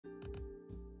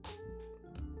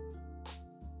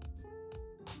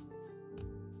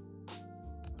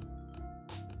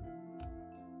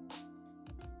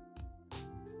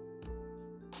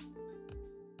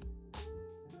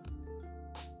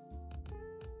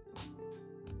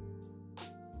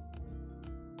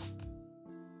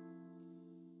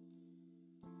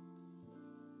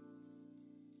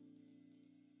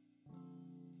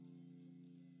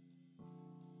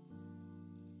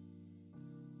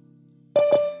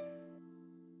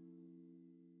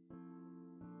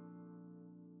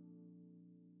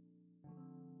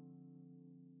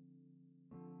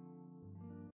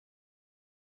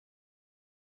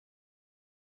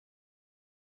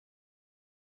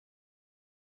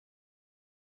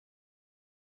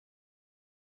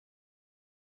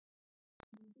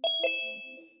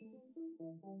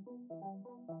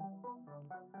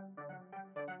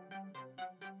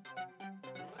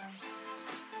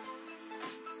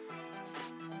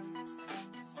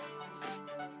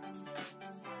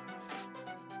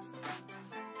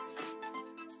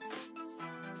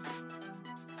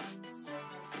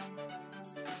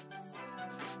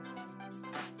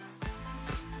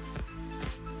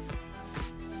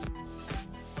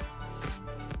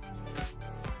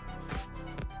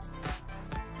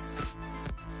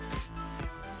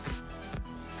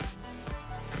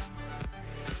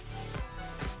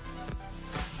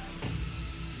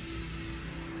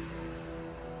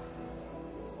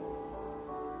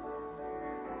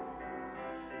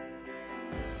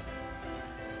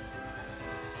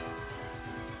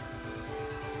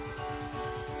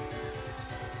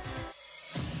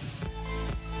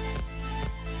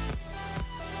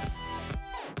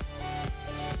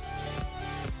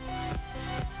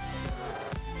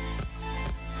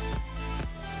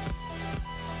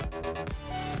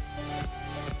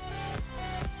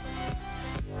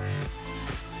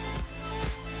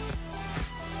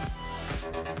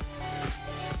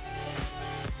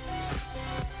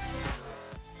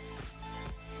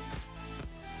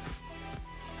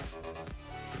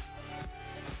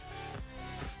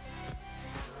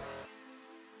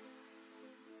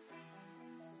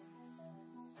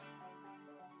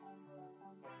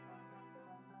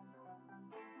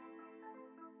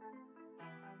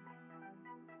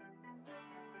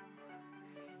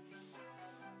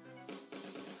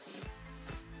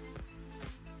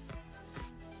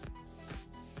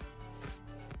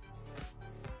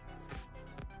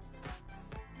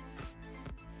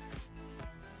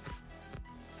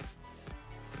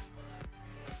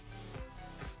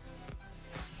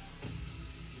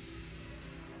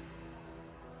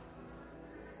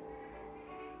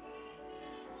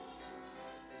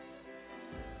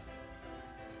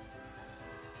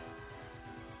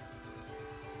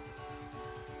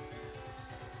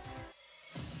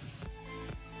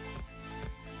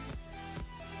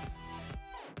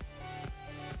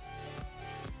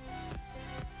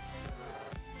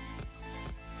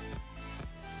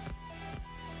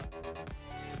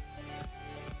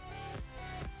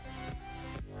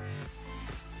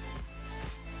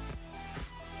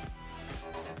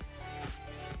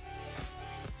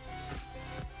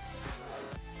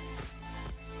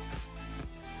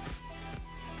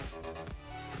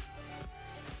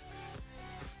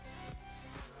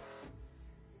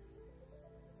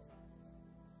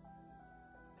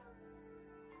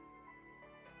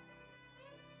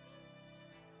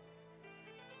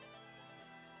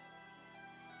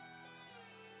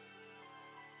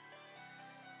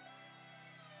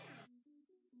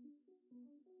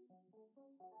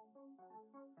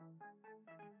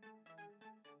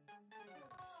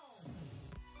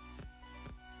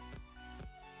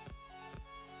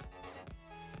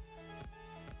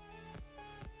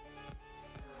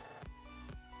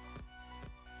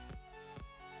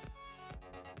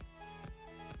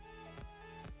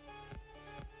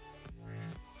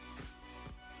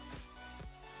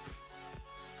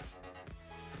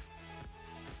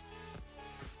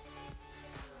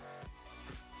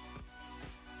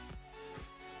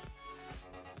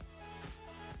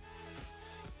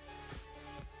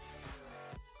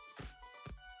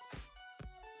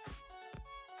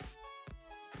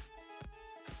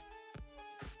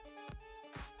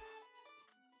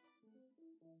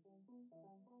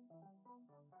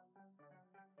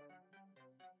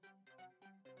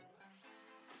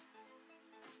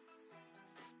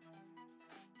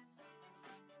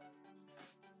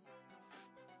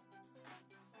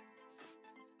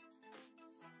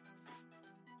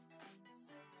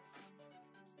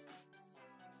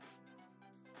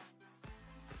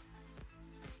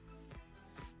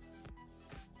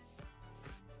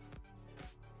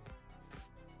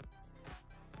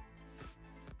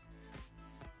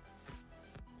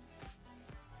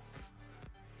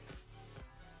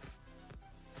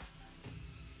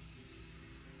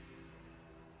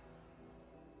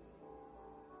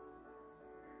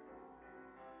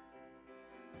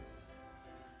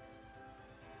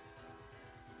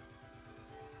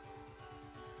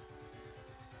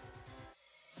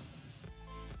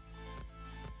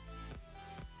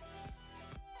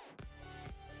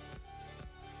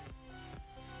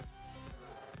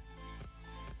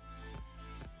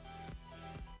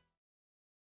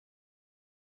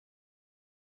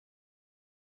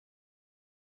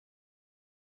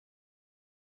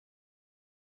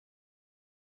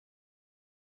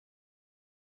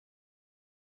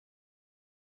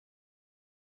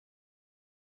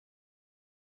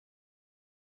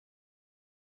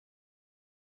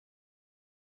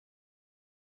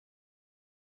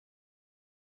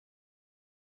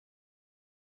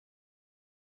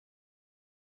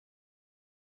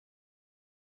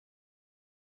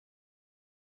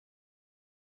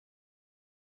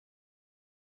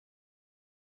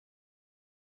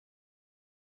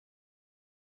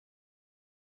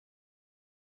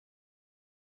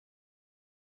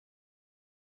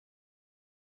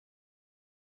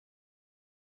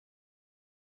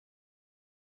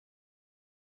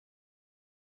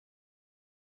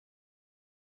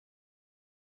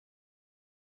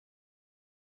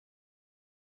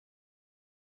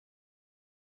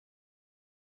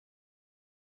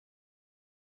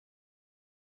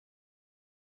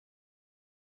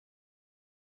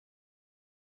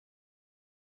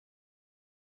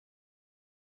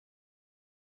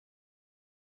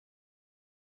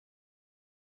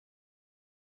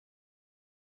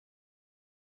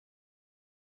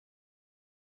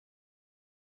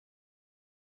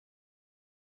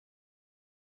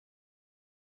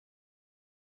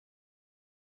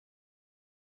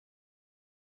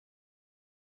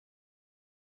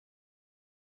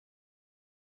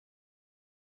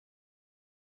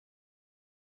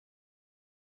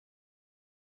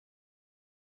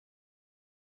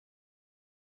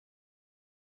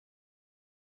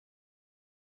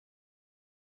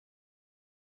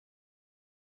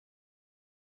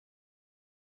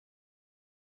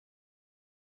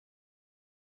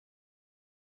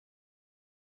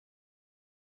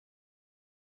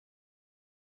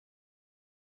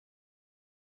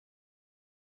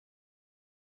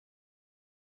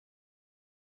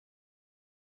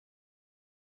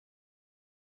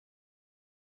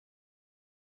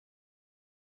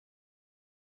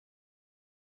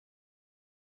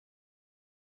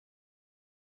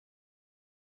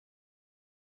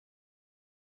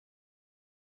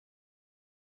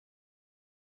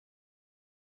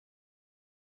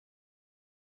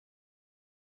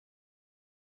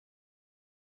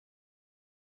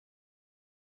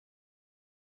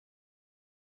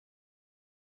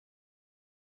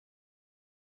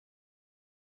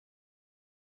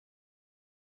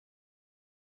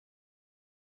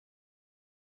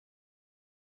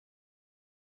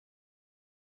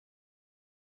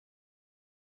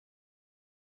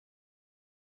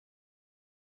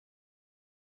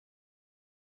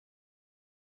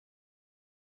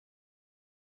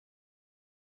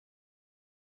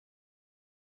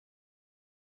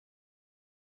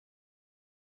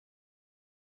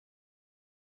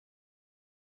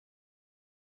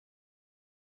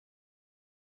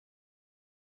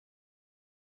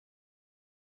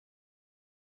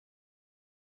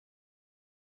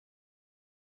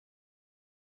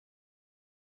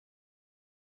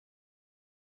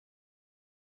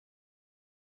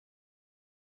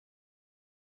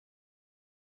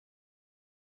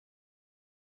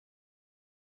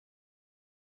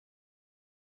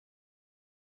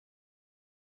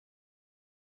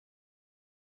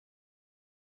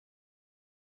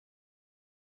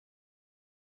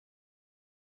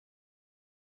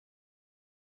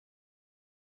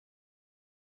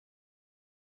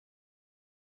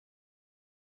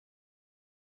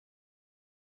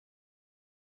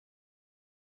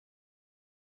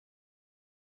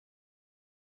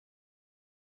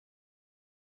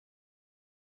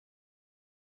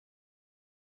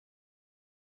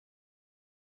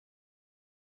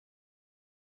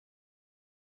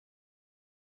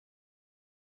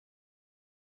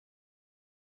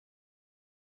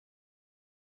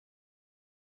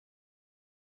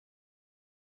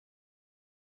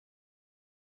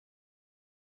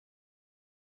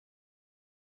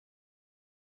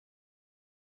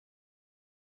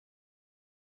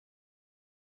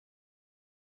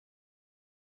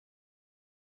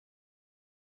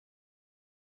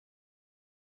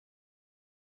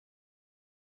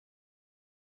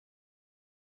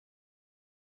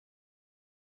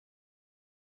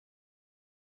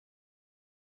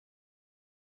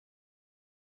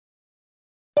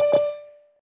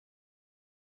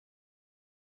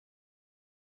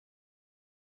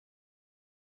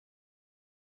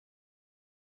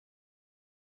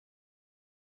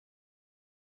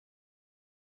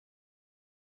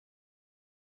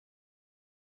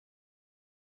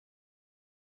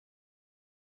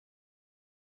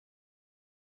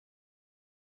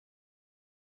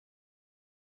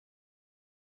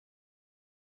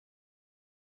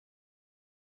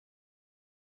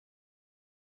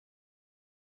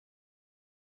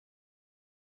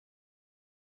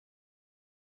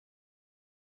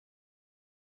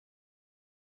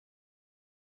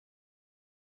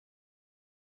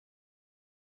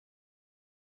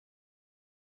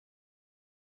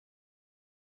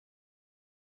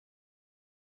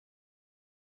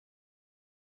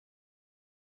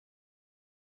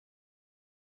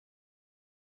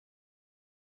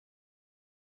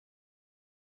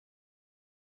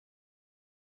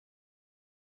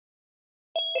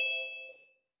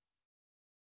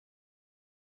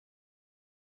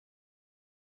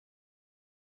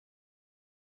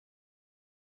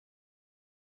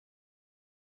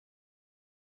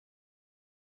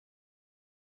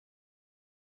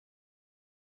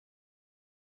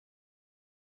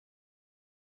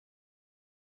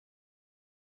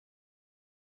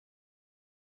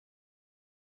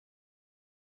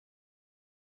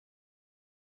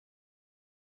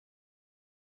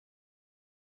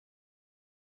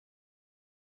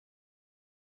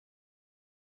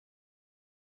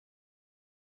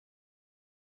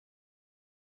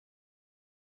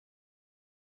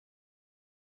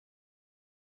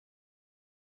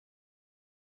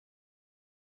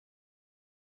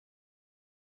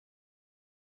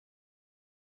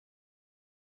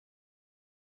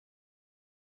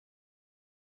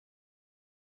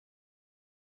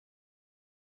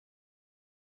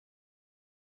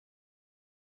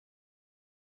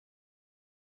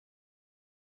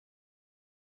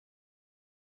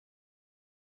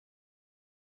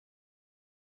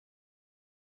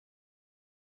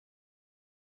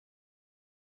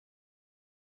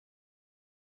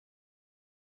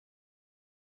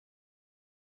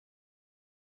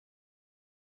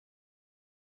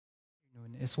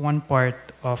is one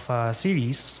part of a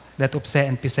series that UPSE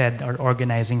and PSED are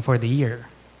organizing for the year.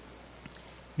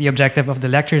 The objective of the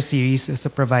lecture series is to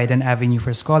provide an avenue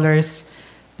for scholars,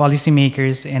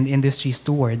 policymakers, and industry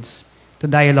stewards to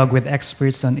dialogue with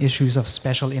experts on issues of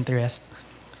special interest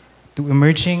to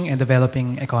emerging and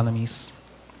developing economies.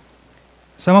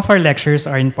 Some of our lectures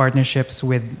are in partnerships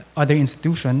with other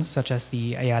institutions such as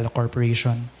the Ayala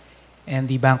Corporation and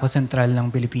the Bangko Sentral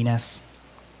ng Pilipinas.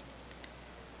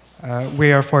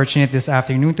 We are fortunate this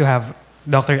afternoon to have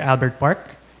Dr. Albert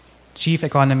Park, Chief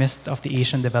Economist of the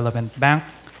Asian Development Bank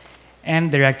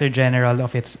and Director General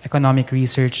of its Economic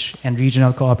Research and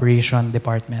Regional Cooperation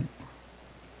Department.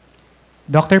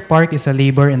 Dr. Park is a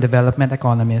labor and development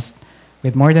economist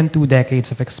with more than 2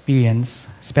 decades of experience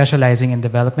specializing in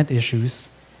development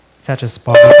issues such as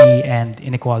poverty and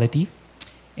inequality,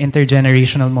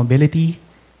 intergenerational mobility,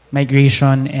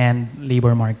 migration, and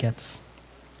labor markets.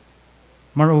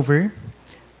 Moreover,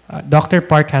 Dr.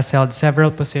 Park has held several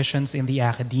positions in the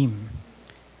academe.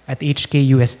 At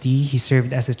HKUST, he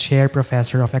served as a chair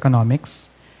professor of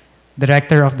economics,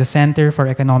 director of the Center for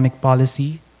Economic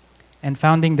Policy, and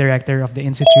founding director of the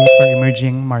Institute for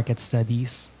Emerging Market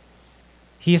Studies.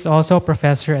 He is also a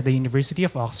professor at the University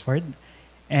of Oxford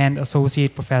and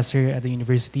associate professor at the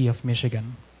University of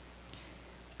Michigan.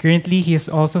 Currently, he is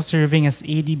also serving as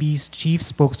ADB's chief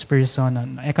spokesperson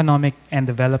on economic and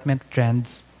development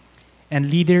trends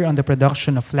and leader on the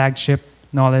production of flagship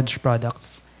knowledge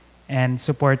products and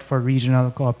support for regional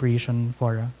cooperation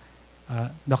fora.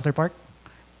 Dr. Park,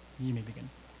 you may begin.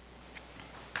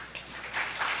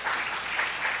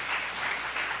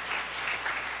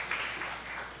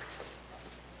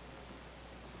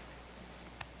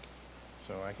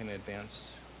 So I can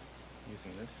advance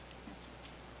using this.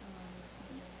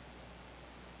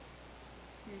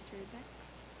 Here's your deck.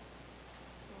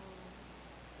 So,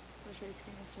 I'll share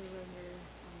screen and server on your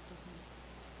document.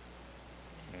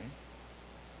 Okay.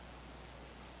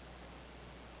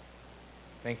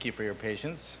 Thank you for your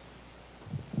patience.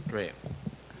 Great.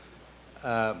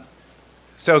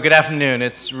 So good afternoon.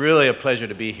 It's really a pleasure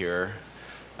to be here.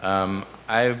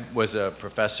 I was a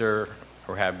professor,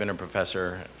 or have been a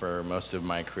professor for most of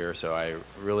my career, so I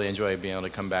really enjoy being able to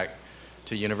come back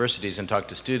to universities and talk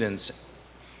to students.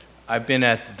 I've been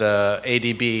at the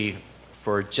ADB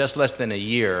for just less than a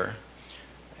year,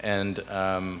 and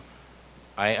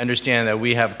I understand that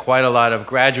we have quite a lot of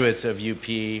graduates of UP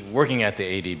working at the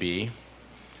ADB,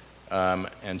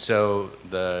 and so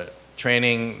the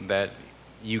training that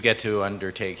you get to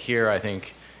undertake here, I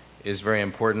think, is very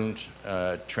important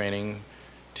training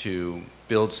to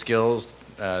build skills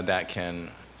that can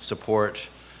support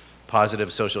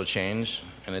positive social change,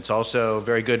 and it's also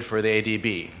very good for the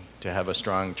ADB to have a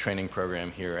strong training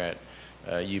program here at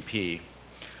UP.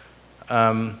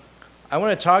 I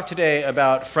want to talk today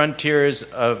about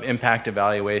frontiers of impact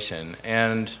evaluation,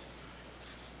 and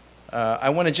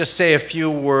I want to just say a few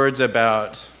words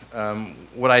about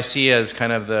what I see as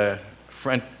kind of the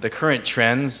current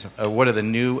trends, what are the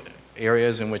new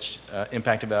areas in which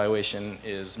impact evaluation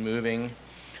is moving.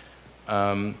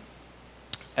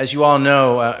 As you all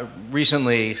know,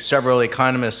 recently several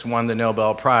economists won the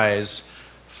Nobel Prize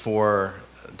for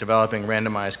developing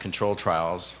randomized control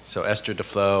trials. So Esther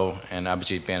Duflo and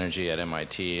Abhijit Banerjee at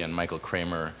MIT and Michael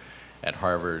Kramer at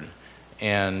Harvard.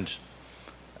 And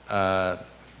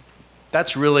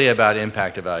that's really about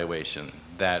impact evaluation,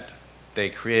 that they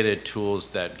created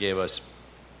tools that gave us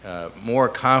more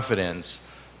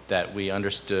confidence that we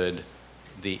understood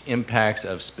the impacts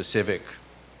of specific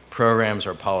programs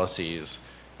or policies.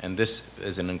 And this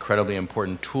is an incredibly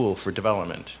important tool for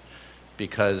development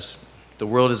because the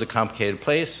world is a complicated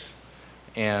place,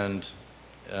 and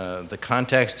the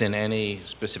context in any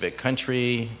specific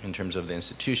country, in terms of the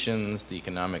institutions, the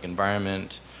economic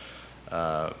environment,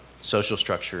 social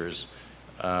structures,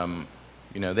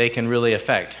 they can really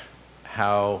affect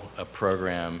how a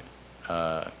program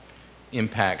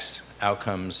impacts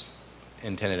outcomes,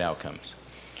 intended outcomes.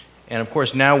 And of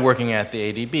course, now working at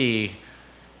the ADB,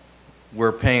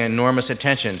 we're paying enormous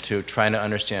attention to trying to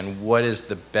understand what is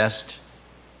the best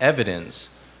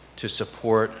evidence to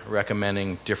support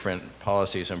recommending different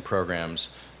policies and programs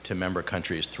to member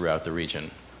countries throughout the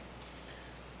region.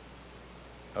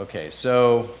 Okay,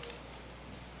 so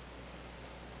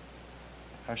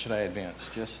how should I advance?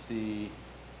 Just the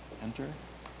enter?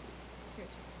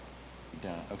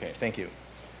 Down. Okay, thank you.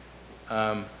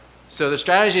 So the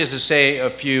strategy is to say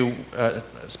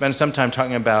spend some time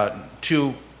talking about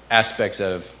 2 aspects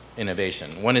of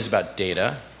innovation. One is about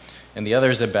data, and the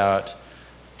other is about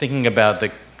thinking about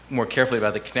more carefully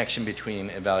about the connection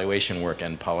between evaluation work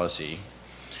and policy.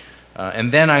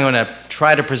 And then I'm going to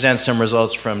try to present some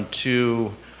results from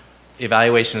 2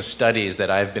 evaluation studies that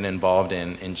I've been involved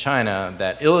in China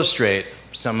that illustrate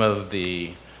some of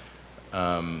the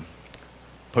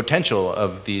potential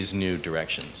of these new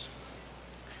directions.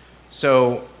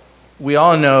 So we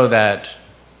all know that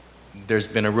there's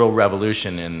been a real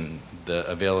revolution in the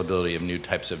availability of new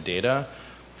types of data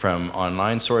from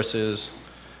online sources,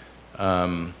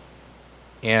 and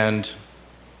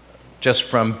just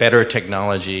from better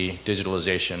technology,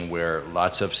 digitalization, where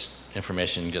lots of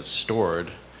information gets stored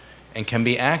and can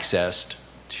be accessed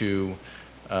to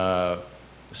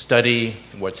study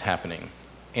what's happening.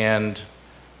 And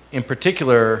in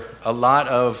particular, a lot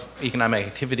of economic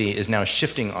activity is now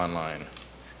shifting online,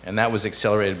 and that was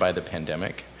accelerated by the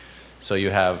pandemic. So you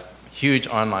have huge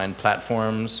online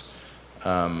platforms,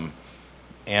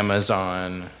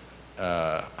 Amazon,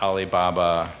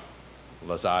 Alibaba,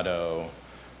 Lazada,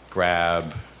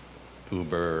 Grab,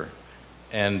 Uber,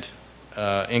 and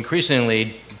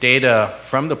increasingly data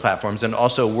from the platforms, and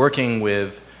also working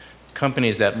with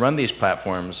companies that run these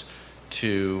platforms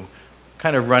to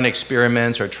kind of run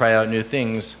experiments or try out new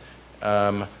things.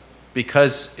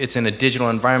 Because it's in a digital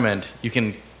environment, you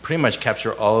can pretty much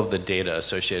capture all of the data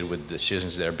associated with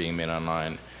decisions that are being made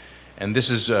online. And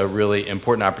this is a really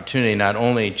important opportunity, not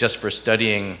only just for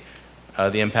studying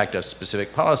the impact of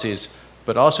specific policies,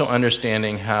 but also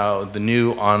understanding how the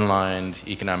new online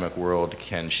economic world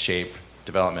can shape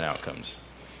development outcomes.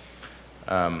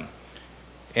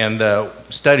 And the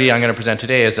study I'm going to present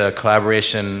today is a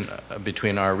collaboration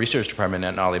between our research department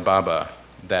and Alibaba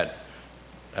that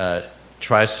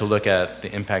tries to look at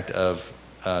the impact of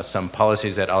some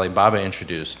policies that Alibaba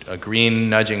introduced, a green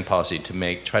nudging policy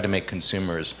to try to make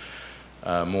consumers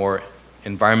more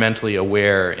environmentally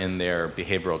aware in their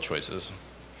behavioral choices.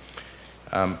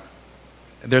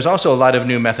 There's also a lot of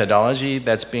new methodology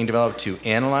that's being developed to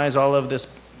analyze all of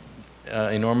this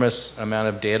enormous amount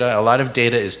of data. A lot of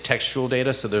data is textual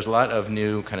data, so there's a lot of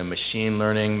new kind of machine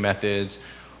learning methods,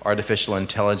 artificial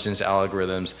intelligence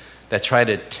algorithms that try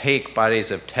to take bodies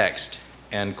of text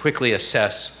and quickly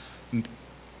assess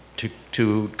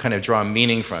to kind of draw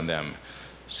meaning from them.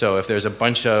 So if there's a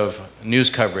bunch of news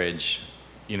coverage,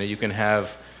 you can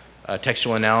have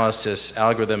textual analysis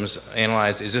algorithms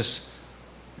analyze, is this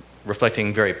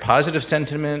reflecting very positive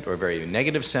sentiment or very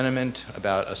negative sentiment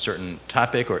about a certain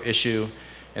topic or issue?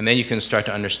 And then you can start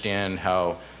to understand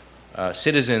how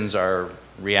citizens are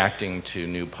reacting to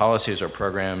new policies or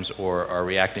programs, or are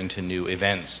reacting to new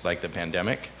events like the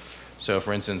pandemic. So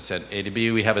for instance, at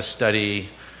AWU we have a study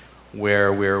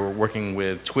where we're working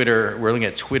with Twitter. We're looking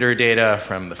at Twitter data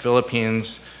from the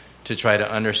Philippines to try to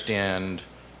understand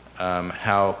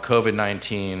how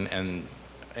COVID-19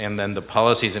 and then the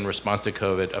policies in response to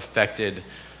COVID affected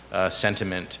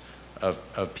sentiment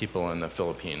of people in the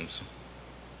Philippines.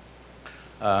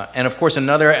 And of course,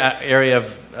 another area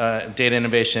of data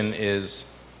innovation is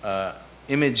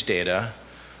image data.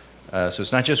 So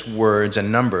it's not just words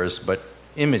and numbers, but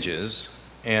images.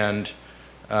 And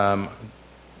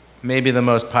maybe the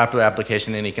most popular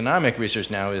application in economic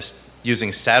research now is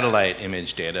using satellite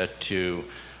image data to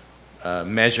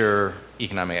measure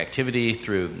economic activity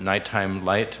through nighttime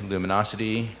light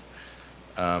luminosity.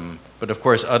 But of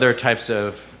course, other types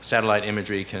of satellite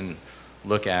imagery can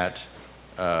look at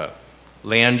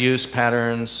land use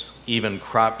patterns, even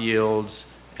crop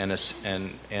yields,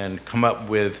 and come up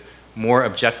with more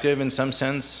objective, in some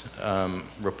sense,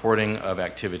 reporting of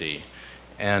activity.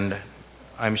 And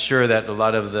I'm sure that a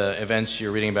lot of the events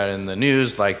you're reading about in the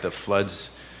news, like the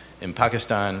floods in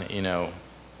Pakistan,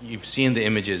 you've seen the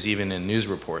images even in news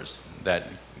reports that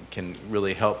can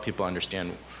really help people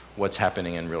understand what's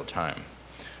happening in real time.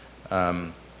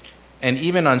 And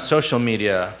even on social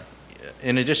media,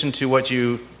 in addition to what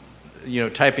you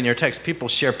type in your text, people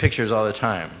share pictures all the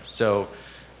time. So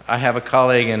I have a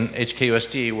colleague in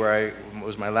HKUSD where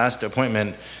was my last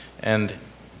appointment, and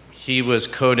he was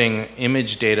coding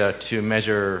image data to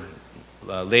measure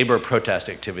labor protest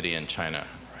activity in China,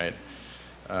 right?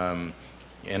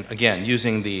 And again,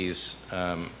 using these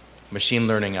machine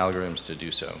learning algorithms to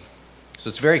do so. So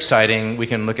it's very exciting. We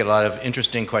can look at a lot of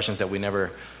interesting questions that we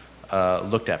never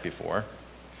looked at before.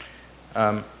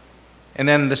 And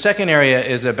then the second area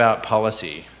is about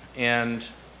policy. And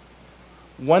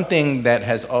one thing that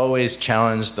has always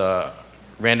challenged the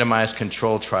randomized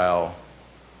control trial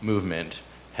movement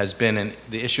has been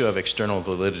the issue of external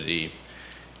validity.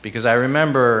 Because I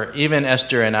remember even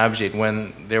Esther and Abhijit,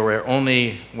 when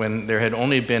there had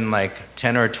only been like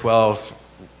 10 or 12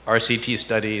 RCT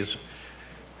studies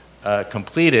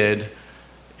completed,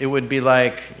 it would be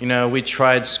like, we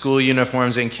tried school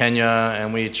uniforms in Kenya,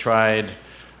 and we tried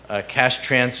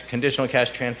conditional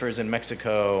cash transfers in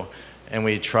Mexico, and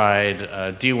we tried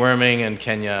deworming in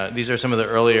Kenya. These are some of the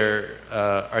earlier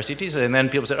RCTs, and then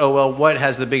people said, oh, well, what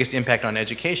has the biggest impact on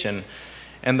education?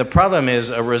 And the problem is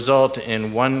a result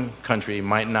in one country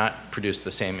might not produce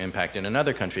the same impact in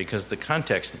another country because the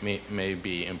context may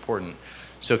be important.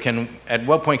 So at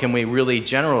what point can we really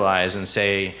generalize and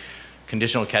say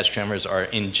conditional cash transfers are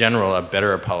in general a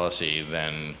better policy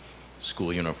than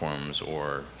school uniforms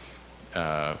or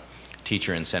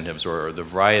teacher incentives or the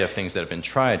variety of things that have been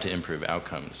tried to improve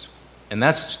outcomes? And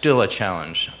that's still a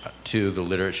challenge to the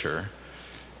literature.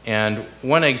 And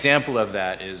one example of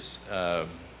that is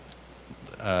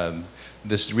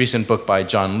this recent book by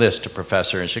John List, a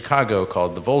professor in Chicago,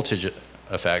 called The Voltage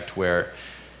Effect, where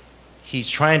he's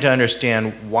trying to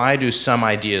understand why do some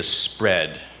ideas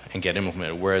spread and get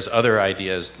implemented, whereas other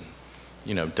ideas,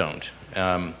 don't.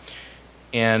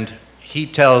 And he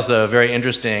tells a very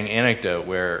interesting anecdote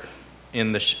where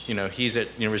he's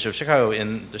at University of Chicago,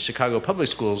 in the Chicago public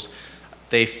schools,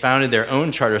 they founded their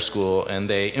own charter school and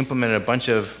they implemented a bunch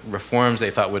of reforms they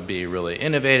thought would be really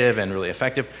innovative and really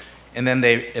effective. And then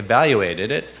they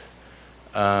evaluated it,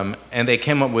 and they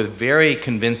came up with very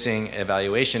convincing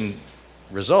evaluation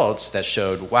results that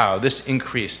showed, wow, this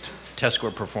increased test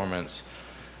score performance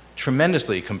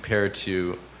tremendously compared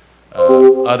to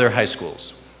other high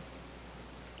schools.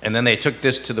 And then they took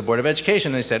this to the Board of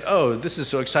Education and they said, oh, this is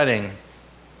so exciting.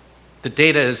 The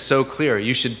data is so clear.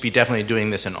 You should be definitely doing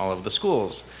this in all of the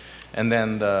schools. And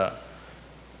then the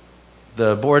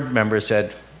board members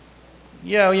said,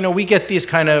 yeah, we get these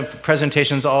kind of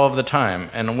presentations all of the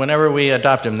time, and whenever we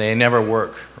adopt them, they never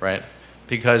work, right?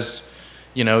 Because,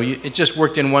 it just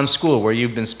worked in one school where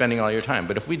you've been spending all your time.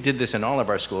 But if we did this in all of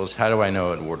our schools, how do I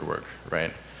know it would work,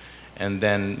 right? And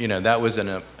then, that was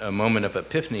a moment of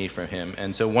epiphany for him.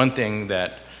 And so one thing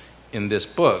that in this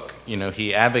book,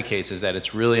 he advocates is that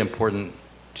it's really important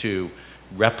to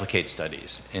replicate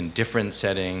studies in different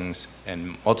settings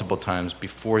and multiple times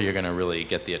before you're going to really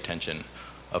get the attention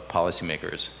of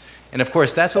policymakers. And of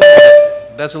course, that's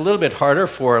a little bit harder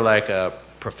for like a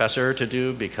professor to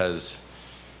do because,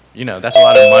 that's a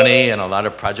lot of money and a lot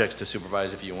of projects to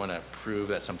supervise if you want to prove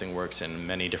that something works in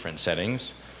many different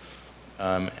settings.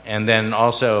 And then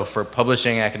also for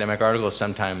publishing academic articles,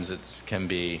 sometimes it can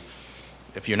be,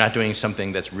 if you're not doing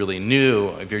something that's really new,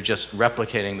 if you're just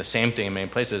replicating the same thing in many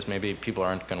places, maybe people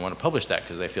aren't going to want to publish that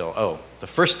because they feel, oh, the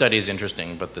first study is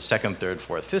interesting, but the second, third,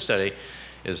 fourth, fifth study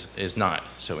is not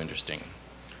so interesting.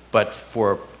 But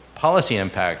for policy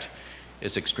impact,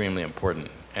 it's extremely important.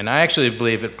 And I actually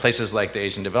believe that places like the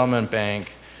Asian Development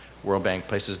Bank, World Bank,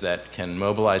 places that can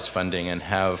mobilize funding and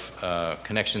have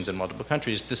connections in multiple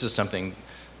countries, this is something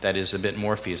that is a bit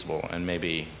more feasible, and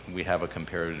maybe we have a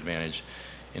comparative advantage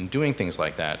in doing things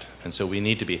like that. And so we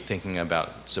need to be thinking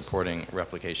about supporting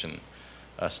replication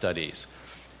studies.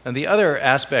 And the other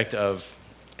aspect of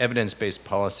evidence-based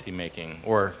policy making,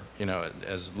 or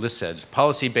as Liz said,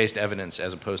 policy-based evidence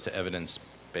as opposed to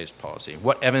evidence-based policy.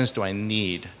 What evidence do I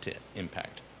need to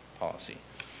impact policy?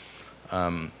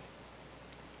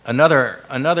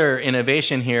 Another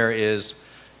innovation here is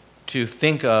to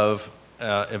think of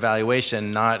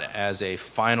evaluation not as a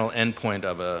final endpoint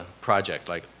of a project,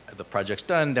 like the project's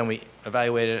done, then we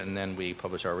evaluate it, and then we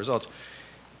publish our results.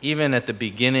 Even at the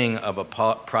beginning of a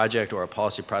project or a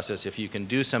policy process, if you can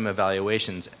do some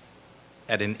evaluations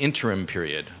at an interim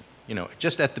period,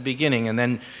 just at the beginning, and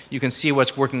then you can see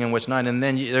what's working and what's not, and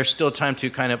then there's still time to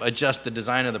kind of adjust the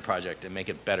design of the project and make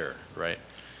it better, right?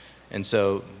 And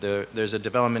so there's a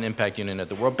development impact unit at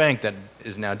the World Bank that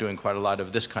is now doing quite a lot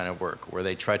of this kind of work, where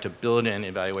they try to build in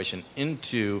evaluation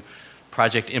into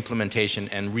project implementation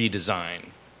and redesign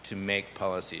to make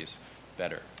policies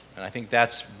better. And I think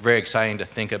that's very exciting to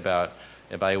think about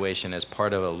evaluation as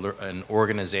part of an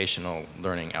organizational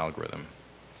learning algorithm.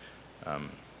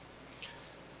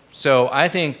 So I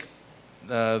think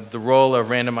the role of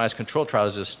randomized control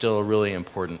trials is still really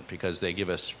important because they give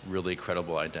us really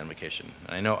credible identification.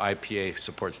 And I know IPA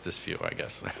supports this view, I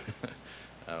guess.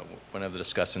 One of the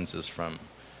discussants is from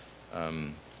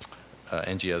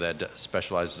NGO that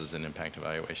specializes in impact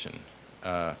evaluation.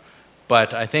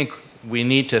 But I think we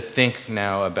need to think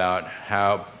now about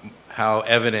how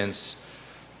evidence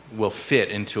will fit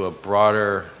into a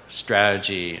broader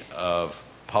strategy of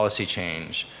policy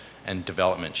change and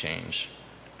development change,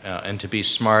 and to be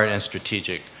smart and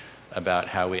strategic about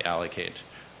how we allocate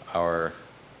our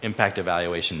impact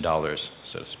evaluation dollars,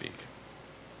 so to speak.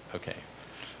 Okay.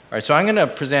 All right, so I'm going to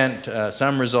present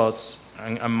some results.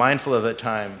 I'm mindful of the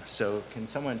time, so can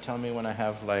someone tell me when I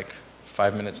have like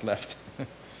 5 minutes left?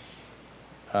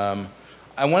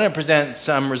 I want to present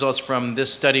some results from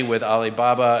this study with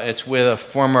Alibaba. It's with a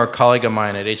former colleague of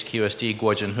mine at HKUST,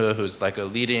 Guo Junhe, who's like a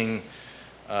leading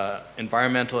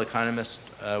environmental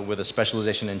economist with a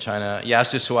specialization in China.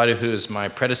 Yasu Suwadu, who is my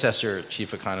predecessor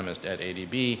chief economist at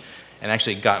ADB, and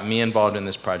actually got me involved in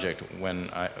this project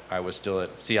when I was still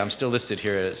at, see, I'm still listed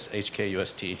here as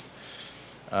HKUST.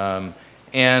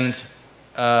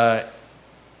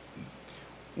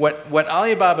 What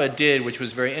Alibaba did, which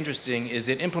was very interesting, is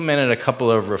it implemented a couple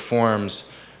of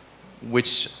reforms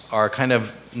which are kind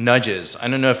of nudges. I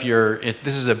don't know if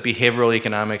this is a behavioral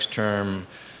economics term,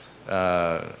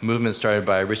 movement started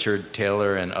by Richard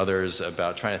Taylor and others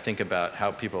about trying to think about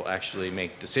how people actually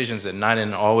make decisions, that not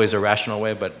in always a rational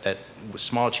way, but that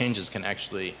small changes can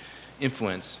actually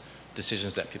influence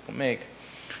decisions that people make.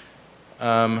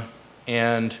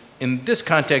 And in this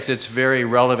context, it's very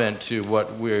relevant to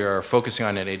what we are focusing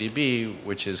on at ADB,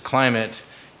 which is climate,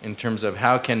 in terms of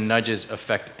how can nudges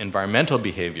affect environmental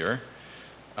behavior.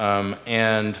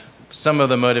 And some of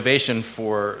the motivation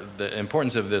for the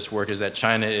importance of this work is that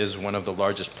China is one of the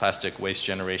largest plastic waste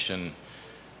generation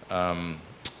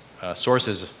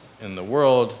sources in the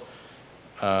world.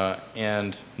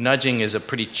 And nudging is a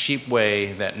pretty cheap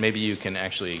way that maybe you can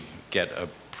actually get a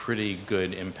pretty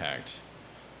good impact.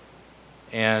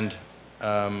 And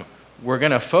we're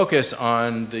going to focus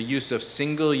on the use of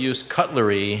single-use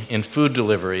cutlery in food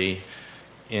delivery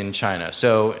in China.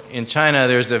 So in China,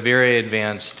 there's a very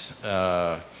advanced,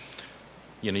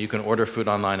 you can order food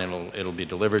online, it'll be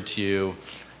delivered to you.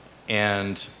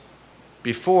 And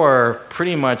before,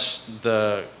 pretty much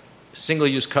the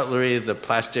single-use cutlery, the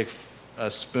plastic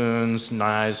spoons,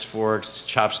 knives, forks,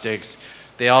 chopsticks,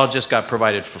 they all just got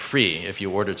provided for free if you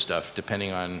ordered stuff,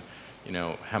 depending on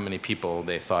how many people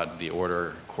they thought the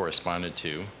order corresponded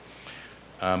to.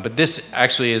 But this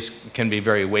actually can be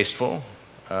very wasteful.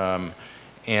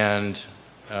 And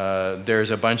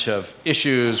there's a bunch of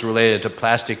issues related to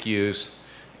plastic use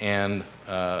and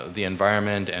the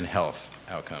environment and health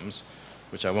outcomes,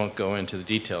 which I won't go into the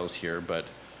details here, but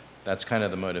that's kind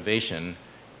of the motivation.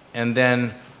 And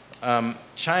then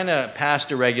China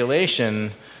passed a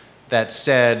regulation that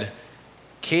said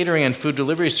catering and food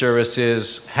delivery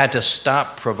services had to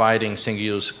stop providing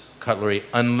single-use cutlery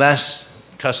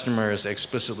unless customers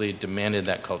explicitly demanded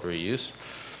that cutlery use.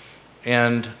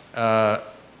 And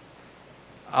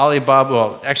Alibaba,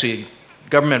 well, actually,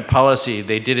 government policy,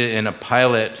 they did it in a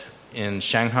pilot in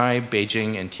Shanghai,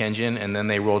 Beijing, and Tianjin, and then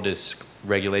they rolled this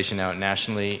regulation out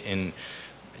nationally in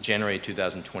January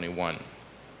 2021.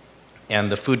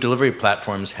 And the food delivery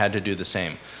platforms had to do the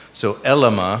same. So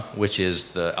Ele.me, which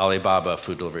is the Alibaba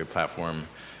food delivery platform,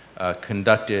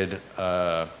 conducted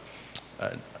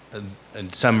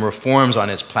some reforms on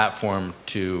its platform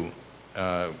to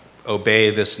obey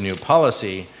this new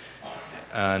policy.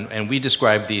 And we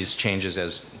describe these changes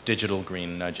as digital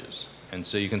green nudges. And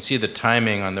so you can see the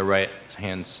timing on the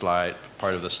right-hand slide,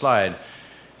 part of the slide.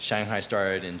 Shanghai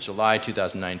started in July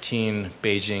 2019,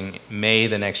 Beijing May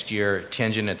the next year,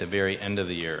 Tianjin at the very end of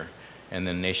the year, and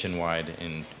then nationwide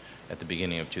at the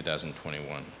beginning of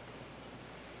 2021.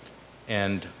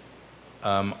 And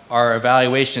our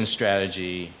evaluation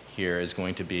strategy here is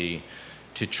going to be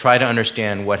to try to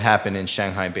understand what happened in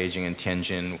Shanghai, Beijing, and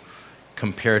Tianjin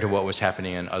compared to what was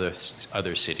happening in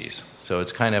other cities. So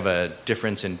it's kind of a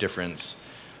difference in difference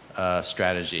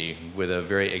strategy with a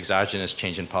very exogenous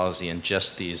change in policy in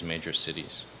just these major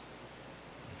cities.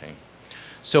 Okay.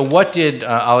 So what did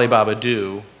Alibaba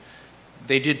do?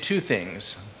 They did two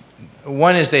things.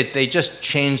 One is that they just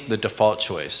changed the default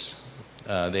choice.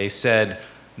 They said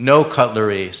no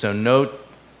cutlery, so no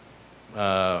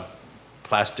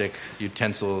plastic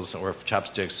utensils or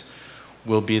chopsticks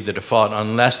will be the default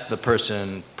unless the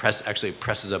person actually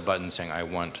presses a button saying, I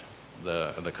want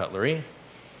the cutlery.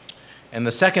 And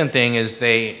the second thing is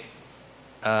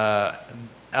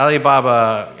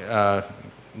Alibaba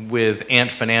with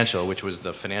Ant Financial, which was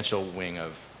the financial wing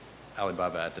of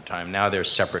Alibaba at the time, now they're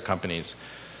separate companies.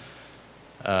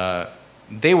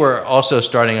 They were also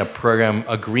starting a program,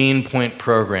 a Green Point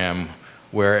program,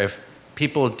 where if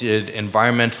people did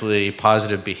environmentally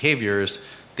positive behaviors,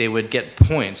 they would get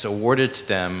points awarded to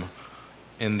them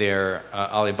in their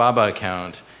Alibaba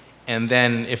account. And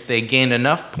then if they gained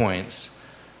enough points,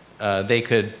 they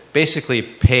could basically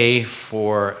pay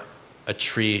for a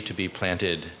tree to be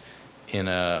planted in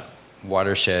a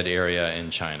watershed area in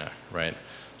China, right?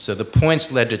 So the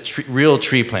points led to real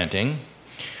tree planting.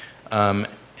 And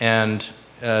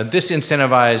this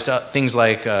incentivized things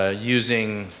like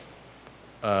using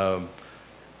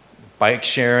bike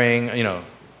sharing,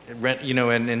 rent, you know,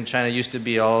 and in China it used to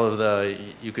be all of the,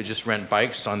 you could just rent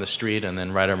bikes on the street and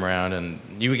then ride them around and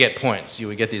you would get points. You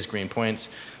would get these green points.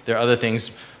 There are other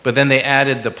things, but then they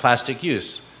added the plastic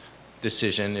use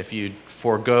decision. If you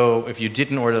forego, if you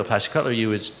didn't order the plastic cutlery, you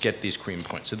would get these green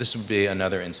points. So this would be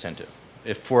another incentive.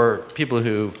 If for people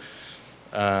who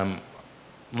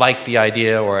like the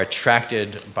idea or are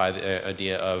attracted by the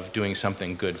idea of doing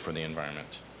something good for the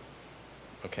environment.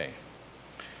 Okay.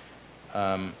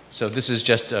 So this is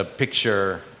just a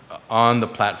picture on the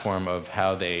platform of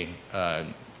how they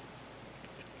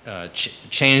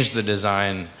changed the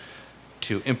design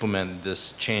to implement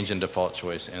this change in default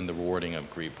choice and the rewarding of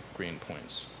green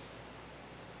points.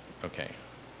 Okay.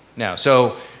 Now,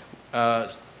 so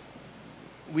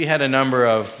we had a number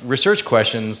of research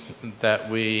questions that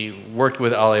we worked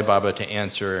with Alibaba to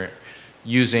answer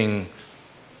using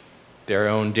their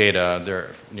own data,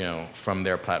 from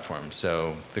their platform.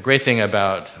 So the great thing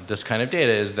about this kind of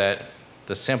data is that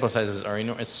the sample sizes are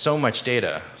enormous. It's so much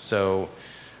data. So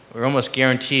we're almost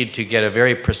guaranteed to get a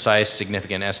very precise,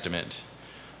 significant estimate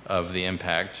of the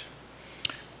impact.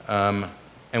 And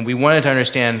we wanted to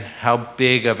understand how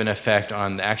big of an effect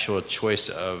on the actual choice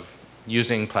of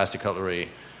using plastic cutlery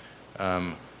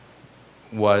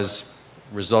was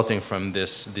resulting from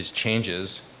these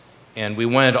changes. And we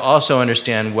wanted to also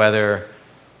understand whether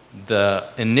the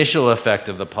initial effect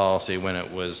of the policy when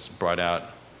it was brought out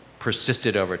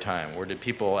persisted over time, or did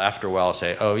people after a while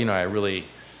say, oh, I really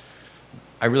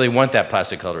want that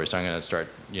plastic cutlery, so I'm going to start,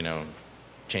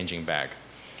 changing back.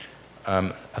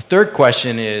 A third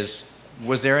question is,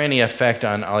 was there any effect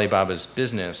on Alibaba's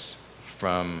business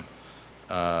from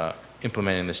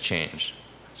implementing this change?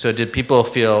 So did people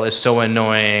feel it's so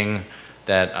annoying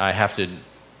that I have to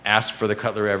ask for the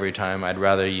cutlery every time, I'd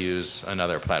rather use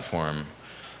another platform?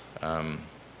 And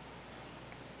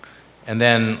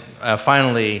then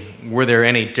finally, were there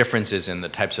any differences in the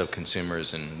types of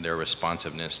consumers and their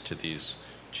responsiveness to these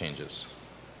changes?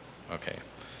 Okay.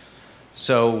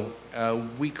 So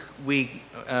we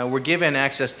were given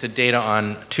access to data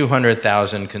on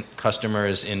 200,000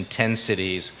 customers in 10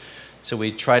 cities. So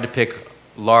we tried to pick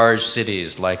large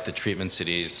cities like the treatment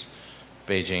cities,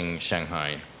 Beijing,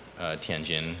 Shanghai,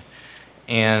 Tianjin.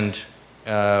 And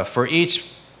for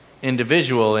each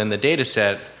individual in the data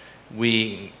set,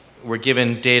 we were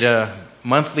given data,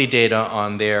 monthly data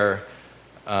on their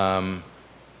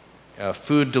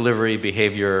food delivery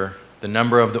behavior, the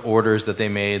number of the orders that they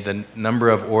made, the number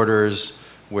of orders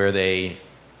where they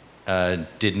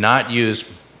did not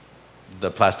use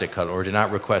the plastic cutlery or did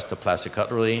not request the plastic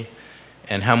cutlery,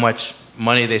 and how much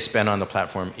money they spent on the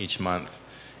platform each month.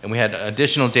 And we had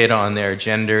additional data on their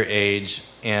gender, age,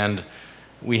 and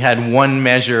we had one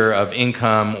measure of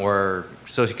income or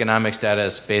socioeconomic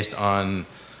status based on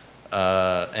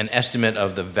an estimate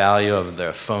of the value of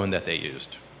the phone that they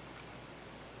used.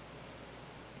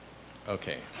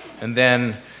 Okay, and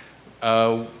then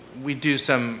we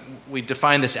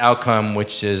define this outcome,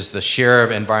 which is the share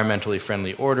of environmentally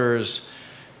friendly orders,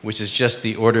 which is just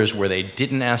the orders where they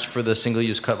didn't ask for the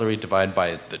single-use cutlery divided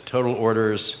by the total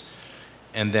orders.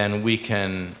 And then we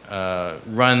can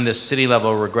run this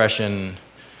city-level regression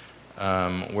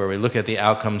where we look at the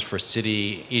outcomes for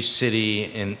each city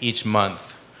in each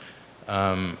month.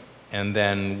 And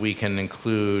then we can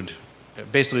include,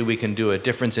 basically we can do a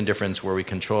difference in difference where we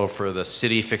control for the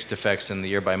city fixed effects and the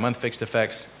year-by-month fixed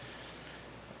effects.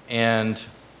 And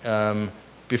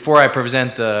before I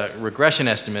present the regression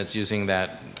estimates using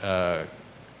that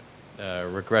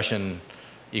regression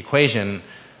equation,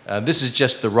 this is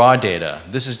just the raw data.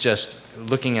 This is just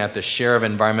looking at the share of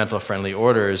environmental friendly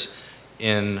orders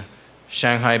in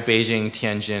Shanghai, Beijing,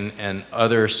 Tianjin, and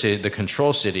the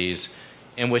control cities.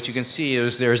 And what you can see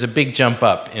is there's a big jump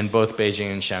up in both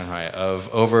Beijing and Shanghai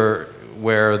of over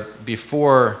where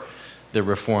before the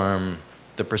reform,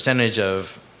 the percentage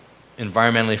of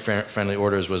environmentally friendly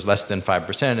orders was less than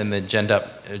 5%, and then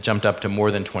jumped up to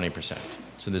more than 20%.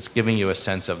 So that's giving you a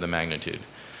sense of the magnitude.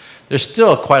 There's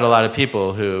still quite a lot of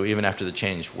people who, even after the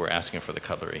change, were asking for the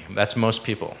cutlery. That's most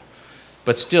people.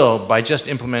 But still, by just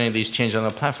implementing these changes on the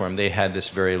platform, they had this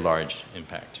very large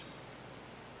impact.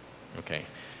 Okay.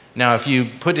 Now, if you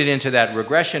put it into that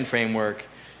regression framework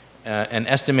and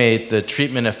estimate the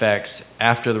treatment effects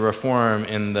after the reform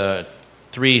in the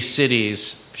 3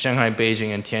 cities, Shanghai, Beijing,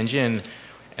 and Tianjin,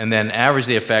 and then average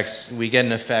the effects, we get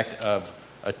an effect of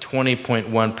a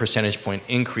 20.1 percentage point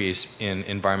increase in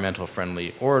environmental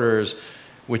friendly orders,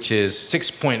 which is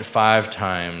 6.5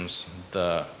 times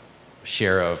the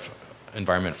share of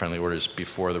environment friendly orders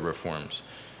before the reforms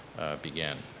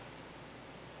began.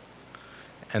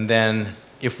 And then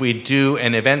if we do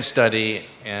an event study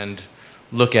and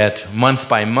look at month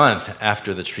by month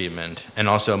after the treatment, and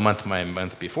also month by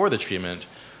month before the treatment,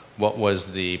 what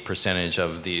was the percentage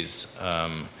of these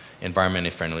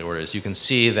environmentally friendly orders. You can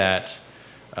see that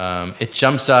it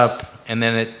jumps up and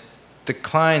then it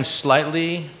declines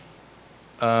slightly,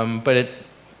 but it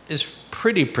is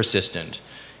pretty persistent.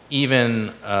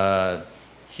 Even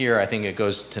here, I think it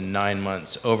goes to 9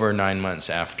 months, over 9 months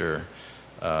after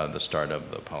the start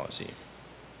of the policy.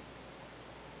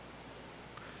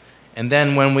 And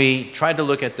then when we tried to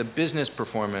look at the business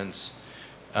performance,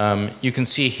 you can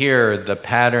see here the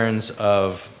patterns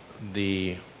of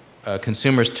the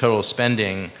consumers' total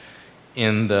spending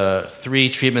in the 3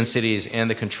 treatment cities and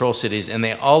the control cities, and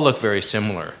they all look very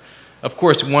similar. Of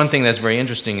course, one thing that's very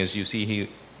interesting is you see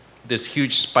this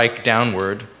huge spike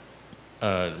downward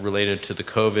related to the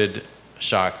COVID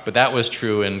shock, but that was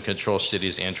true in control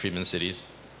cities and treatment cities.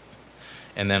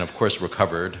 And then, of course,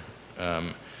 recovered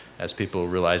as people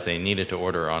realized they needed to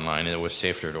order online and it was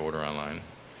safer to order online.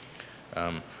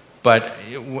 But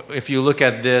if you look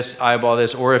at this, eyeball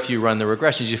this, or if you run the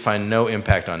regressions, you find no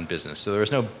impact on business. So there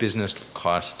was no business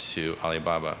cost to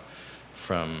Alibaba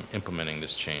from implementing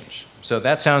this change. So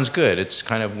that sounds good. It's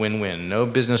kind of win-win. No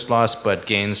business loss, but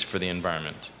gains for the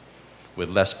environment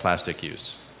with less plastic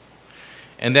use.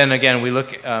 And then again, we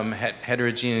look at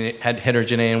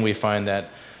heterogeneity, and we find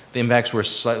that the impacts were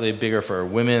slightly bigger for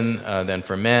women than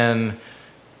for men,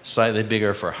 slightly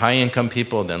bigger for high-income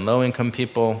people than low-income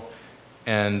people.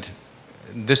 And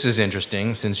this is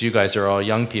interesting, since you guys are all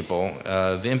young people,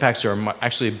 the impacts are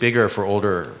actually bigger for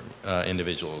older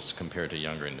individuals compared to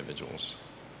younger individuals.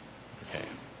 Okay.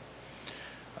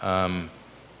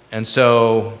 And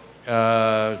so,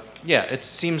 yeah, it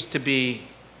seems to be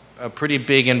a pretty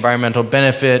big environmental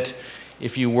benefit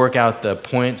if you work out the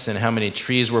points and how many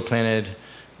trees were planted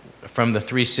from the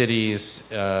 3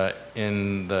 cities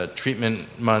in the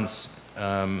treatment months.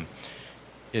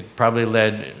 It probably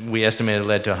we estimated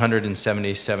led to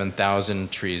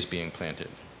 177,000 trees being planted.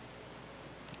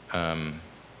 And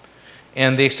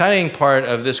the exciting part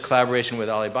of this collaboration with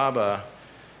Alibaba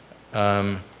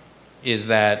is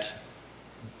that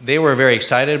they were very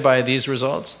excited by these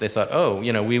results. They thought, oh,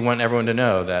 you know, we want everyone to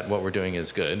know that what we're doing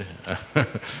is good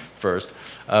first.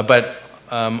 But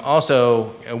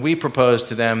also, we proposed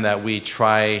to them that we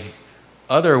try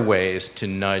other ways to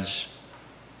nudge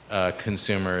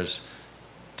consumers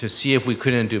to see if we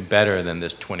couldn't do better than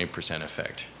this 20%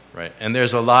 effect, right? And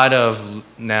there's a lot of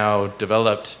now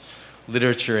developed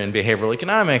literature in behavioral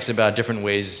economics about different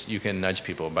ways you can nudge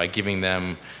people by giving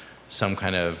them some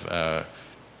kind of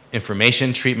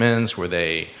information treatments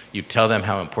where you tell them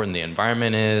how important the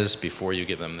environment is before you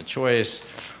give them the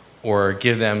choice, or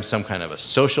give them some kind of a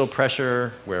social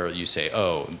pressure where you say,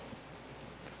 oh,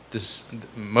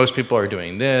 most people are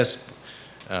doing this,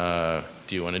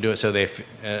 do you want to do it? So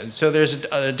so there's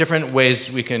different ways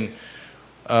we can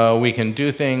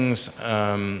do things,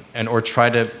 or try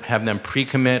to have them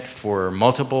pre-commit for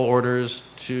multiple orders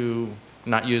to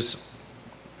not use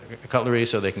cutlery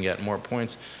so they can get more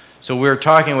points. So we're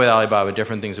talking with Alibaba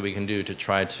different things that we can do to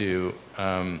try to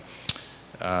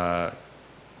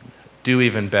do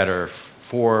even better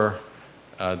for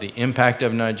the impact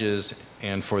of nudges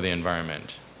and for the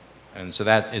environment. And so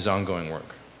that is ongoing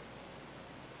work.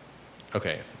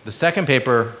 Okay, the second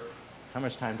paper, how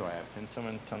much time do I have? Can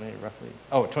someone tell me roughly?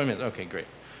 Oh, 20 minutes, okay, great.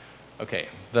 Okay,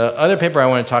 the other paper I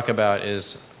want to talk about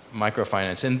is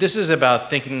microfinance. And this is about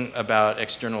thinking about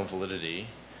external validity.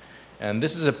 And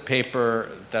this is a paper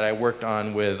that I worked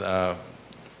on with a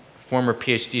former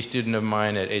PhD student of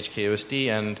mine at HKUSD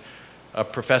and a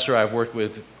professor I've worked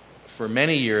with for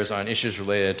many years on issues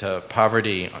related to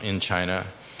poverty in China,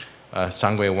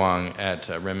 Sangui Wang at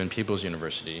Renmin People's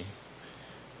University.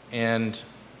 And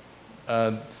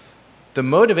the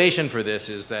motivation for this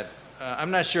is that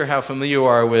I'm not sure how familiar you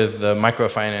are with the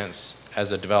microfinance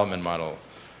as a development model,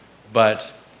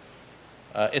 but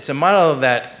it's a model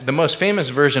that, the most famous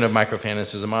version of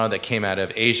microfinance is a model that came out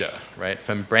of Asia, right,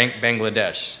 from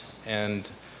Bangladesh.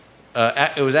 And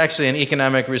it was actually an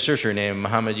economic researcher named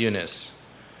Muhammad Yunus,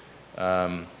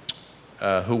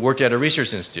 who worked at a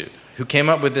research institute, who came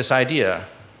up with this idea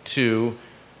to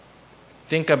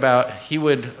think about, he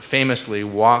would famously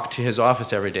walk to his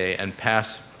office every day and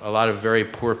pass a lot of very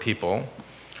poor people,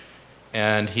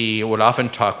 and he would often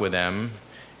talk with them,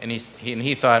 and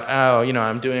he thought, oh, you know,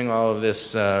 I'm doing all of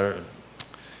this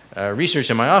research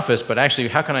in my office, but actually,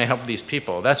 how can I help these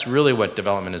people? That's really what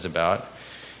development is about.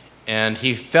 And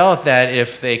he felt that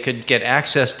if they could get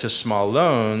access to small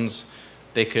loans,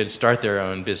 they could start their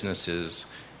own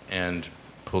businesses and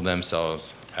pull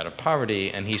themselves out of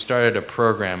poverty. And he started a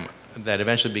program that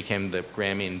eventually became the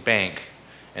Grameen Bank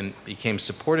and became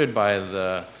supported by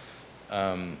the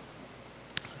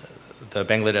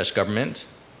Bangladesh government.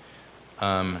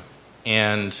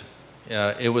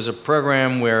 It was a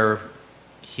program where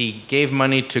he gave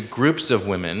money to groups of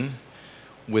women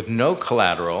with no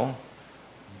collateral,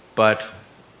 but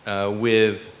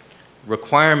with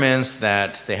requirements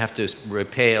that they have to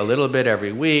repay a little bit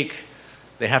every week.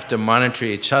 They have to monitor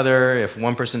each other. If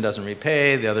one person doesn't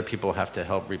repay, the other people have to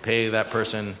help repay that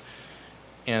person.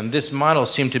 And this model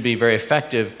seemed to be very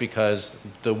effective because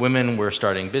the women were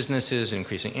starting businesses,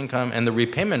 increasing income, and the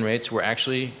repayment rates were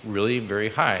actually really very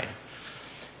high.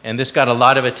 And this got a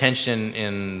lot of attention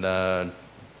in the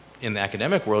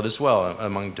academic world as well,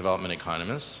 among development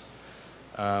economists.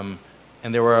 And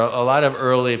there were a lot of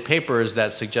early papers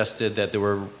that suggested that there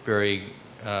were very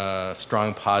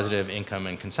strong positive income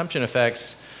and consumption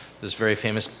effects. This very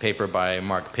famous paper by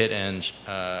Mark Pitt and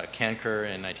Kanker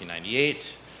in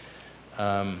 1998.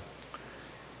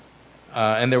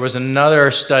 And there was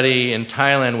another study in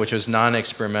Thailand, which was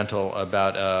non-experimental,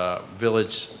 about a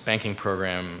village banking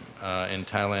program in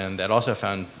Thailand that also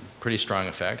found pretty strong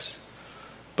effects.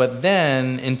 But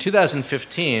then in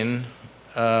 2015,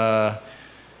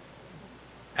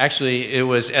 actually it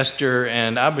was Esther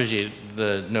and Abhijit,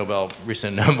 the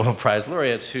recent Nobel Prize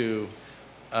laureates, who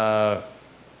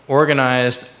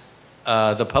organized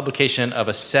the publication of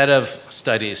a set of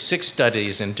studies, 6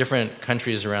 studies in different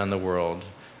countries around the world,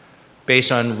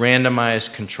 based on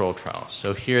randomized control trials.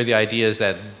 So here the idea is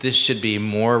that this should be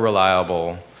more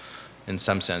reliable in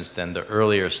some sense than the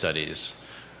earlier studies,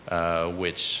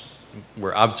 which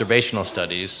were observational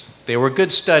studies. They were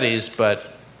good studies,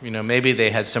 but maybe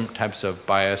they had some types of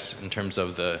bias in terms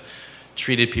of the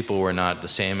treated people were not the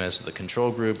same as the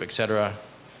control group, et cetera.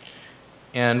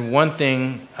 And one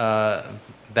thing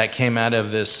that came out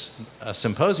of this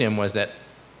symposium was that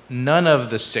in none of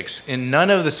the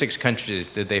six countries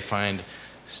did they find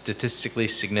statistically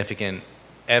significant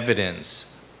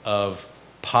evidence of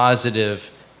positive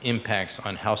impacts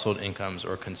on household incomes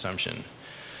or consumption.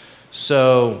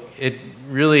 So it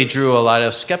really drew a lot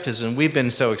of skepticism. We've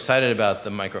been so excited about the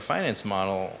microfinance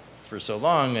model for so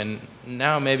long, and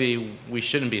now maybe we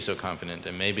shouldn't be so confident,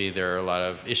 and maybe there are a lot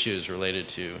of issues related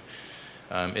to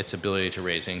its ability to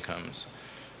raise incomes.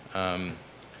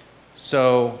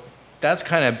 So that's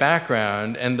kind of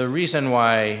background, and the reason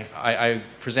why I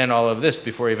present all of this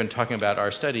before even talking about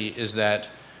our study is that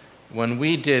when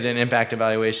we did an impact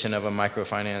evaluation of a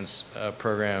microfinance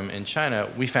program in China,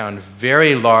 we found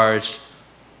very large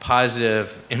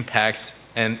positive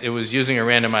impacts, and it was using a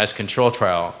randomized control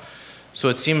trial. So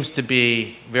it seems to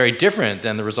be very different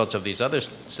than the results of these other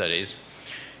studies.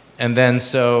 And then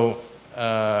so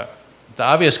the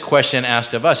obvious question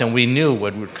asked of us, and we knew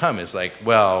what would come, is like,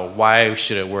 well, why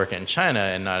should it work in China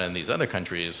and not in these other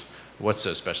countries? What's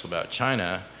so special about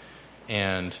China?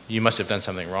 And you must have done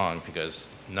something wrong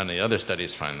because none of the other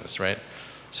studies find this, right?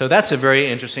 So that's a very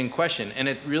interesting question, and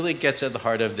it really gets at the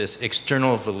heart of this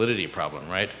external validity problem,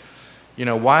 right?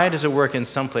 Why does it work in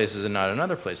some places and not in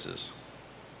other places?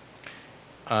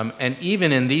 And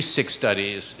even in these 6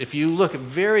 studies, if you look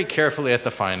very carefully at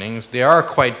the findings, they are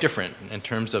quite different in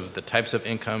terms of the types of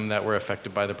income that were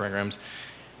affected by the programs.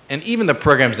 And even the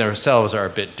programs themselves are a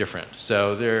bit different.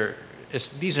 So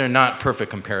these are not perfect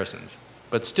comparisons.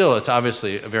 But still, it's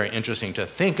obviously very interesting to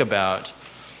think about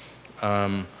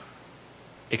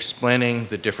explaining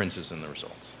the differences in the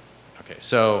results. Okay,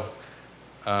 so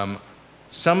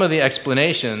some of the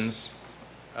explanations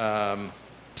that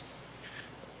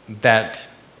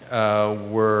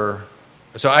were,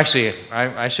 so actually,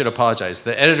 I should apologize.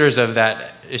 The editors of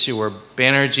that issue were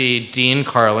Banerjee, Dean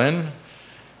Carlin,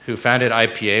 who founded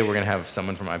IPA. We're going to have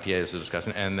someone from IPA as a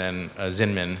discussant, and then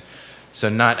Zinman. So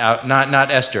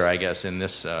not Esther, I guess, in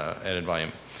this edited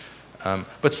volume.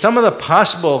 But some of the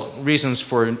possible reasons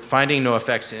for finding no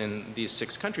effects in these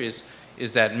 6 countries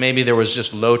is that maybe there was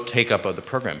just low take-up of the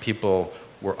program. People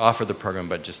were offered the program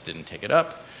but just didn't take it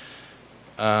up.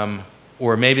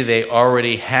 Or maybe they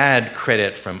already had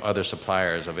credit from other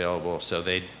suppliers available, so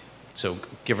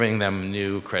giving them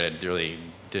new credit really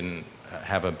didn't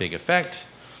have a big effect.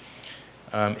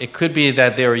 It could be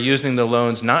that they were using the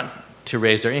loans not to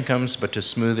raise their incomes, but to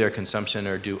smooth their consumption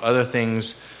or do other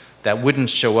things that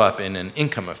wouldn't show up in an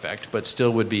income effect, but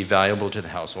still would be valuable to the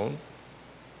household.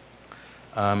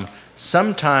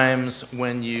 Sometimes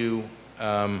when you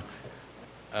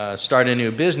start a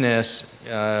new business,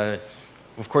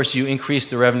 of course you increase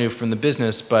the revenue from the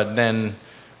business, but then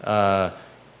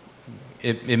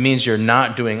it means you're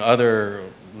not doing other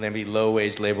maybe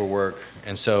low-wage labor work,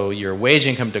 and so your wage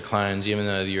income declines even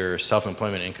though your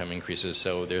self-employment income increases,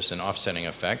 so there's an offsetting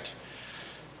effect.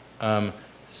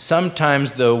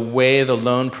 sometimes the way the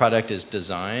loan product is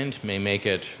designed may make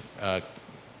it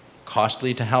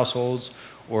costly to households,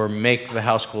 or make the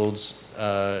households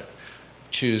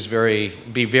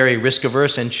be very risk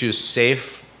averse and choose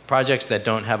safe projects that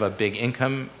don't have a big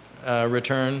income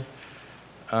return.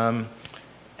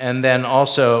 And then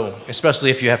also, especially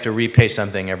if you have to repay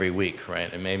something every week,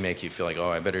 right? It may make you feel like,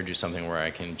 oh, I better do something where I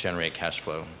can generate cash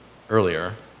flow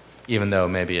earlier, even though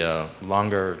maybe a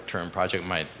longer term project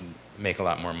might make a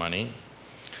lot more money.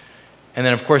 And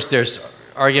then of course there's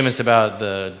arguments about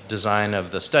the design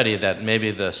of the study that maybe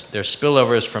there's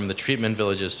spillovers from the treatment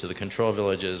villages to the control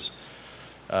villages,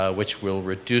 which will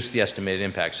reduce the estimated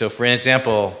impact. So for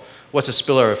example, what's a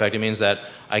spillover effect? It means that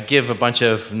I give a bunch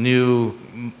of new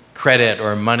credit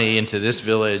or money into this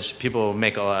village. People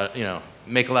make a lot,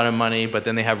 make a lot of money, but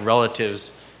then they have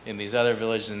relatives in these other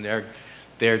villages, and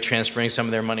they're transferring some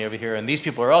of their money over here, and these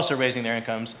people are also raising their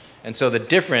incomes, and so the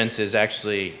difference is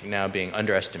actually now being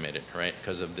underestimated, right,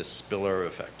 because of this spillover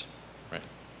effect, right?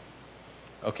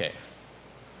 Okay.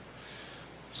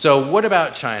 So what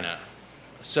about China?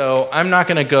 So I'm not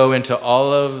going to go into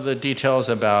all of the details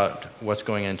about what's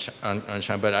going on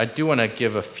China, but I do want to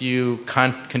give a few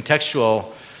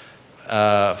contextual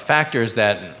factors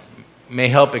that may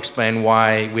help explain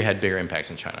why we had bigger impacts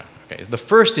in China. Okay. The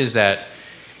first is that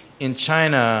in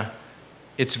China,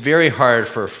 it's very hard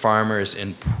for farmers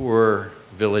in poor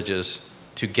villages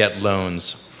to get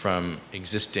loans from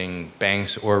existing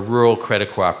banks or rural credit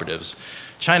cooperatives.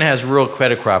 China has rural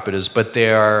credit cooperatives, but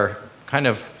they are kind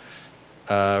of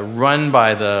run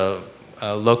by the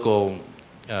local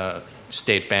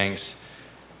state banks,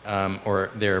 or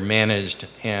they're managed,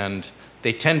 and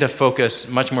they tend to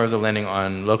focus much more of the lending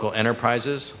on local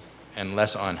enterprises and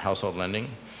less on household lending,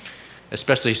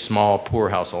 especially small, poor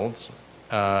households.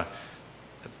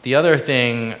 The other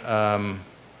thing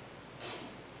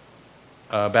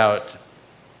about,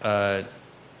 the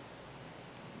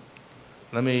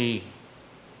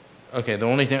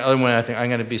other one I think I'm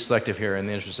going to be selective here in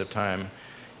the interest of time,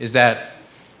 is that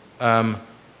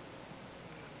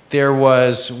there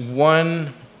was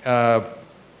one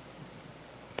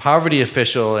poverty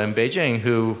official in Beijing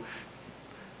who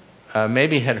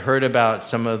maybe had heard about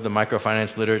some of the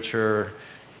microfinance literature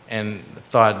and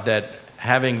thought that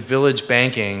having village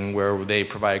banking where they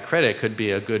provide credit could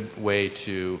be a good way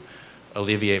to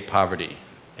alleviate poverty.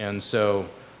 And so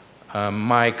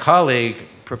my colleague,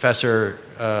 Professor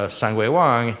Sangui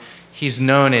Wang, he's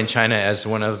known in China as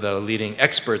one of the leading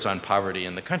experts on poverty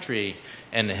in the country,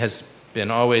 and has been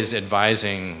always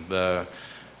advising the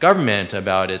government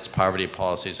about its poverty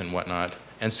policies and whatnot.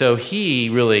 And so he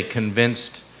really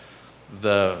convinced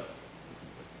the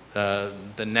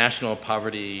National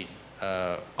Poverty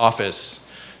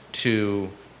Office to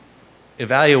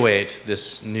evaluate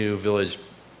this new village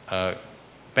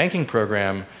banking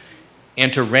program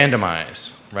and to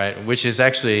randomize, right? Which is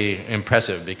actually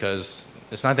impressive because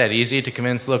it's not that easy to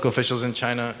convince local officials in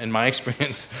China, in my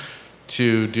experience,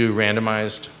 to do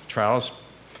randomized trials.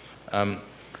 And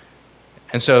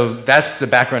so that's the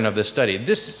background of this study.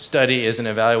 This study is an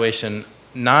evaluation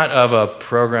not of a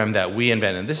program that we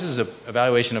invented. This is an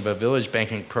evaluation of a village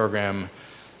banking program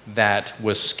that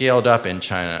was scaled up in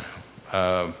China,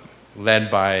 led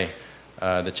by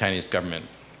the Chinese government.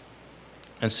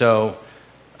 And so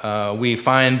we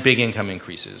find big income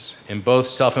increases in both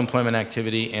self-employment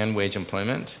activity and wage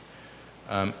employment,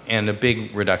 and a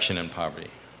big reduction in poverty.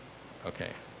 Okay.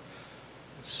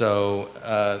 So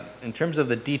in terms of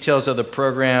the details of the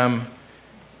program,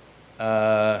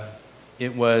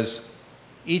 it was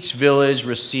each village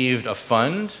received a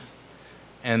fund,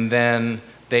 and then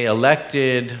they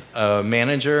elected a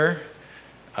manager,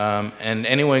 and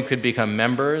anyone could become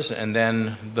members, and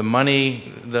then the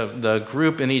money, the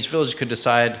group in each village could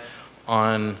decide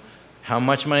on how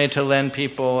much money to lend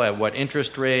people, at what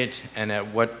interest rate, and at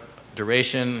what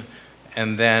duration,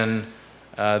 and then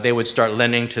they would start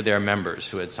lending to their members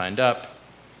who had signed up.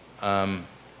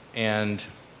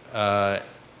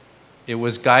 It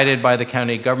was guided by the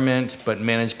county government, but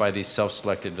managed by these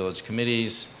self-selected village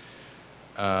committees.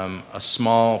 A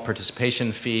small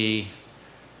participation fee,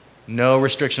 no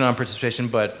restriction on participation,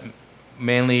 but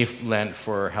mainly lent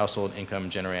for household income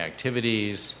generating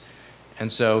activities.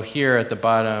 And so here at the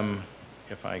bottom,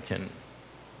 if I can,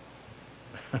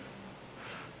 can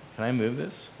I move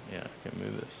this? Yeah, I can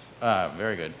move this.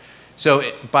 Very good. So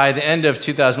by the end of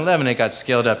 2011, it got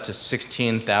scaled up to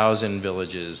 16,000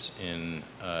 villages in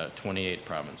 28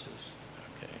 provinces.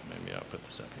 Okay, maybe I'll put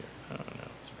this up here. Oh, no,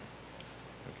 that's right.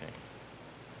 Okay.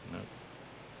 Nope.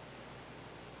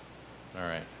 All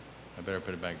right. I better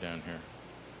put it back down here.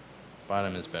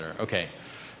 Bottom is better. Okay.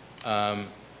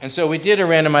 And so we did a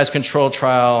randomized control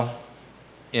trial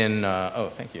in, oh,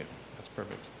 thank you, that's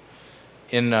perfect.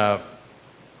 In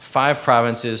 5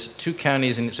 provinces, 2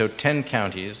 counties, and so 10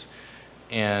 counties,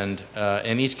 and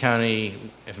in each county,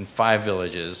 in 5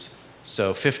 villages,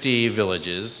 so 50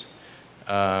 villages,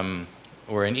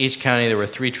 or in each county there were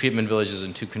 3 treatment villages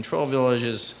and 2 control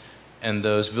villages, and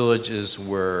those villages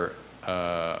were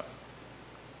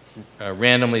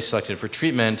randomly selected for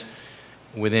treatment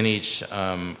within each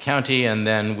county, and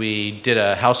then we did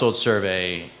a household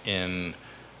survey in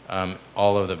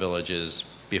all of the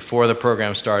villages before the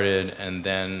program started, and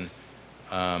then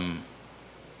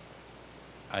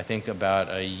I think about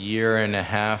a year and a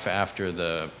half after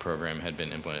the program had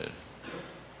been implemented.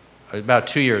 About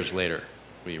 2 years later,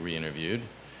 we re-interviewed.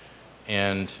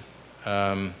 And,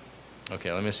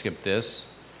 okay, let me skip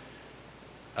this.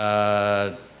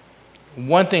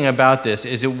 One thing about this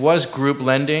is it was group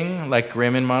lending, like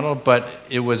Raymond model, but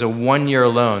it was a 1-year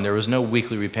loan. There was no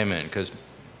weekly repayment, because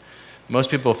most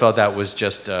people felt that was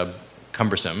just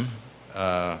cumbersome.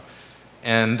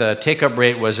 And the take-up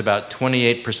rate was about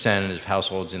 28% of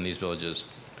households in these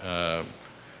villages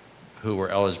who were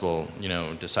eligible,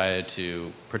 decided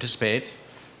to participate.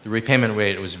 The repayment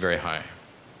rate was very high.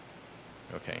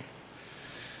 Okay.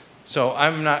 So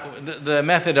the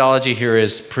methodology here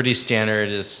is pretty standard.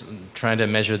 It's trying to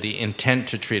measure the intent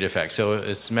to treat effect. So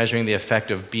it's measuring the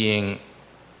effect of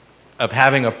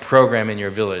having a program in your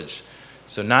village.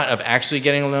 So not of actually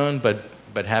getting a loan,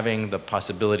 but having the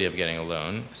possibility of getting a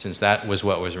loan, since that was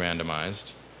what was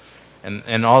randomized.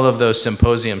 And all of those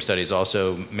symposium studies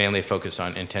also mainly focus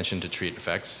on intention to treat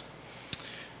effects.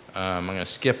 I'm going to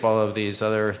skip all of these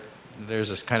there's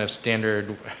this kind of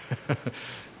standard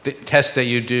test that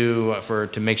you do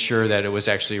to make sure that it was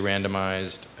actually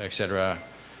randomized, et cetera.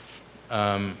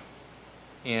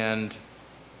 And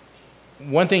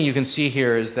one thing you can see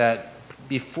here is that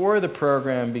before the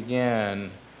program began,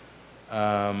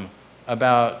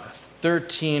 about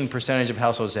 13% of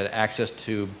households had access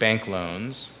to bank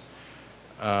loans.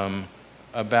 Only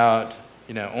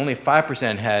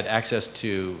 5% had access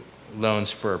to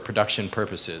loans for production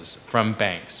purposes from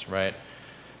banks, right?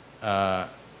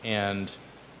 And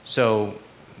so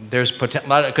there's a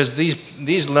lot because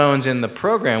these loans in the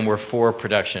program were for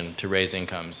production to raise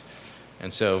incomes.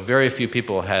 And so very few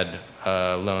people had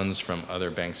loans from other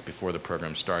banks before the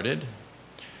program started.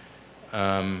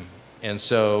 And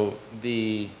so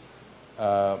the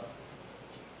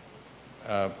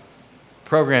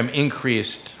program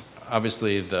increased,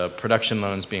 obviously, the production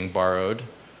loans being borrowed.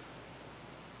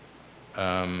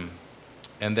 And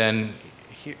then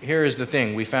here is the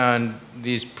thing. We found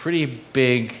these pretty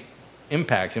big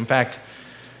impacts. In fact,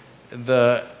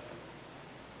 the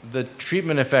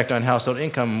treatment effect on household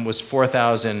income was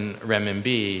 4,000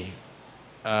 renminbi,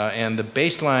 and the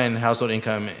baseline household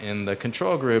income in the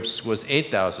control groups was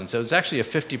 8,000. So it's actually a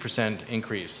 50%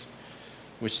 increase,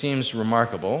 which seems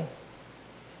remarkable.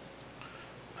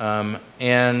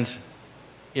 And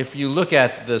if you look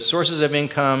at the sources of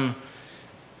income,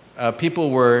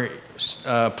 people were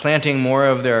planting more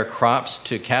of their crops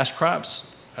to cash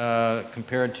crops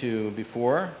compared to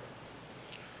before.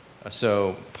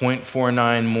 So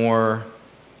 0.49 more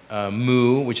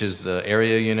mu, which is the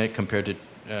area unit, compared to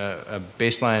a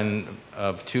baseline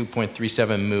of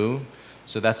 2.37 mu.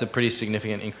 So that's a pretty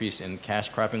significant increase in cash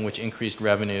cropping, which increased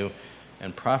revenue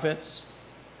and profits.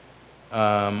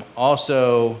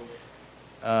 Also,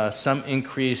 some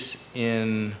increase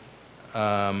in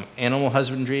animal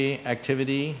husbandry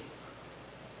activity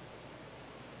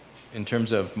in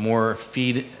terms of more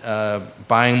feed,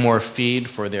 buying more feed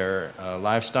for their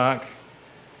livestock.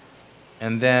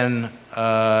 And then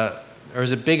there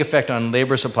was a big effect on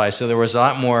labor supply. So there was a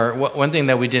lot more, one thing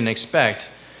that we didn't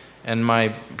expect, and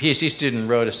my PhD student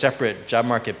wrote a separate job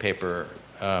market paper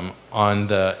on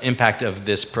the impact of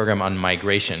this program on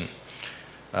migration,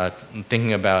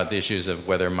 thinking about the issues of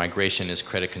whether migration is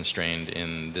credit constrained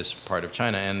in this part of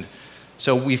China. And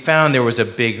so we found there was a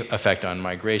big effect on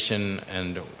migration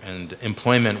and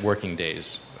employment working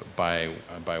days by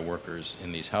workers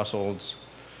in these households.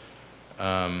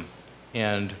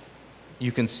 And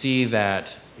you can see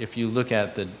that if you look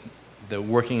at the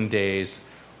working days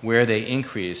where they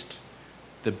increased,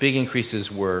 the big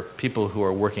increases were people who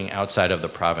are working outside of the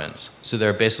province. So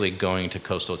they're basically going to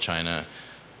coastal China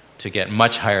to get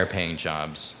much higher paying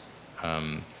jobs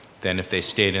than if they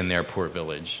stayed in their poor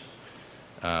village.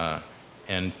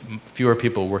 And fewer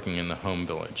people working in the home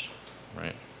village,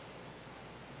 right?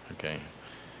 Okay.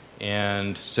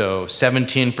 And so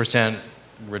 17%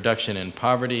 reduction in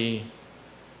poverty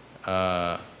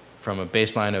from a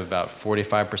baseline of about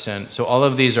 45%. So all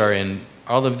of these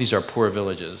are poor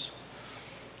villages.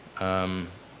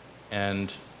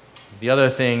 And the other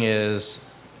thing is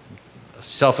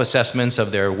self-assessments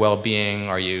of their well-being.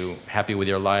 Are you happy with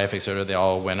your life, et cetera? They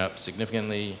all went up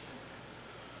significantly.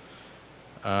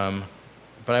 But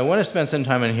I want to spend some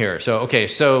time in here. So, okay,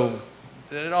 so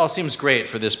it all seems great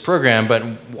for this program, but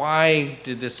why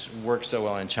did this work so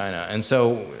well in China? And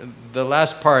so the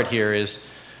last part here is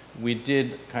we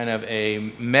did kind of a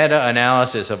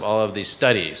meta-analysis of all of these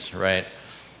studies, right?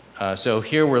 So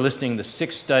here we're listing the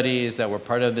 6 studies that were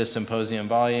part of this symposium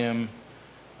volume.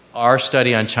 Our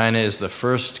study on China is the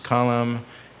first column,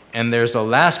 and there's a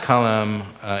last column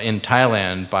in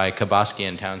Thailand by Kabaski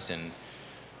and Townsend.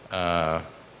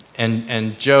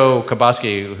 And Joe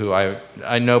Kabaski, who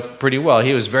I know pretty well,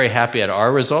 he was very happy at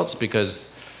our results because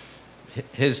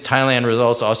his Thailand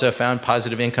results also found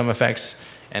positive income effects,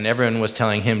 and everyone was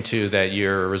telling him too that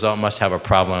your result must have a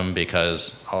problem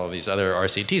because all of these other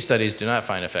RCT studies do not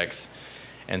find effects.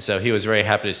 And so he was very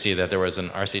happy to see that there was an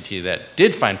RCT that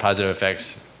did find positive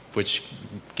effects, which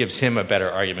gives him a better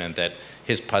argument that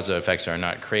his positive effects are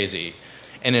not crazy.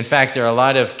 And in fact, there are a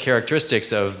lot of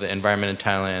characteristics of the environment in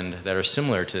Thailand that are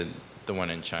similar to the one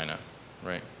in China,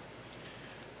 right?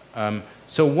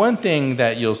 So one thing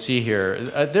that you'll see here,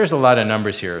 there's a lot of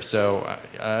numbers here, so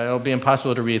it'll be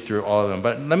impossible to read through all of them,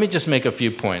 but let me just make a few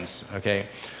points, okay?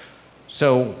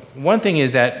 So one thing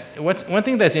is that, one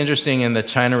thing that's interesting in the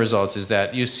China results is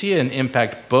that you see an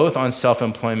impact both on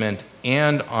self-employment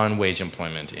and on wage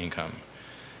employment income.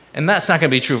 And that's not going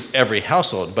to be true of every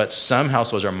household, but some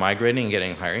households are migrating and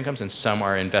getting higher incomes, and some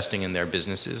are investing in their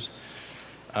businesses.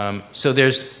 So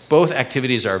both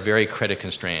activities are very credit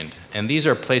constrained. And these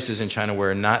are places in China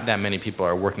where not that many people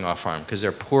are working off farm because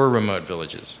they're poor remote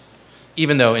villages.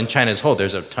 Even though in China as a whole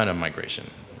there's a ton of migration,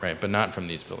 right? But not from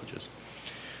these villages.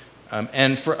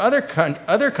 And for other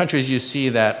countries you see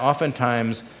that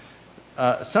oftentimes,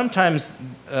 sometimes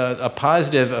a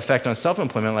positive effect on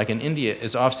self-employment, like in India,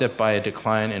 is offset by a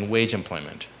decline in wage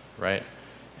employment, right?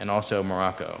 And also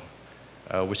Morocco,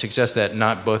 which suggests that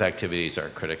not both activities are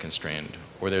credit constrained,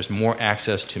 or there's more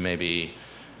access to maybe,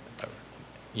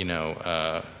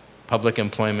 public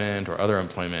employment or other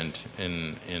employment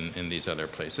in these other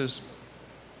places.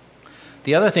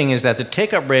 The other thing is that the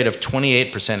take-up rate of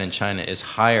 28% in China is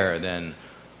higher than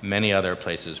many other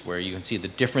places, where you can see the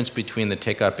difference between the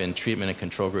take-up in treatment and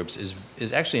control groups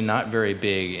is actually not very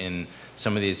big in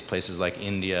some of these places like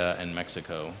India and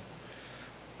Mexico.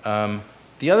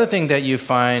 The other thing that you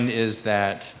find is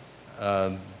that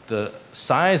the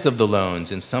size of the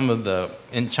loans in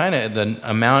China, the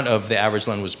amount of the average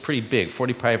loan was pretty big,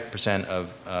 45%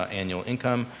 of annual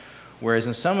income, whereas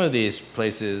in some of these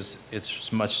places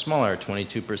it's much smaller,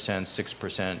 22%,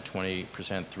 6%, 20%,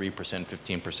 3%,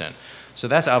 15%. So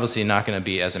that's obviously not going to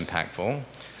be as impactful.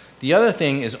 The other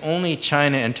thing is only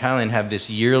China and Thailand have this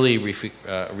yearly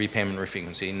repayment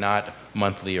frequency, not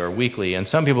monthly or weekly. And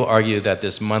some people argue that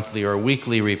this monthly or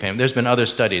weekly repayment, there's been other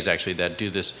studies actually that do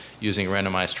this using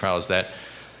randomized trials, that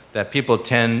people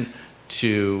tend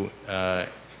to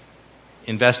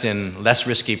invest in less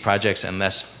risky projects and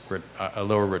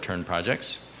lower return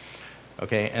projects.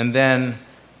 Okay, and then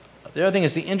the other thing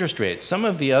is the interest rate. Some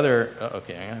of the other,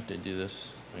 okay, I have to do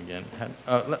this again.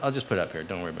 I'll just put it up here,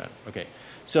 don't worry about it. Okay.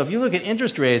 So if you look at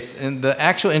interest rates, and the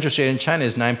actual interest rate in China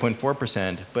is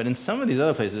 9.4%, but in some of these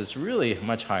other places it's really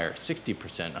much higher, 60%,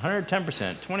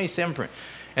 110%, 27%.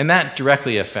 And that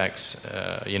directly affects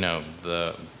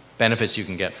the benefits you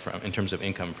can get in terms of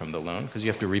income from the loan, because you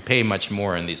have to repay much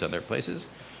more in these other places.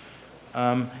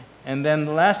 And then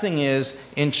the last thing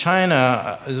is, in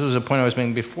China, this was a point I was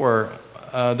making before,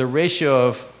 the ratio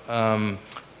of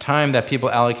time that people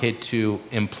allocate to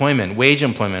employment, wage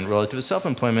employment relative to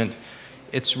self-employment,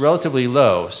 it's relatively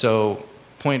low, so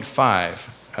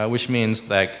 0.5, which means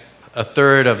like a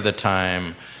third of the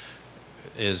time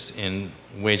is in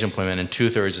wage employment and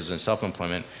 2/3 is in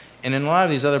self-employment. And in a lot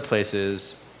of these other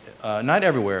places, not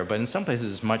everywhere, but in some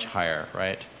places it's much higher,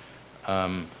 right?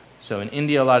 So in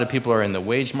India, a lot of people are in the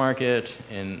wage market,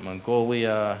 in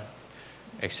Mongolia,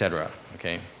 etc.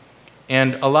 Okay?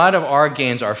 And a lot of our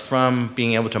gains are from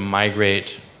being able to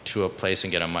migrate to a place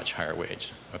and get a much higher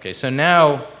wage. Okay, so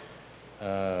now,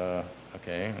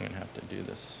 okay, I'm going to have to do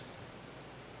this.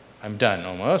 I'm done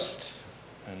almost.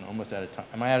 I'm almost out of time.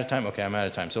 Am I out of time? Okay, I'm out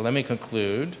of time. So let me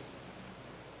conclude.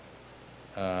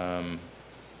 Well,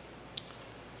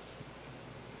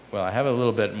 I have a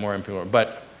little bit more impure,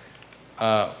 but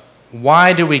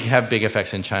why do we have big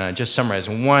effects in China? Just summarize.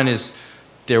 One is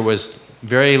there was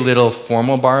very little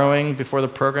formal borrowing before the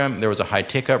program. There was a high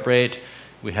take-up rate.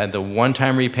 We had the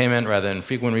one-time repayment rather than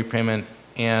frequent repayment.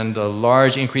 and the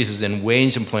large increases in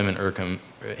wage employment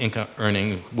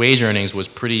wage earnings was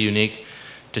pretty unique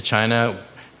to China,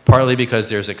 partly because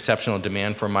there's exceptional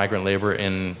demand for migrant labor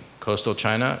in coastal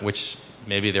China, which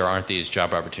maybe there aren't these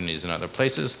job opportunities in other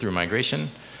places through migration,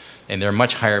 and they're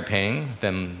much higher paying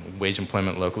than wage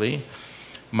employment locally.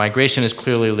 Migration is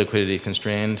clearly liquidity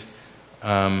constrained,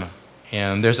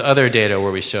 and there's other data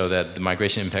where we show that the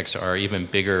migration impacts are even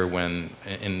bigger when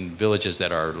in villages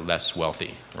that are less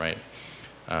wealthy, right?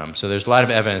 So there's a lot of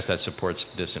evidence that supports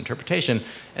this interpretation.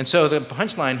 And so the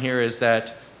punchline here is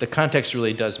that the context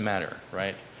really does matter,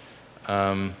 right?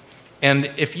 And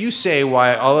if you say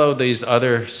why all of these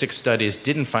other 6 studies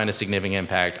didn't find a significant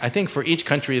impact, I think for each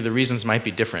country the reasons might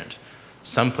be different.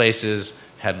 Some places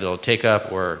had little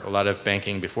take-up or a lot of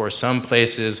banking before. Some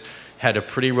places had a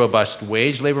pretty robust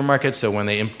wage labor market, so when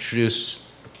they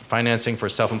introduced financing for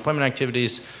self-employment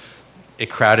activities, it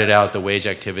crowded out the wage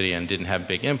activity and didn't have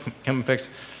big income effects.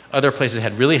 Other places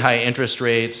had really high interest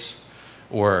rates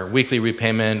or weekly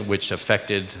repayment, which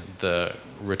affected the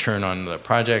return on the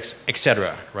projects, et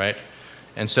cetera, right?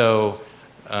 And so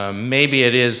maybe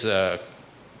it is,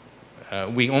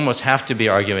 we almost have to be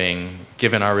arguing,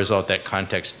 given our result, that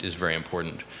context is very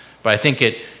important. But I think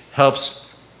it helps,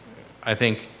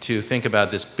 to think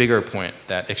about this bigger point,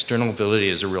 that external validity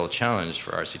is a real challenge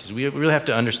for RCTs. We really have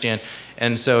to understand,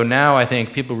 and so now I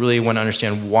think people really want to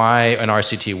understand why an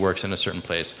RCT works in a certain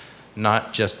place,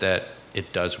 not just that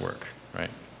it does work, right?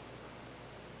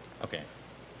 Okay,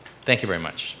 thank you very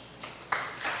much.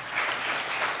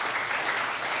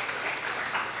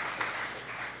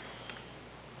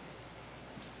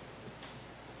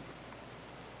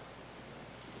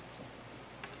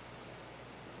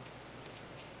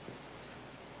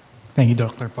 Thank you,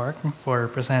 Dr. Park, for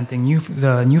presenting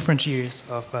the new frontiers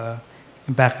of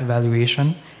impact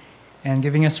evaluation and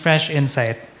giving us fresh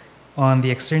insight on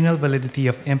the external validity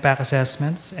of impact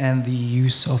assessments and the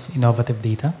use of innovative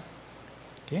data.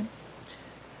 Okay.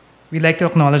 We'd like to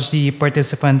acknowledge the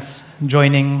participants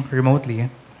joining remotely.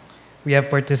 We have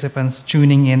participants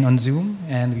tuning in on Zoom,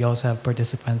 and we also have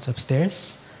participants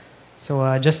upstairs.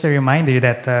 So just a reminder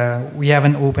that we have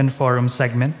an open forum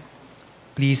segment.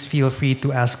 Please feel free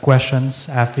to ask questions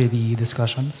after the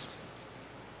discussions.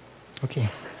 Okay.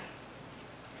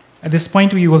 At this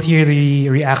point, we will hear the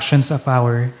reactions of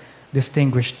our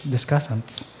distinguished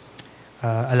discussants.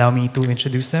 Allow me to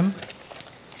introduce them.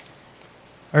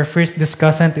 Our first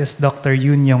discussant is Dr.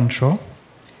 Yoonyoung Cho.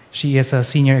 She is a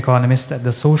senior economist at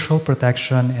the Social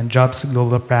Protection and Jobs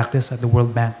Global Practice at the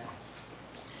World Bank.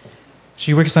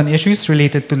 She works on issues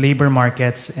related to labor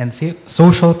markets and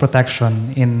social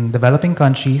protection in developing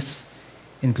countries,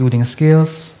 including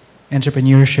skills,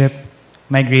 entrepreneurship,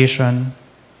 migration,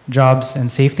 jobs,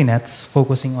 and safety nets,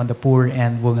 focusing on the poor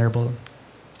and vulnerable.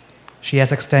 She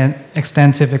has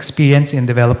extensive experience in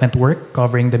development work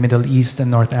covering the Middle East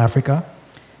and North Africa,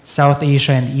 South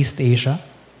Asia, and East Asia.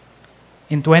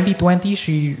 In 2020,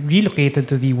 she relocated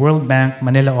to the World Bank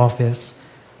Manila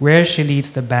office, where she leads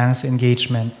the bank's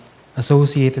engagement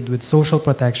associated with social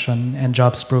protection and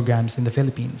jobs programs in the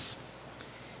Philippines.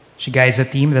 She guides a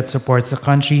team that supports the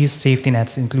country's safety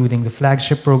nets, including the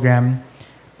flagship program,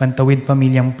 Pantawid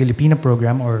Pamilyang Pilipino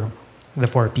program, or the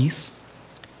 4Ps.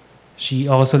 She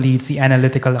also leads the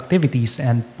analytical activities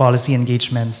and policy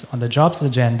engagements on the jobs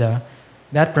agenda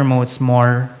that promotes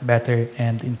more, better,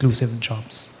 and inclusive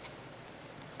jobs.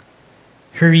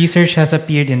 Her research has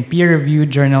appeared in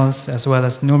peer-reviewed journals as well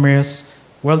as numerous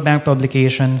World Bank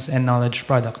publications and knowledge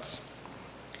products.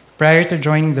 Prior to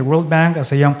joining the World Bank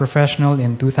as a young professional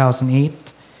in 2008,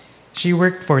 she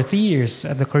worked for 3 years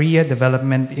at the Korea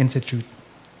Development Institute.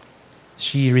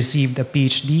 She received a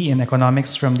PhD in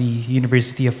economics from the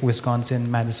University of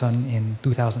Wisconsin-Madison in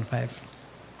 2005.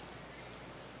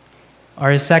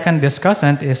 Our second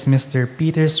discussant is Mr.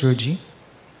 Peter Srouji.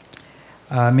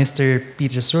 Mr.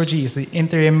 Peter Srouji is the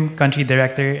Interim Country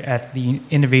Director at the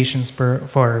Innovations for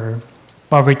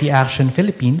Poverty Action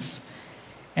Philippines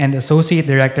and Associate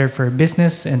Director for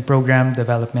Business and Program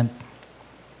Development.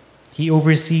 He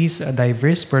oversees a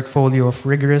diverse portfolio of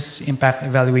rigorous impact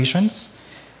evaluations,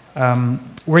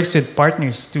 works with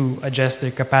partners to address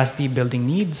their capacity building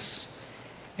needs,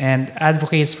 and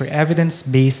advocates for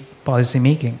evidence-based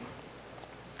policymaking.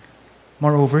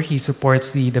 Moreover, he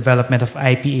supports the development of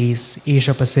IPA's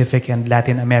Asia Pacific and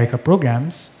Latin America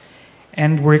programs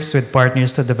and works with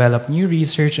partners to develop new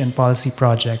research and policy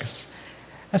projects,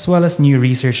 as well as new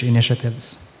research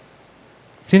initiatives.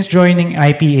 Since joining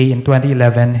IPA in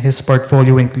 2011, his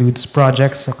portfolio includes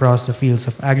projects across the fields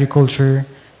of agriculture,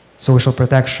 social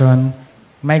protection,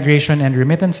 migration and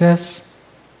remittances,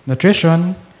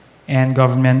 nutrition, and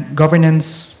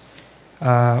governance,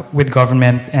 with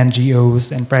government,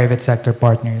 NGOs, and private sector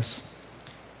partners.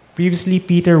 Previously,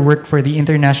 Peter worked for the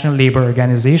International Labour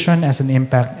Organization as an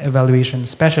impact evaluation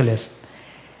specialist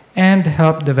and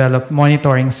helped develop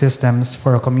monitoring systems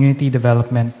for a community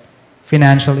development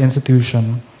financial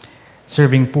institution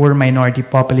serving poor minority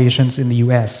populations in the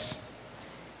US.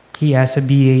 He has a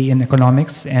BA in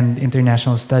Economics and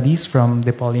International Studies from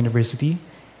DePaul University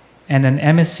and an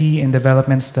MSc in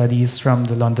Development Studies from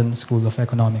the London School of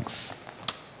Economics.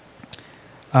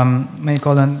 May I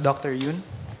call on Dr. Yoon?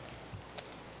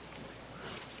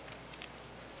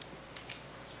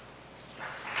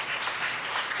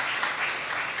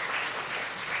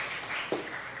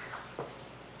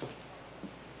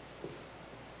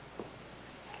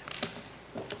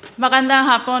 Magandang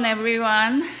hapon,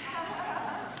 everyone.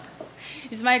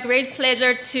 It's my great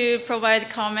pleasure to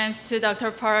provide comments to Dr.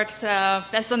 Park's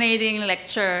fascinating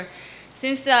lecture.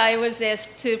 Since I was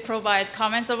asked to provide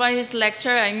comments about his lecture,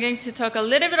 I'm going to talk a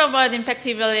little bit about impact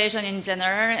evaluation in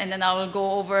general, and then I will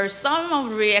go over some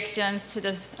of the reactions to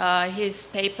his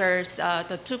papers,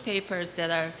 the two papers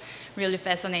that are really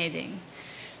fascinating.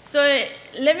 So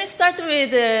let me start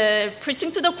with preaching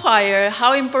to the choir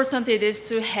how important it is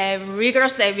to have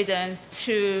rigorous evidence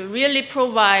to really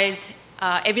provide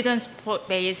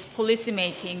evidence-based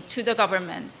policymaking to the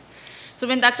government. So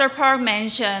when Dr. Park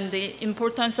mentioned the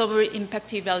importance of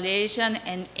impact evaluation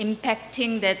and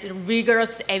impacting that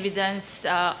rigorous evidence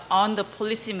on the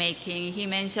policymaking, he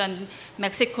mentioned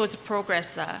Mexico's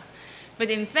Progresa. But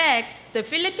in fact, the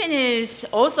Philippines is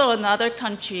also another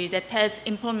country that has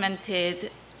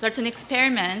implemented certain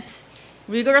experiments,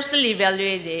 rigorously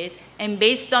evaluated, and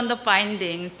based on the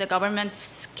findings, the government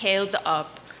scaled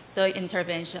up the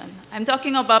intervention. I'm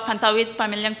talking about Pantawid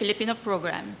Pamilyang Pilipino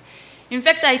program. In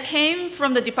fact, I came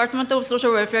from the Department of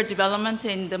Social Welfare Development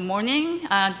in the morning,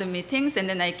 the meetings, and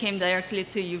then I came directly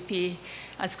to UP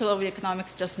School of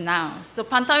Economics just now. So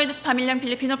Pantawid Pamilyang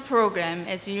Pilipino program,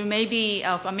 as you may be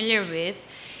familiar with,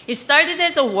 it started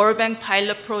as a World Bank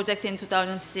pilot project in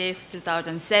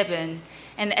 2006-2007.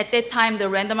 And at that time, the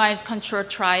randomized control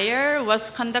trial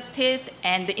was conducted,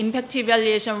 and the impact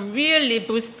evaluation really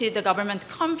boosted the government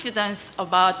confidence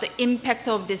about the impact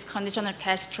of this conditional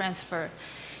cash transfer.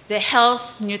 The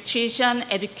health, nutrition,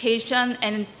 education,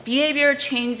 and behavioral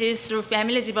changes through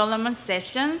family development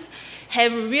sessions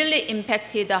have really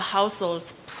impacted the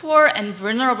households, poor and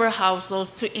vulnerable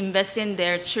households, to invest in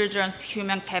their children's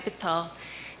human capital.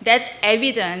 That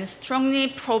evidence strongly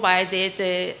provided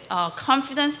the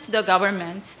confidence to the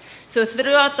government. So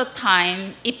throughout the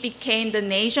time, it became the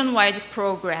nationwide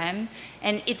program,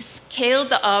 and it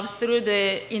scaled up through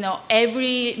the,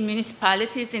 every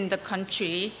municipalities in the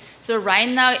country. So right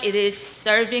now, it is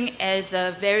serving as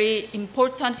a very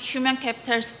important human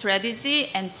capital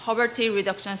strategy and poverty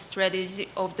reduction strategy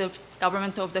of the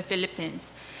government of the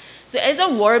Philippines. So as a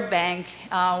World Bank,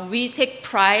 we take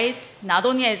pride not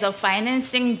only as a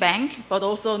financing bank, but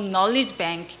also knowledge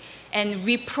bank. And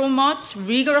we promote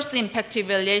rigorous impact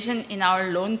evaluation in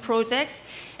our loan project.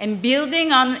 And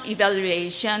building on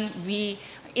evaluation, we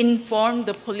inform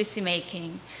the policy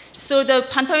making. So the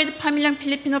Pantawid Pamilyang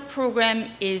Pilipino program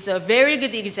is a very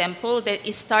good example that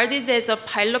it started as a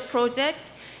pilot project,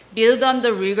 built on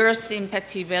the rigorous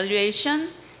impact evaluation,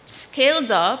 scaled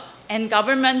up, and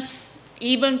government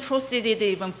even proceeded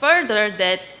even further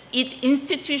that it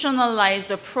institutionalized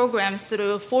the program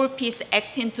through 4Ps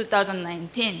Act in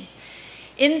 2019.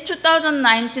 In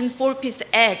 2019 4Ps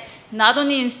Act, not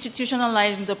only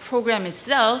institutionalizing the program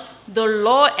itself, the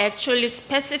law actually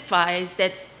specifies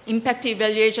that impact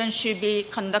evaluation should be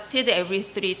conducted every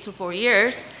 3 to 4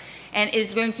 years, and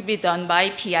it's going to be done by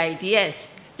PIDS.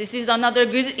 This is another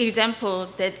good example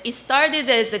that it started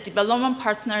as a development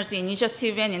partners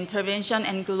initiative and intervention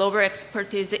and global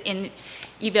expertise in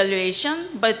evaluation,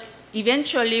 but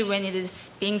eventually when it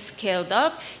is being scaled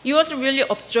up, it was really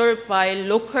observed by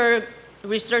local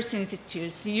research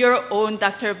institutes. Your own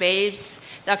Dr.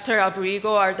 Babes, Dr.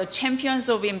 Abrigo are the champions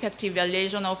of impact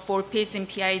evaluation of 4Ps in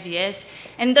PIDS,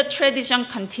 and the tradition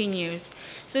continues.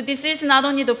 So this is not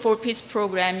only the 4Ps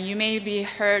program. You may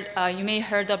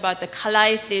heard about the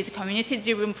Kalaisid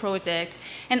community-driven project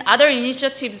and other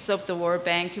initiatives of the World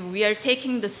Bank. We are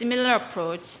taking the similar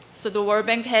approach. So the World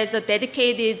Bank has a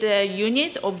dedicated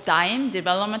unit of DIME,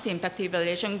 Development Impact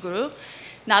Evaluation Group.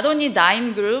 Not only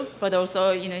DIME group, but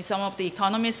also some of the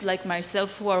economists like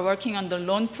myself who are working on the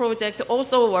loan project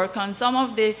also work on some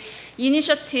of the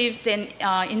initiatives and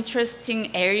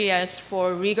interesting areas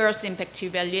for rigorous impact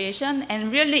evaluation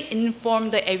and really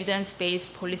inform the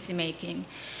evidence-based policymaking.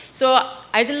 So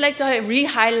I'd like to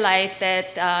re-highlight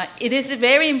that it is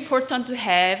very important to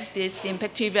have this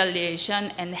impact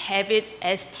evaluation and have it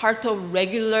as part of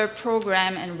regular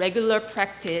program and regular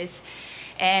practice.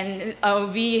 And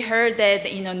we heard that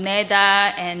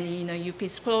NEDA and UP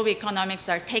School of Economics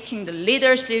are taking the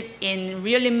leadership in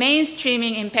really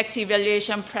mainstreaming impact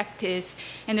evaluation practice.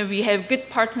 And we have good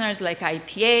partners like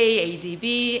IPA,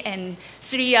 ADB, and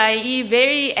 3IE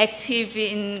very active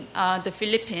in the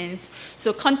Philippines.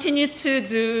 So continue to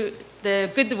do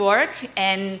the good work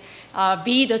and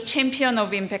be the champion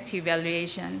of impact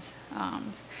evaluations.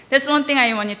 That's one thing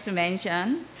I wanted to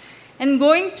mention. And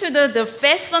going to the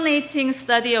fascinating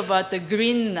study about the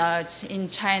green nuts in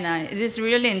China, it is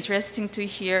really interesting to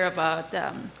hear about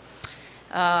the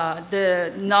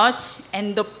nuts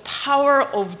and the power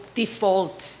of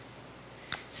default.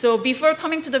 So before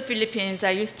coming to the Philippines,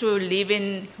 I used to live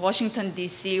in Washington,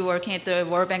 D.C., working at the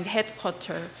World Bank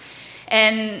headquarters.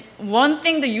 And one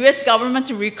thing the US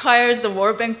government requires the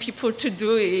World Bank people to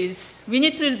do is we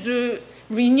need to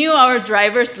renew our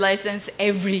driver's license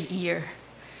every year.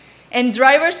 And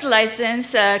driver's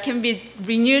license can be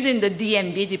renewed in the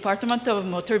DMV, Department of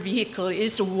Motor Vehicle.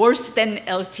 It's worse than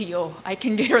LTO, I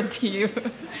can guarantee you.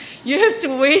 You have to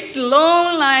wait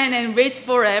long line and wait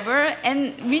forever,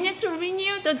 and we need to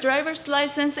renew the driver's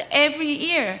license every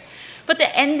year. But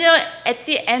at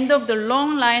the end of the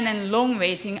long line and long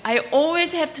waiting, I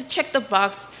always have to check the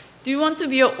box, do you want to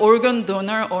be an organ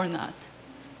donor or not?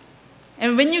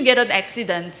 And when you get an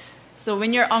accident, so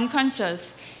when you're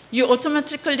unconscious, you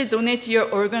automatically donate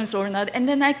your organs or not. And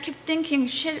then I keep thinking,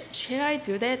 should I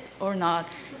do that or not?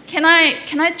 Can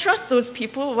I trust those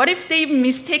people? What if they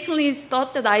mistakenly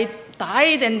thought that I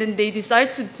died and then they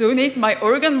decide to donate my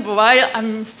organ while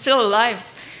I'm still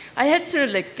alive? I had to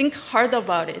think hard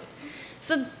about it.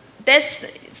 So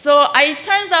it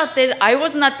turns out that I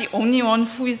was not the only one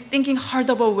who is thinking hard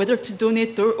about whether to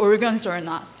donate their organs or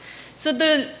not. So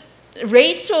the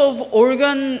rate of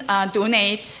organ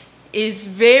donate is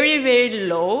very, very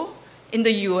low in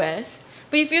the US.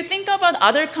 But if you think about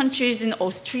other countries in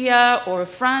Austria or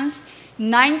France,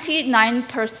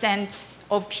 99%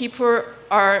 of people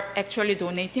are actually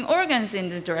donating organs in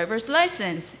the driver's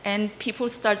license. And people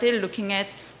started looking at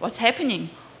what's happening.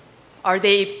 Are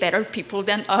they better people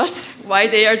than us? Why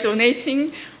they are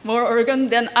donating more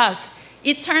organs than us?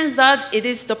 It turns out it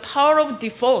is the power of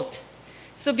default.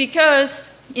 So because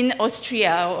in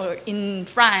Austria or in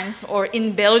France or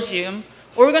in Belgium,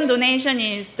 organ donation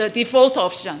is the default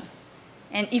option.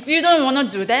 And if you don't want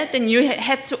to do that, then you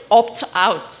have to opt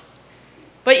out.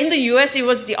 But in the US, it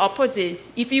was the opposite.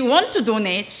 If you want to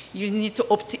donate, you need to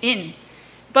opt in.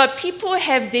 But people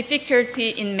have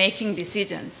difficulty in making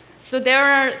decisions. So there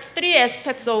are three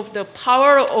aspects of the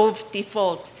power of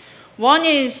default. One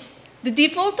is the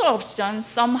default option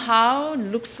somehow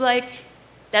looks like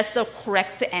that's the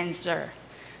correct answer.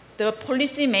 The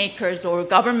policymakers or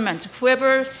government,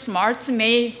 whoever smart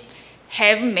may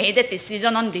have made a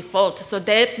decision on default. So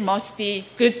that must be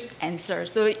good answer.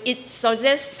 So it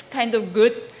suggests kind of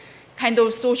good kind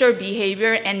of social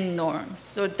behavior and norms.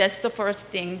 So that's the first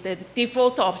thing. The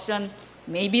default option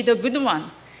may be the good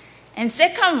one. And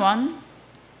second one,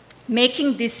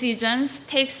 making decisions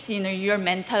takes your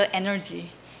mental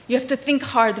energy. You have to think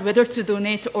hard whether to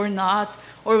donate or not,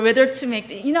 or whether to make,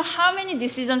 how many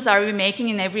decisions are we making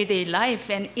in everyday life?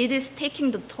 And it is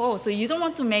taking the toll. So you don't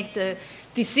want to make the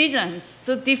decisions.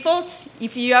 So default,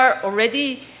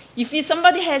 if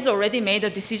somebody has already made a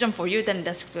decision for you, then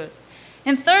that's good.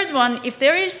 And third one, if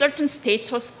there is certain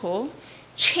status quo,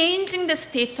 changing the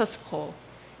status quo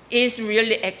is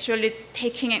really actually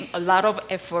taking a lot of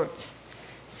effort.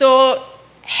 So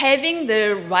having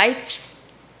the right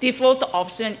default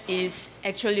option is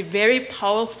actually very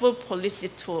powerful policy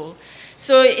tool.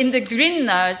 So in the green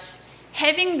nudge,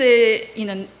 having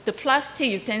the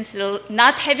plastic utensil,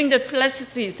 not having the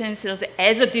plastic utensils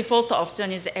as a default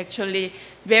option is actually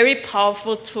very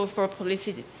powerful tool for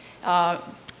policy,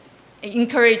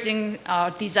 encouraging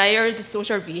desired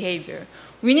social behavior.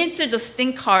 We need to just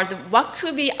think hard, what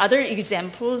could be other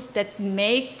examples that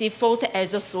make default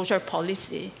as a social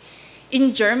policy?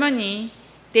 In Germany,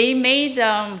 they made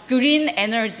green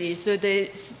energy, so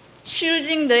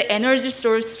choosing the energy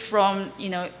source from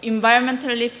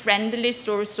environmentally friendly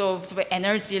source of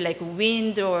energy like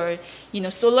wind or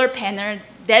solar panel,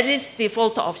 that is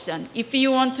default option. If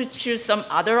you want to choose some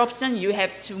other option, you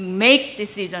have to make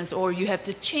decisions or you have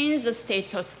to change the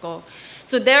status quo.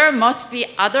 So there must be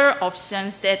other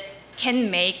options that can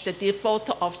make the default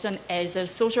option as a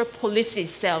social policy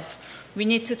itself. We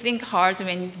need to think hard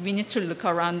and we need to look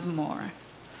around more.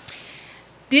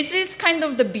 this is kind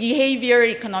of the behavior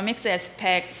economics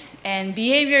aspect, and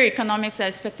behavior economics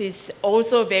aspect is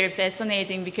also very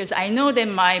fascinating because I know that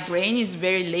my brain is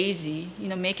very lazy,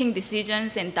 making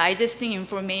decisions and digesting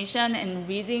information and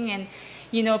reading and,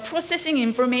 processing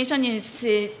information is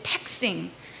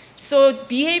taxing. So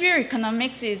behavior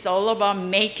economics is all about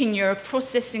making your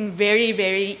processing very,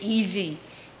 very easy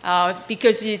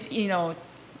because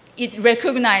it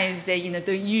recognizes that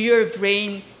your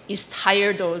brain is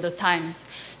tired all the time.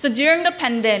 So during the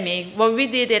pandemic, what we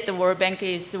did at the World Bank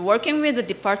is working with the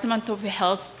Department of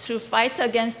Health to fight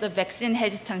against the vaccine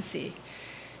hesitancy.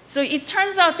 So it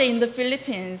turns out that in the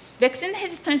Philippines, vaccine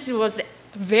hesitancy was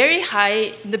very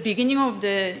high in the beginning of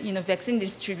the vaccine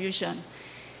distribution.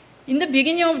 In the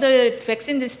beginning of the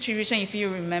vaccine distribution, if you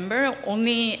remember,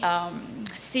 only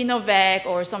Sinovac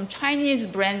or some Chinese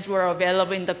brands were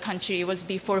available in the country. It was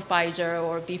before Pfizer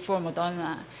or before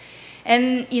Moderna.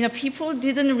 And people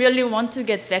didn't really want to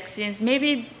get vaccines.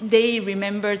 Maybe they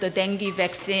remember the dengue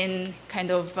vaccine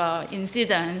kind of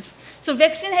incidents. So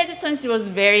vaccine hesitancy was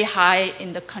very high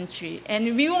in the country.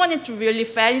 And we wanted to really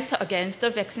fight against the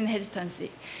vaccine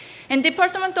hesitancy. And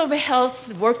Department of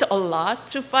Health worked a lot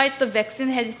to fight the vaccine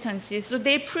hesitancy. So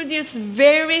they produced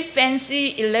very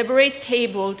fancy, elaborate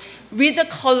table with the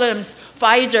columns,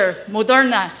 Pfizer,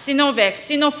 Moderna, Sinovac,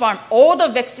 Sinopharm, all the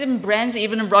vaccine brands,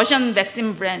 even Russian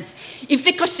vaccine brands,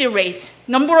 efficacy rate,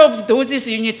 number of doses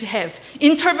you need to have,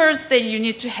 intervals that you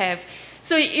need to have.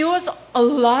 So it was a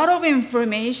lot of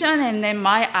information, and then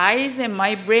my eyes and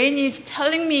my brain is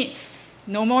telling me,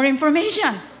 no more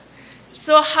information.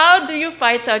 So how do you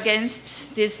fight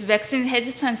against this vaccine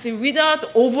hesitancy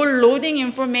without overloading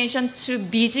information to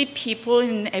busy people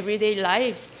in everyday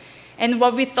lives? And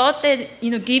what we thought that,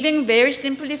 giving very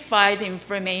simplified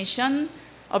information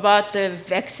about the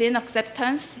vaccine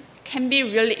acceptance can be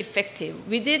really effective.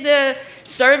 We did a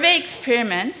survey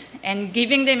experiment and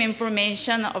giving them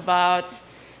information about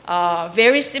a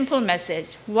very simple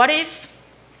message. What if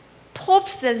Pope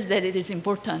says that it is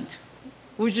important?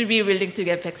 Would you be willing to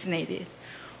get vaccinated?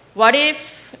 What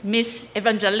if Miss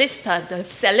Evangelista, the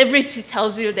celebrity,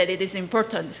 tells you that it is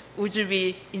important? Would you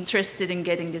be interested in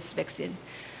getting this vaccine?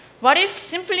 What if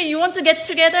simply you want to get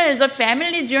together as a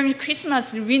family during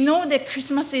Christmas? We know that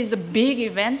Christmas is a big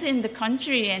event in the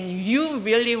country and you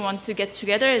really want to get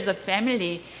together as a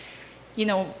family.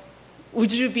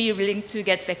 Would you be willing to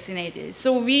get vaccinated?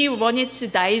 So we wanted to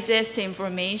digest the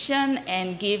information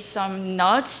and give some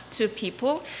nudge to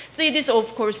people. So it is,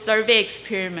 of course, survey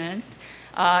experiment.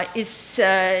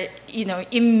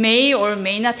 It may or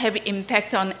may not have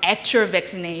impact on actual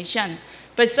vaccination.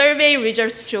 But survey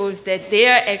results shows that they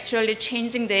are actually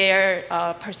changing their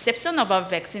perception about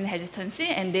vaccine hesitancy,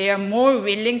 and they are more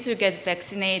willing to get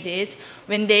vaccinated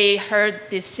when they heard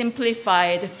these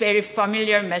simplified, very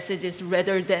familiar messages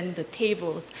rather than the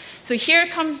tables. So here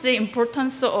comes the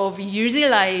importance of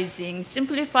utilizing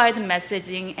simplified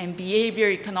messaging and behavior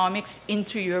economics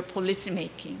into your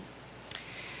policymaking.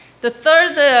 The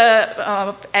third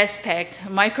aspect,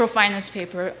 microfinance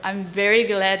paper, I'm very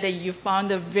glad that you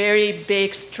found a very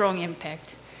big, strong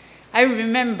impact. I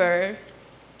remember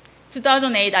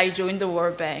 2008, I joined the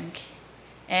World Bank,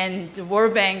 and the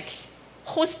World Bank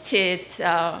hosted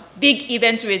a big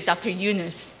event with Dr.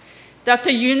 Yunus. Dr.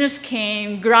 Yunus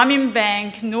came, Grameen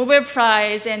Bank, Nobel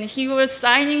Prize, and he was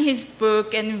signing his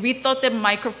book, and we thought that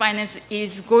microfinance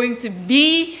is going to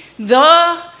be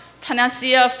the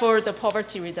panacea for the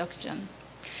poverty reduction.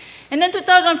 And then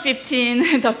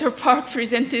 2015, Dr. Park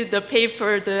presented the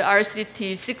paper, the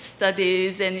RCT 6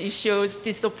 studies, and it shows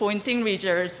disappointing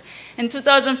results. In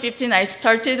 2015, I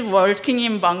started working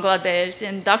in Bangladesh,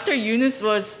 and Dr. Yunus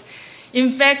was,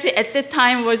 in fact, at the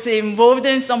time was involved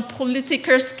in some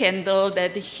political scandal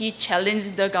that he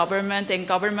challenged the government, and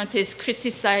government is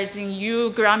criticizing you,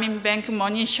 Grameen Bank,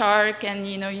 money shark,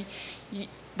 and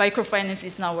microfinance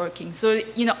is not working. So,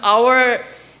 our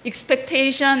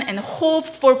expectation and hope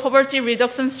for poverty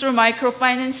reduction through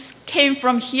microfinance came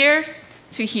from here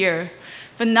to here.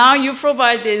 But now you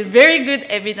provided very good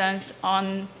evidence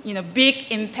on,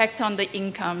 big impact on the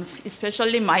incomes,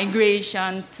 especially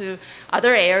migration to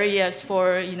other areas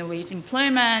for, wage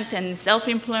employment and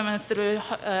self-employment through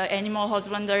animal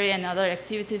husbandry and other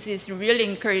activities is really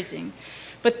encouraging.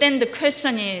 But then the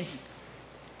question is,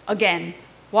 again,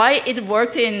 why it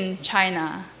worked in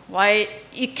China? Why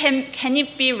can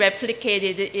it be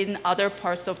replicated in other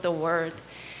parts of the world?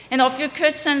 And a few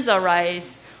questions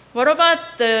arise. What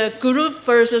about the group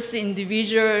versus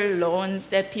individual loans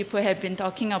that people have been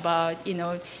talking about?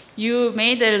 You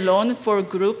made a loan for a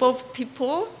group of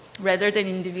people rather than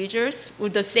individuals?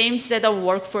 Would the same setup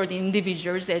work for the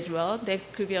individuals as well?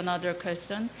 That could be another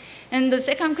question. And the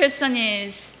second question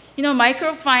is,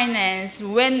 microfinance,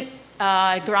 when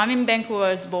Grameen Bank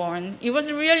was born, it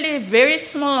was really a very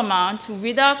small amount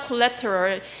without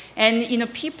collateral.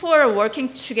 And people are working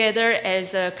together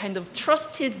as a kind of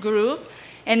trusted group,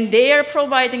 and they are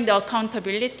providing the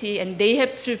accountability, and they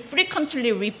have to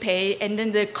frequently repay, and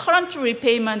then the current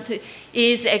repayment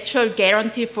is actual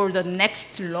guarantee for the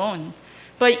next loan.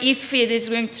 But if it is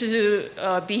going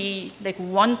to be like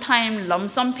one-time lump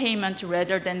sum payment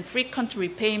rather than frequent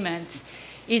repayment,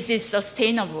 is it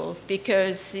sustainable?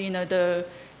 Because the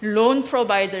loan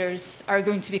providers are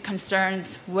going to be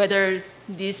concerned whether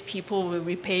these people will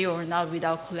repay or not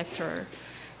without collateral.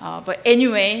 But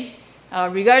anyway,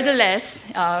 regardless,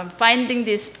 finding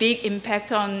this big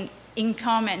impact on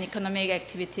income and economic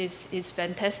activities is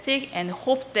fantastic, and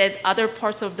hope that other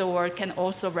parts of the world can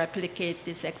also replicate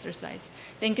this exercise.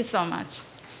 Thank you so much.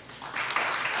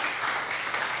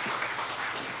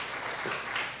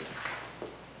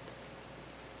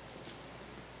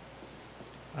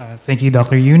 Thank you,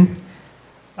 Dr. Yoon.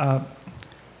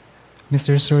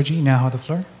 Mr. Srouji, you now have the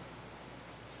floor.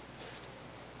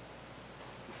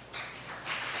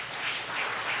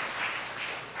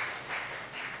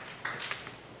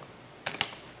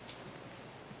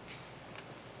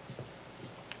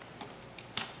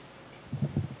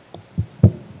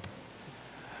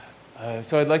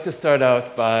 So I'd like to start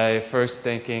out by first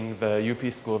thanking the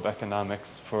UP School of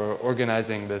Economics for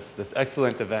organizing this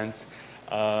excellent event.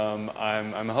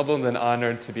 I'm humbled and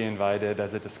honored to be invited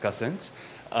as a discussant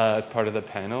as part of the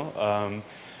panel,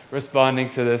 responding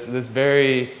to this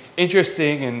very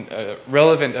interesting and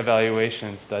relevant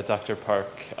evaluations that Dr. Park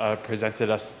presented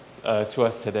to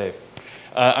us today.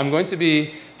 I'm going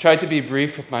to try to be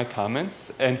brief with my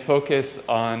comments and focus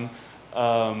on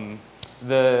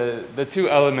the two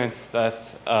elements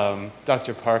that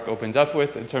Dr. Park opened up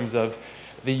with in terms of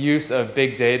the use of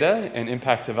big data and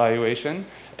impact evaluation,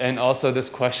 and also this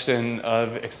question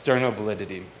of external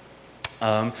validity.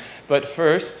 But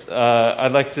first,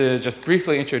 I'd like to just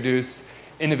briefly introduce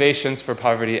Innovations for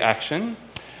Poverty Action.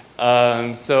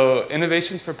 So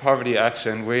Innovations for Poverty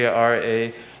Action, we are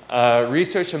a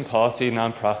research and policy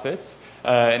nonprofit,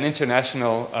 an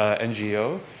international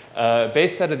NGO,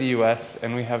 based out of the US,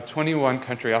 and we have 21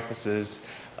 country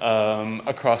offices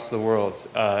across the world.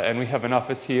 And we have an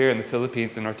office here in the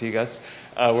Philippines in Ortigas.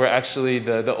 We're actually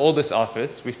the oldest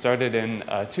office. We started in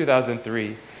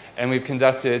 2003, and we've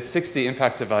conducted 60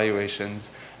 impact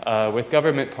evaluations with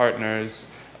government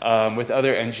partners, with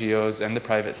other NGOs and the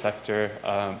private sector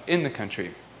in the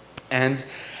country. And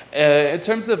in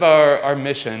terms of our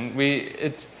mission,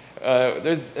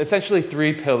 there's essentially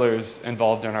 3 pillars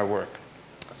involved in our work.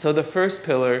 So the first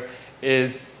pillar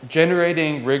is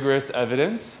generating rigorous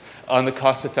evidence on the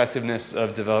cost effectiveness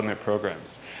of development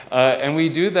programs. And we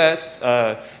do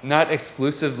that not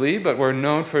exclusively, but we're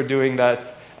known for doing that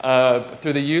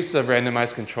through the use of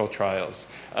randomized controlled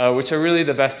trials, which are really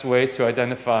the best way to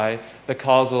identify the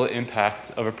causal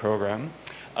impact of a program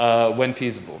when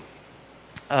feasible.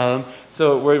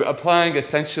 So we're applying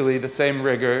essentially the same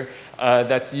rigor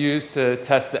that's used to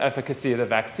test the efficacy of the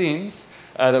vaccines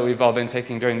that we've all been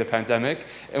taking during the pandemic,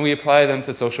 and we apply them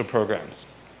to social programs.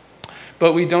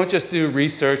 But we don't just do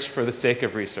research for the sake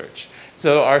of research.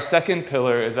 So our second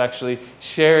pillar is actually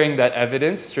sharing that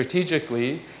evidence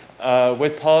strategically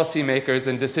with policymakers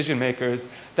and decision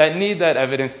makers that need that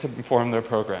evidence to inform their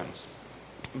programs.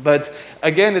 But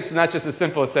again, it's not just as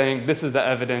simple as saying, this is the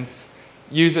evidence,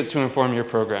 use it to inform your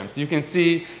programs. You can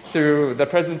see through the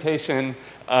presentation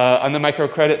on the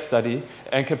microcredit study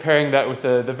and comparing that with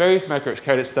the various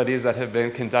microcredit studies that have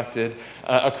been conducted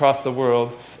across the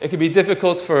world, it can be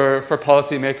difficult for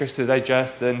policymakers to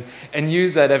digest and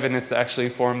use that evidence to actually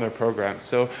inform their programs.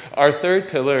 So our third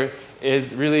pillar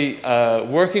is really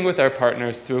working with our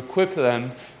partners to equip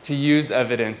them to use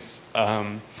evidence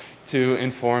to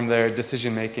inform their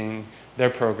decision-making, their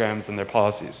programs, and their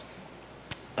policies.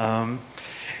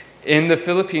 In the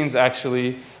Philippines,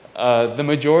 actually, the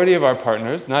majority of our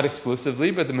partners, not exclusively,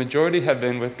 but the majority have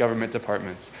been with government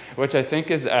departments, which I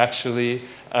think is actually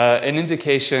an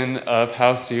indication of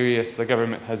how serious the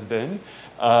government has been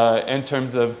in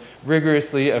terms of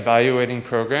rigorously evaluating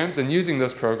programs and using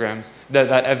those programs,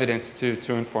 that evidence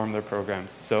to inform their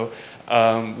programs. So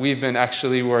we've been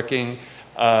actually working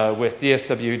with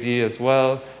DSWD as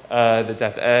well, the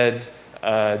DepEd,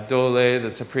 DOLE,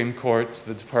 the Supreme Court,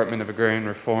 the Department of Agrarian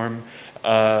Reform,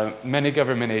 many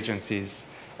government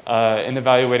agencies in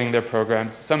evaluating their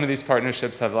programs. Some of these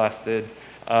partnerships have lasted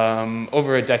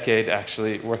over a decade,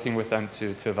 actually, working with them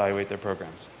to evaluate their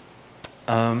programs.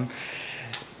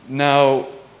 Now,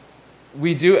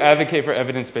 we do advocate for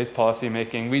evidence-based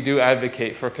policymaking. We do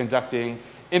advocate for conducting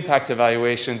impact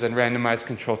evaluations and randomized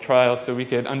controlled trials so we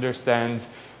can understand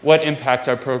what impact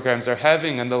our programs are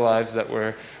having on the lives that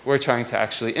we're trying to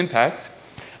actually impact.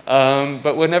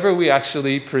 But whenever we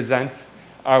actually present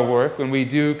our work, when we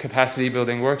do capacity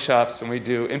building workshops, when we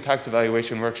do impact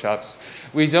evaluation workshops,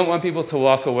 we don't want people to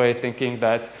walk away thinking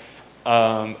that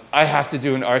I have to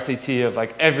do an RCT of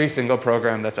like every single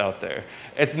program that's out there.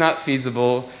 It's not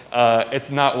feasible.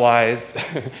 It's not wise.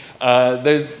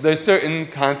 There's certain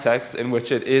contexts in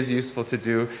which it is useful to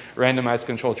do randomized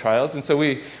controlled trials, and so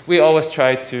we always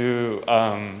try to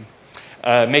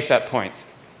make that point.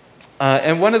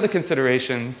 And one of the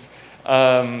considerations,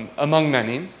 among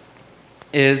many,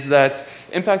 is that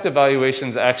impact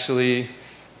evaluations actually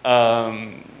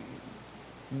they're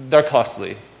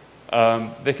costly.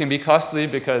 They can be costly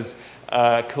because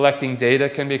collecting data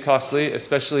can be costly,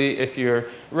 especially if you're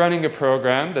running a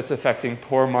program that's affecting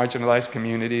poor, marginalized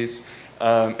communities.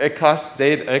 It costs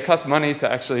money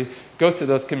to actually go to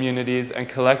those communities and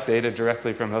collect data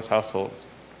directly from those households.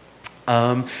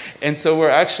 And so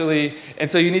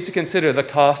you need to consider the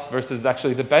cost versus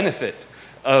actually the benefit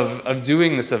of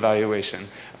doing this evaluation.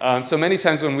 So many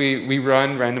times when we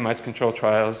run randomized control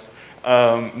trials,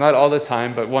 not all the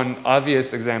time, but one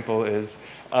obvious example is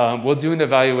we'll do an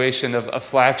evaluation of a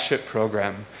flagship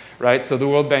program, right? So the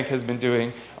World Bank has been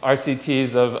doing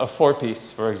RCTs of a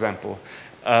 4-piece, for example.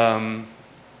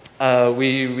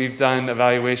 We've done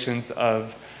evaluations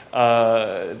of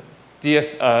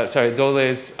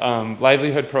Dole's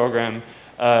livelihood program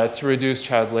to reduce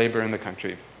child labor in the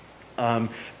country.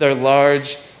 They're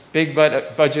large, big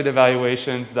budget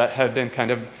evaluations that have been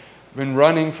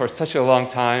running for such a long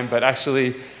time, but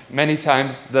actually many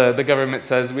times the government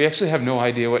says we actually have no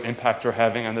idea what impact we're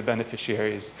having on the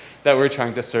beneficiaries that we're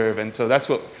trying to serve, and so that's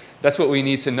what we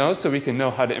need to know so we can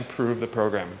know how to improve the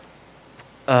program.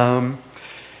 And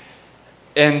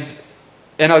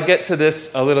I'll get to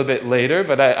this a little bit later,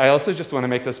 but I also just want to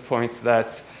make this point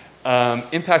that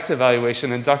impact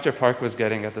evaluation, and Dr. Park was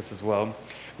getting at this as well,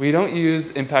 we don't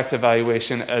use impact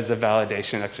evaluation as a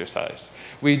validation exercise.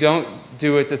 We don't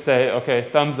do it to say, okay,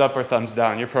 thumbs up or thumbs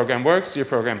down. Your program works, your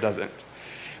program doesn't.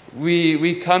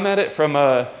 We come at it from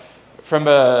a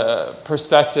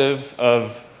perspective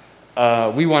of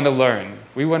we want to learn.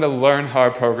 We want to learn how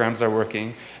our programs are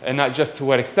working, and not just to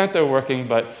what extent they're working,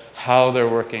 but how they're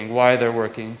working, why they're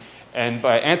working. And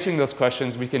by answering those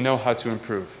questions, we can know how to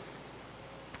improve.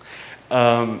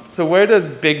 So where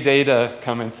does big data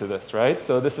come into this, right?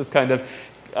 So this is kind of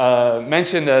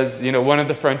mentioned as one of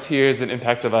the frontiers in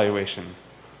impact evaluation.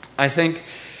 I think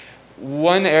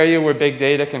one area where big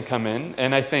data can come in,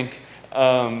 and I think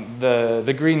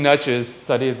the Green Nudges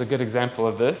study is a good example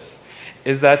of this,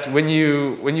 is that when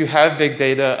you have big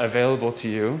data available to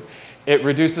you, it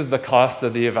reduces the cost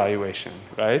of the evaluation,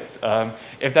 right?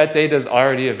 If that data is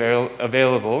already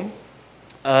available,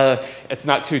 it's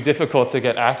not too difficult to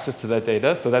get access to that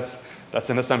data, so that's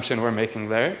an assumption we're making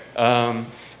there, and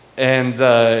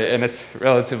it's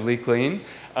relatively clean.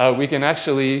 We can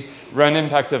actually run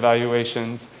impact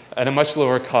evaluations at a much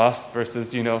lower cost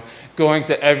versus going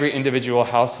to every individual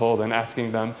household and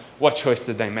asking them what choice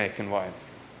did they make and why.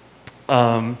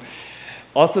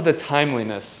 Also the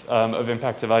timeliness of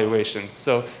impact evaluations.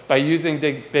 So by using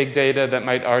big data that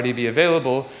might already be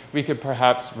available, we could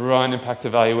perhaps run impact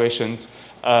evaluations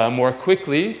more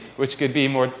quickly, which could be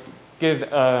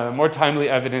give more timely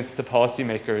evidence to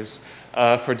policymakers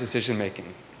for decision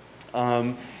making.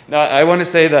 Now I want to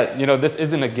say that this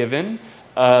isn't a given.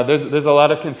 There's a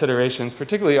lot of considerations,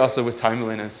 particularly also with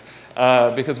timeliness,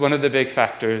 because one of the big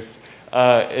factors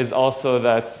is also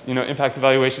that impact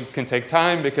evaluations can take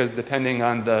time because depending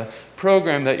on the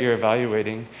program that you're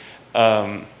evaluating,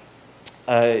 you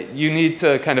need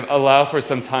to kind of allow for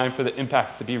some time for the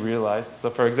impacts to be realized. So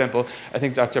for example, I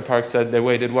think Dr. Park said they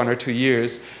waited 1 or 2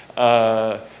 years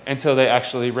until they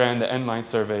actually ran the end-line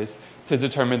surveys to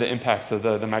determine the impacts of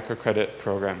the microcredit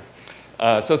program.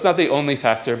 So it's not the only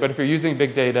factor, but if you're using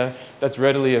big data that's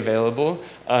readily available,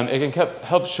 it can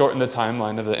help shorten the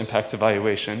timeline of the impact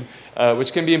evaluation,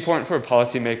 which can be important for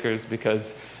policymakers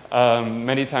because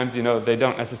many times they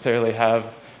don't necessarily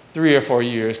have 3 or 4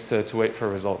 years to wait for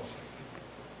results.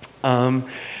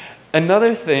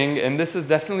 Another thing, and this has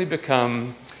definitely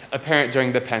become apparent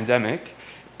during the pandemic,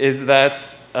 is that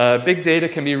big data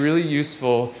can be really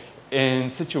useful in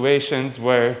situations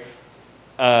where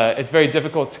it's very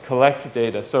difficult to collect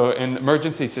data. So in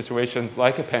emergency situations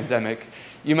like a pandemic,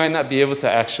 you might not be able to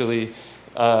actually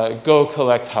go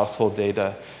collect household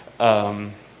data.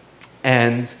 And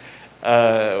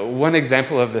One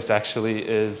example of this actually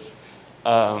is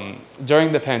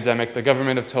during the pandemic, the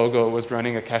government of Togo was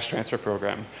running a cash transfer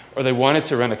program, or they wanted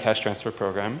to run a cash transfer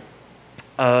program.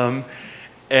 And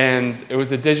it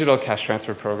was a digital cash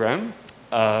transfer program.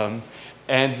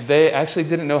 And they actually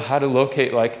didn't know how to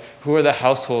locate, like, who are the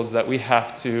households that we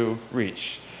have to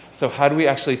reach. So how do we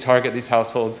actually target these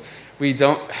households? We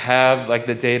don't have, like,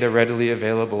 the data readily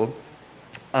available.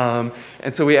 And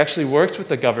so we actually worked with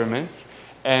the government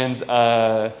and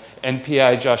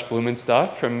NPI Josh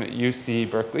Blumenstock from UC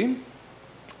Berkeley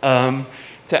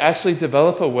to actually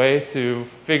develop a way to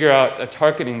figure out a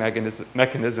targeting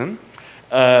mechanism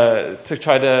to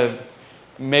try to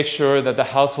make sure that the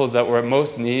households that were at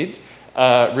most need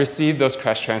receive those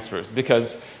cash transfers,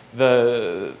 because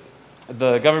the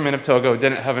government of Togo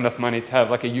didn't have enough money to have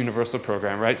like a universal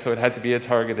program, right? So it had to be a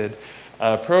targeted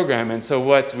program. And so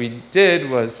what we did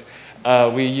was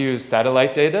we used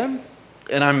satellite data,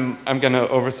 and I'm going to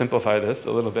oversimplify this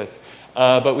a little bit,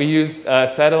 but we used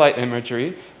satellite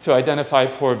imagery to identify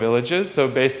poor villages. So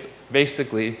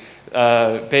basically,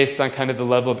 based on kind of the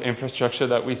level of infrastructure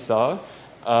that we saw,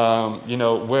 you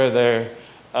know, where there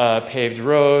paved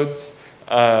roads,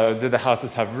 did the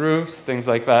houses have roofs, things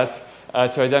like that,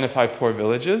 to identify poor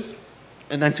villages.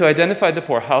 And then to identify the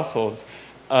poor households,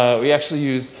 we actually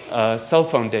used cell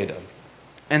phone data.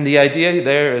 And the idea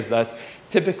there is that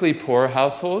typically poor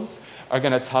households are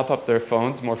going to top up their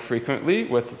phones more frequently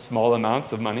with small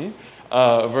amounts of money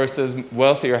versus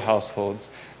wealthier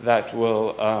households that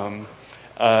will,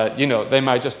 you know, they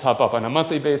might just top up on a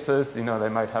monthly basis, you know, they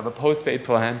might have a postpaid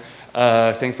plan,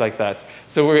 things like that.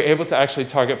 So we're able to actually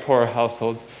target poorer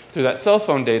households through that cell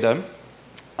phone data.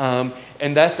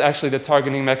 And that's actually the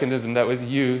targeting mechanism that was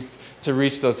used to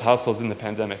reach those households in the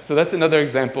pandemic. So that's another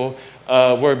example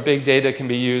where big data can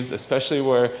be used, especially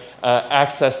where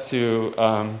access to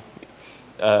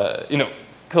you know,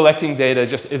 collecting data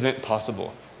just isn't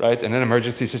possible, right, in an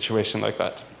emergency situation like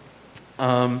that.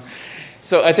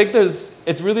 So I think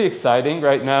it's really exciting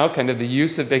right now, kind of the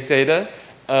use of big data.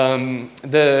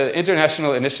 The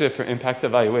International Initiative for Impact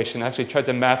Evaluation actually tried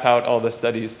to map out all the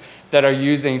studies that are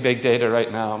using big data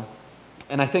right now.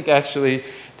 And I think actually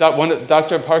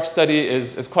Dr. Park's study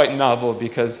is quite novel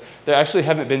because there actually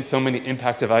haven't been so many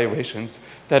impact evaluations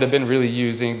that have been really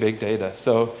using big data.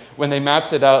 So when they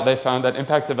mapped it out, they found that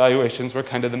impact evaluations were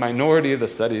kind of the minority of the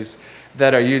studies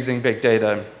that are using big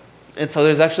data. And so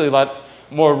there's actually a lot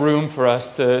more room for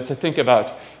us to think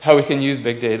about how we can use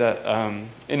big data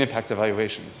in impact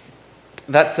evaluations.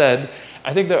 That said,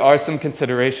 I think there are some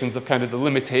considerations of kind of the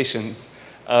limitations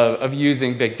of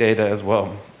using big data as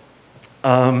well.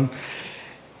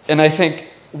 And I think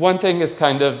one thing is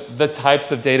kind of the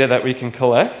types of data that we can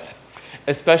collect,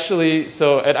 especially,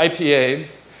 so at IPA,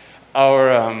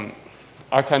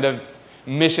 our kind of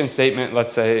mission statement,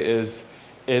 let's say,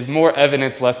 is more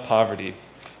evidence, less poverty.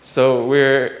 So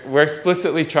we're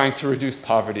explicitly trying to reduce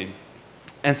poverty.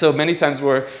 And so many times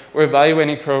we're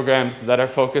evaluating programs that are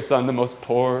focused on the most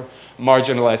poor,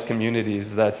 marginalized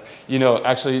communities that, you know,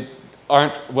 actually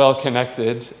aren't well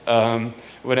connected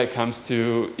when it comes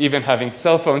to even having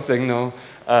cell phone signal,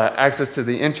 access to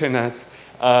the internet.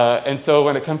 And so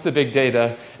when it comes to big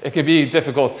data, it can be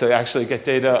difficult to actually get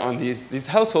data on these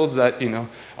households that, you know,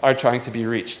 are trying to be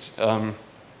reached.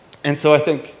 And so I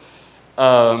think,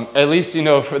 at least, you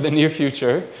know, for the near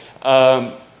future,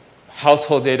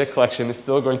 household data collection is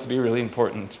still going to be really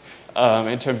important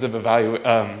in terms of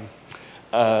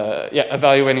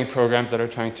evaluating programs that are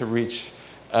trying to reach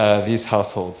these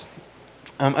households.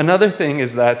 Another thing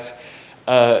is that,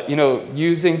 you know,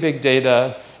 using big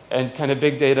data and kind of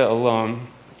big data alone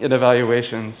in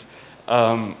evaluations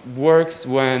works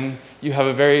when you have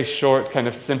a very short, kind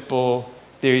of simple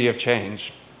theory of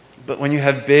change. But when you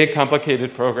have big,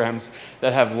 complicated programs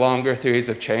that have longer theories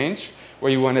of change,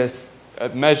 where you want to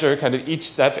measure kind of each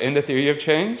step in the theory of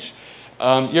change,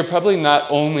 you're probably not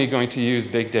only going to use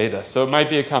big data. So it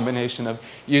might be a combination of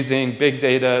using big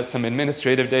data, some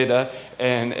administrative data,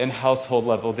 and household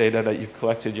level data that you've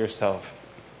collected yourself.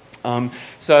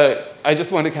 So I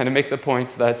just want to kind of make the point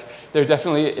that there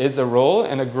definitely is a role,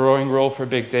 and a growing role, for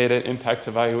big data impact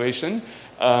evaluation.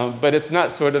 But it's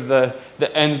not sort of the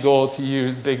end goal to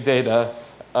use big data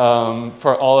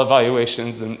for all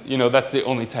evaluations, and, you know, that's the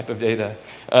only type of data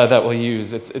that we'll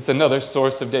use. It's another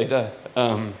source of data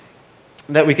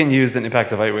that we can use in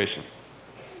impact evaluation.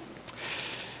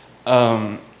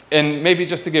 And maybe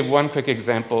just to give one quick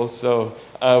example, so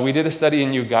we did a study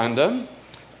in Uganda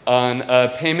on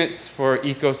payments for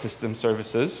ecosystem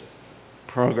services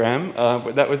program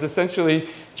that was essentially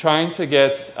trying to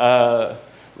get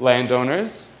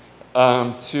landowners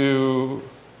to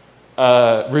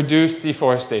reduce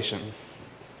deforestation.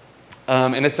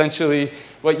 And essentially,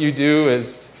 what you do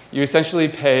is you essentially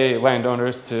pay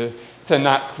landowners to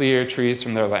not clear trees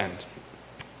from their land.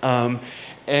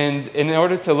 And in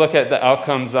order to look at the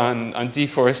outcomes on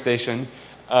deforestation,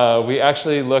 we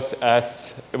actually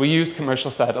we used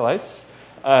commercial satellites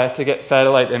to get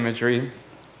satellite imagery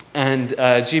and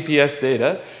GPS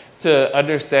data to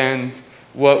understand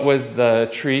what was the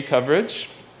tree coverage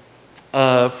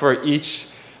for each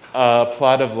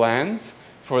plot of land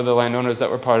for the landowners that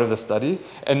were part of the study.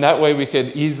 And that way we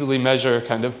could easily measure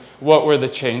kind of what were the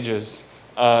changes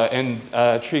in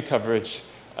tree coverage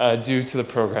due to the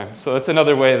program. So that's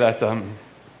another way that,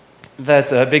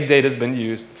 big data has been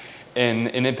used in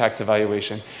impact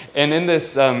evaluation. And in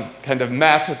this kind of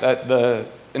map that the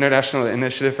International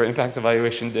Initiative for Impact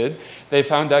Evaluation did, they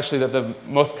found actually that the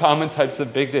most common types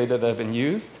of big data that have been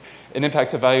used in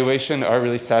impact evaluation are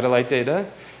really satellite data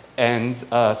and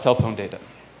cell phone data.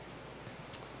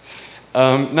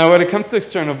 Now, when it comes to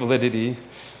external validity,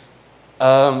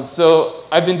 so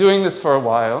I've been doing this for a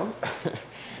while,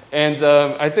 and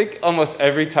I think almost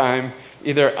every time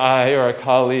either I or a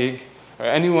colleague or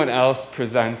anyone else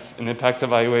presents an impact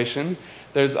evaluation,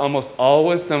 there's almost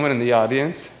always someone in the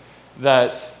audience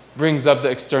that brings up the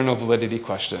external validity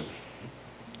question,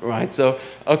 right? So,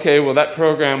 okay, well, that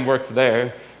program worked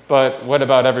there, but what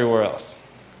about everywhere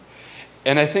else?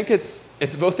 And I think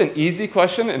it's both an easy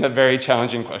question and a very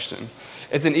challenging question.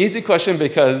 It's an easy question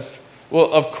because,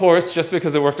 well, of course, just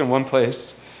because it worked in one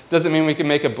place doesn't mean we can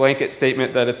make a blanket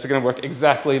statement that it's going to work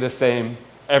exactly the same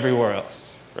everywhere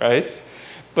else, right?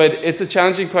 But it's a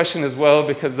challenging question as well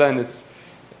because then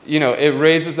it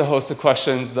raises a host of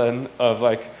questions then of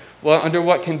like, well, under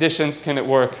what conditions can it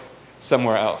work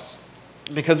somewhere else?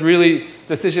 Because really,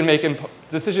 decision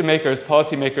makers,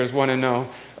 policymakers want to know,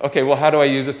 okay, well, how do I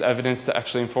use this evidence to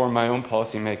actually inform my own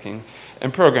policy making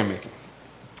and program making?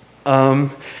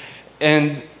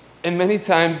 And many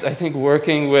times, I think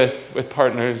working with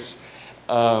partners,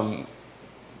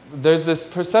 there's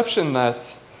this perception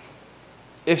that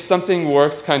if something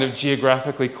works kind of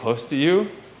geographically close to you,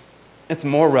 it's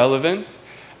more relevant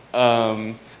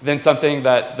than something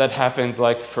that happens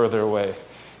like further away.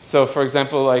 So for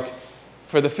example, like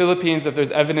for the Philippines, if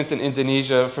there's evidence in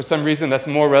Indonesia, for some reason that's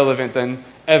more relevant than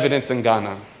evidence in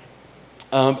Ghana.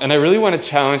 And I really want to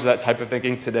challenge that type of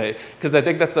thinking today, because I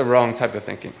think that's the wrong type of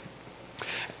thinking.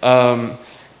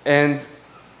 And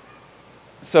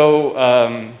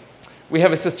so we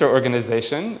have a sister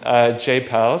organization,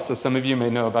 JPAL, so some of you may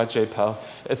know about JPAL.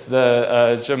 It's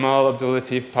the Jamal Abdul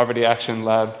Latif Poverty Action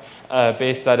Lab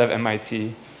based out of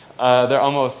MIT. They're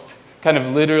almost kind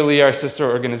of literally our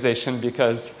sister organization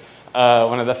because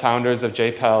one of the founders of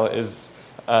JPAL is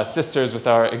sisters with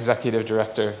our executive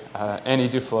director, Annie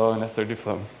Duflo and Esther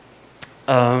Duflo.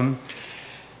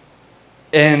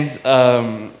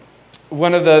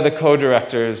 One of the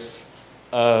co-directors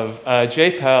of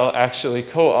JPAL actually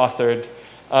co-authored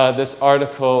this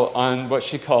article on what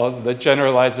she calls the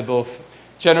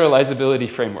generalizability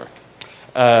framework.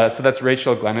 So that's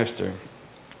Rachel Glenister.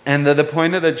 And the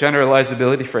point of the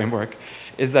generalizability framework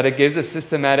is that it gives a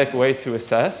systematic way to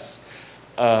assess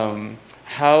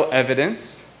how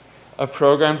evidence of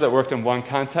programs that worked in one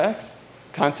context,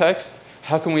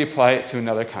 how can we apply it to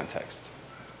another context?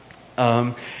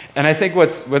 And I think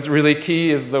what's really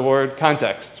key is the word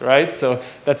context, right? So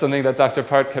that's something that Dr.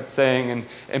 Park kept saying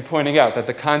and pointing out, that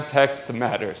the context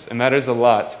matters. It matters a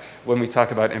lot when we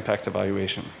talk about impact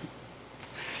evaluation.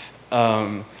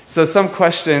 So some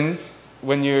questions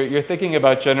when you're thinking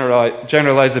about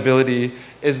generalizability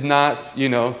is not,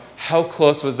 how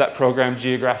close was that program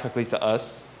geographically to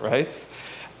us, right?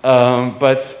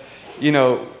 But,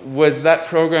 was that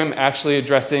program actually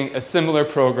addressing a similar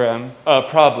problem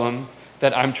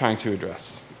that I'm trying to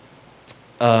address?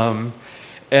 And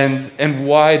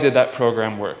why did that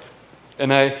program work?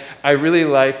 And I really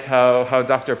like how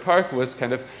Dr. Park was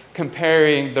kind of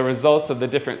comparing the results of the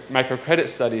different microcredit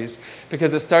studies,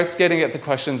 because it starts getting at the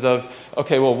questions of,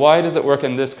 okay, well, why does it work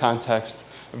in this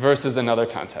context versus another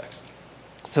context?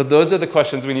 So those are the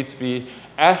questions we need to be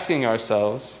asking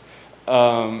ourselves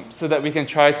so that we can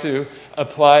try to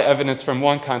apply evidence from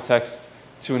one context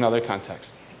to another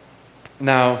context.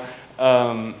 Now,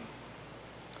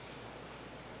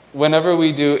 whenever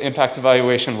we do impact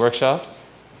evaluation workshops,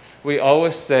 we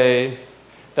always say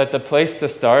that the place to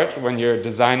start when you're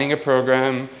designing a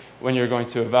program, when you're going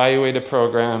to evaluate a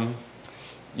program,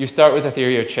 you start with a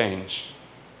theory of change.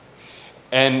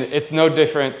 And it's no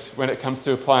different when it comes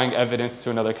to applying evidence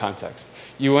to another context.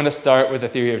 You want to start with a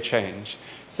theory of change.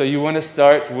 So you want to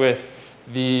start with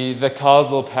the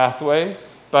causal pathway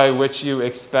by which you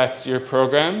expect your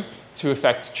program to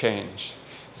affect change.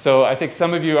 So I think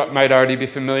some of you might already be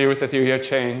familiar with the theory of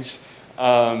change.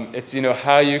 It's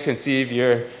how you conceive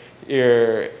your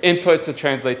inputs to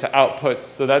translate to outputs.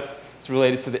 So that's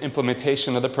related to the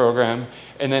implementation of the program,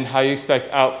 and then how you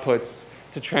expect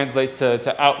outputs to translate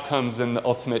to outcomes and the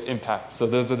ultimate impact. So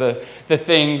those are the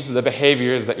things, the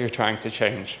behaviors that you're trying to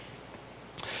change.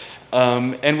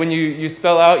 And when you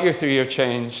spell out your theory of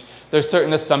change, there's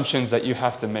certain assumptions that you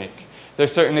have to make.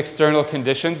 There's certain external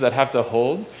conditions that have to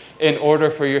hold in order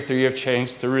for your theory of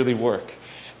change to really work.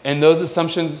 And those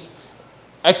assumptions,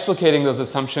 explicating those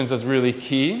assumptions is really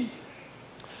key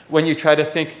when you try to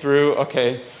think through,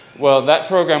 okay, well, that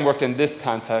program worked in this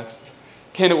context.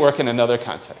 Can it work in another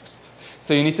context?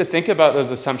 So you need to think about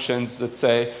those assumptions that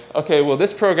say, okay, well,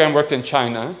 this program worked in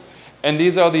China, and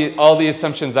these are all the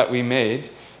assumptions that we made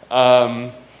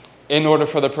in order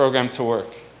for the program to work.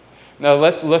 Now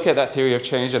let's look at that theory of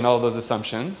change and all those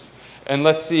assumptions, and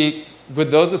let's see,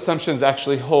 would those assumptions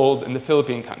actually hold in the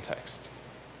Philippine context,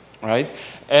 right?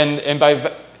 And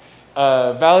by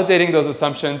validating those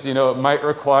assumptions, it might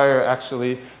require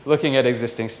actually looking at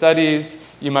existing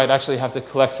studies. You might actually have to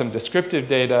collect some descriptive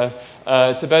data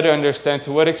to better understand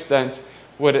to what extent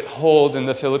would it hold in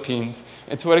the Philippines,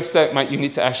 and to what extent might you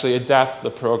need to actually adapt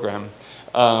the program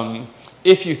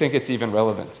if you think it's even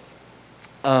relevant.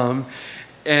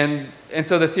 And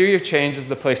so the theory of change is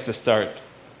the place to start.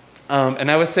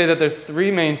 And I would say that there's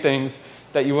three main things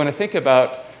that you want to think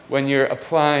about when you're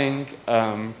applying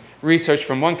research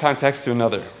from one context to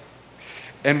another.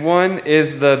 And one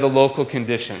is the local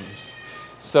conditions.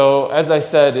 So as I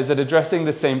said, is it addressing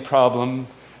the same problem,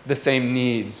 the same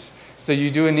needs? So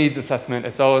you do a needs assessment.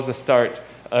 It's always the start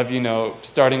of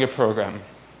starting a program.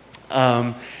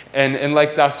 And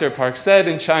like Dr. Park said,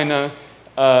 in China,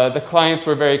 the clients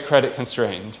were very credit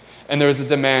constrained, and there was a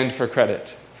demand for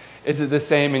credit. Is it the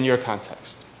same in your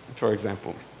context, for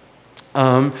example?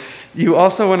 You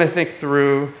also want to think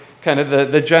through kind of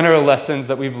the general lessons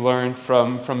that we've learned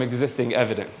from existing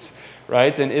evidence,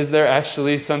 right? And is there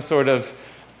actually some sort of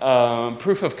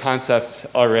proof of concept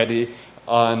already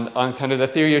on kind of the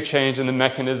theory of change and the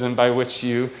mechanism by which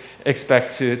you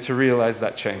expect to realize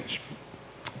that change?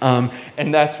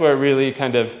 And that's where really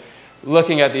kind of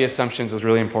looking at the assumptions is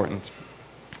really important.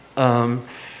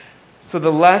 So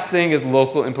the last thing is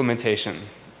local implementation.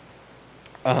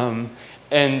 And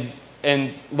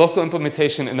local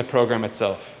implementation in the program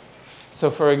itself. So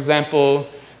for example,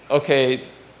 okay,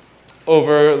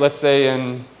 let's say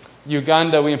in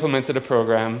Uganda, we implemented a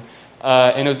program,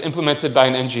 and it was implemented by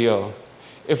an NGO.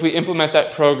 If we implement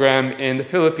that program in the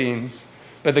Philippines,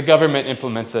 but the government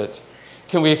implements it,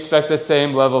 can we expect the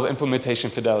same level of implementation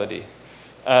fidelity?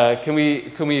 Can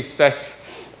we expect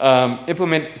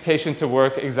implementation to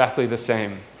work exactly the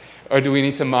same? Or do we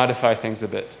need to modify things a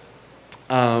bit?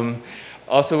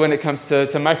 Also, when it comes to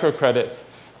microcredit,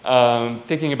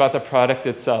 thinking about the product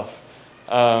itself.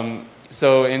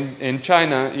 So in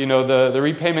China, the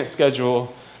repayment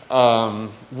schedule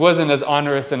wasn't as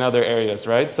onerous in other areas,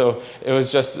 right? So it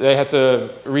was just, they had to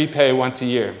repay once a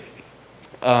year.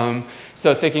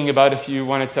 So thinking about if you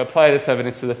wanted to apply this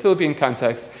evidence to the Philippine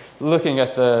context, looking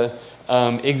at the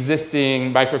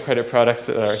existing microcredit products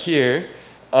that are here,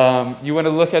 you want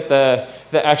to look at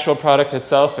the actual product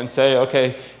itself and say,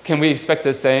 okay, can we expect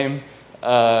the same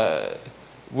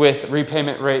with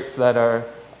repayment rates that are,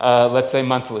 let's say,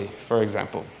 monthly, for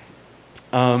example?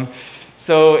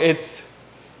 So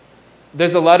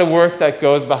there's a lot of work that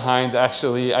goes behind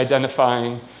actually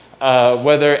identifying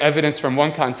whether evidence from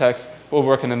one context will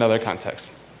work in another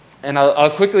context. And I'll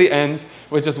quickly end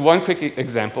with just one quick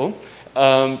example.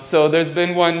 So there's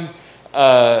been one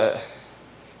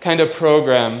kind of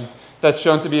program that's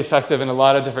shown to be effective in a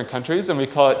lot of different countries, and we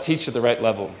call it Teach at the Right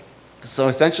Level. So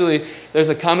essentially, there's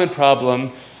a common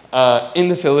problem in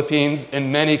the Philippines,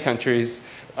 in many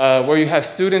countries, where you have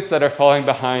students that are falling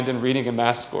behind in reading and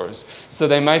math scores. So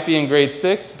they might be in grade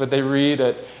 6, but they read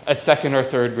at a 2nd or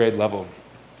 3rd grade level.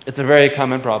 It's a very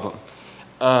common problem.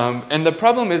 And the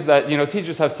problem is that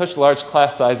teachers have such large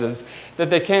class sizes that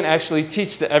they can't actually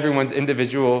teach to everyone's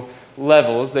individual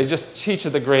levels. They just teach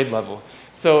at the grade level.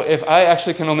 So if I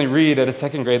actually can only read at a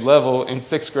 2nd grade level in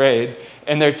 6th grade,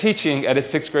 and they're teaching at a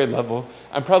 6th grade level,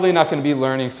 I'm probably not going to be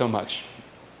learning so much.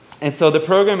 And so the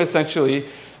program essentially,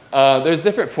 there's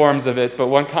different forms of it, but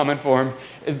one common form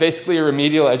is basically a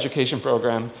remedial education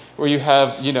program where you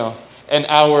have, an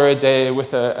hour a day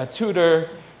with a tutor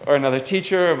or another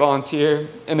teacher or volunteer,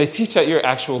 and they teach at your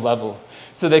actual level.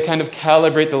 So they kind of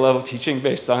calibrate the level of teaching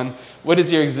based on what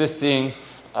is your existing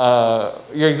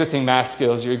math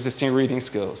skills, your existing reading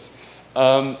skills.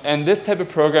 And this type of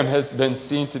program has been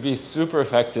seen to be super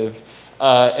effective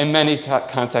in many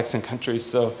contexts and countries.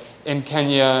 So in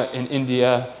Kenya, in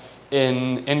India,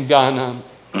 in Ghana,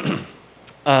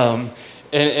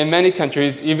 in many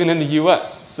countries, even in the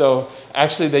US. So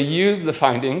actually they use the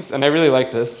findings, and I really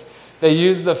like this, they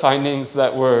use the findings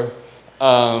that were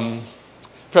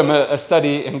from a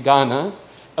study in Ghana,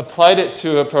 applied it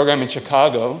to a program in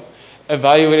Chicago,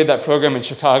 evaluated that program in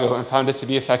Chicago, and found it to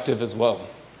be effective as well.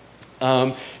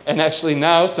 And actually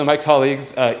now, so my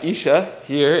colleagues, Isha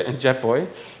here and Jetboy,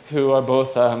 who are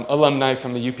both alumni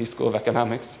from the UP School of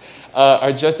Economics,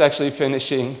 are just actually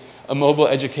finishing a mobile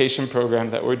education program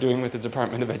that we're doing with the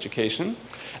Department of Education.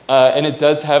 And it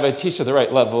does have a teach at the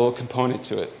right level component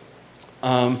to it.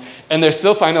 And they're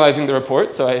still finalizing the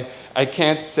report, so I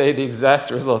can't say the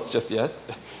exact results just yet.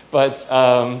 But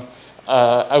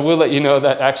I will let you know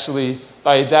that actually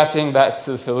by adapting that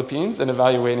to the Philippines and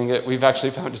evaluating it, we've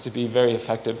actually found it to be very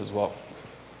effective as well.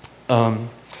 I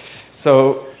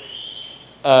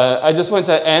just want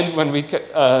to end when we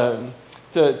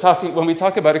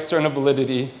talk about external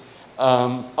validity,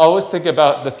 always think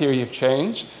about the theory of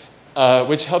change,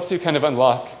 which helps you kind of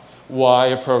unlock why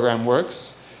a program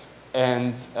works.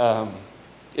 And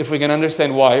if we can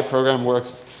understand why a program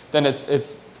works, then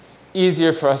it's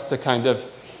easier for us to kind of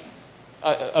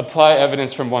apply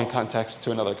evidence from one context to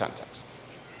another context.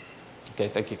 Okay,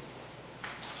 thank you.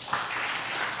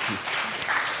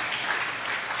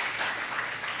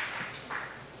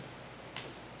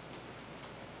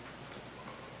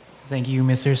 Thank you,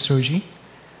 Mr. Srouji.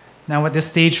 Now at this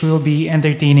stage, we'll be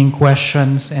entertaining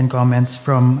questions and comments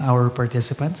from our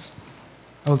participants.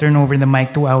 I'll turn over the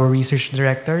mic to our research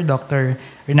director, Dr.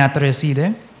 Renato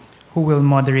Reside, who will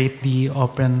moderate the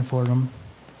open forum.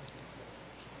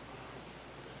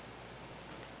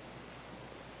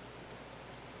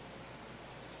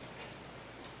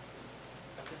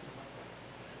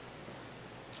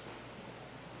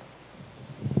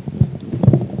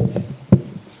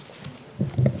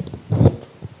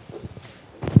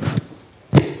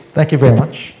 Thank you very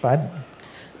much, Fad.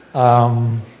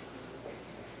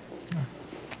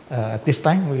 At this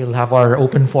time, we will have our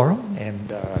open forum,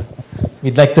 and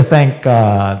we'd like to thank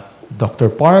Dr.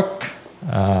 Park,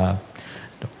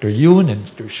 Dr. Yoon, and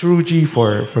Mr. Srouji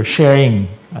for sharing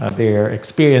their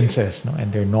experiences, no,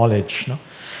 and their knowledge. No?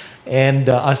 And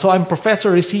so I'm Professor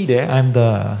Reside. I'm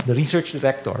the research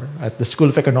director at the School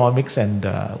of Economics, and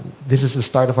this is the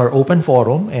start of our open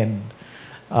forum. And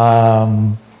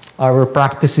our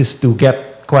practice is to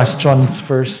get questions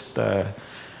first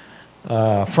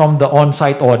from the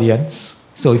on-site audience.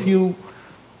 So if you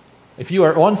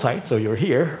are on-site, so you're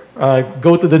here,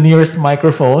 go to the nearest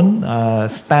microphone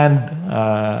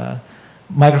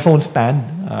microphone stand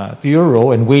to your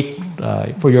row and wait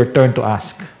for your turn to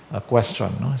ask a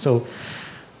question. No? So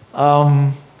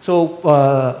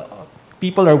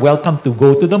people are welcome to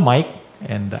go to the mic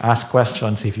and ask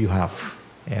questions if you have.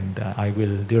 And I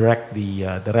will direct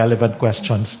the relevant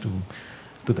questions to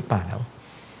the panel.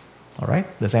 All right,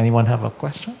 does anyone have a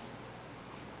question?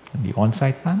 In the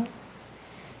on-site panel?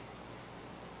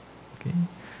 Okay,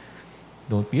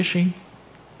 don't be ashamed.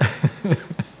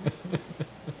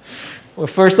 Well,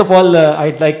 first of all,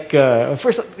 I'd like,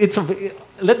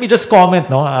 let me just comment,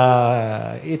 no?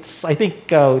 I think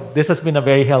this has been a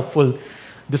very helpful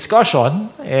discussion,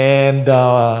 and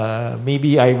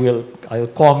maybe I'll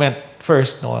comment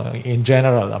first, no, in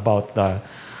general about the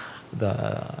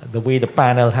way the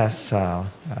panel has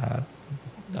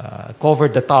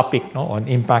covered the topic, no, on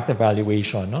impact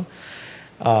evaluation. No?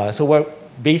 So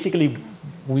basically,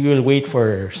 we will wait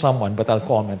for someone, but I'll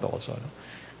comment also.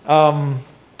 No?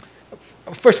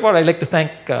 First of all, I'd like to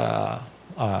thank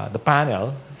the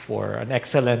panel for an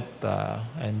excellent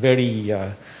and very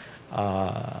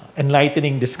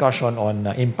enlightening discussion on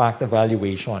impact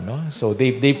evaluation. No? So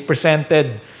they've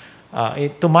presented,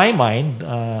 to my mind,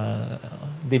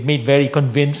 they've made very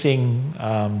convincing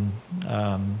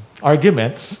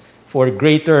arguments for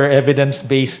greater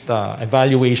evidence-based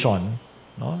evaluation,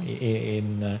 no,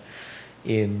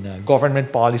 in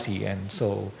government policy. And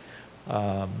so,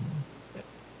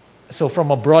 so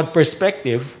from a broad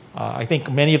perspective, I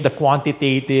think many of the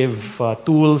quantitative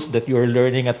tools that you're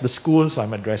learning at the school, so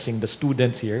I'm addressing the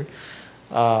students here,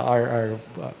 are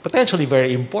potentially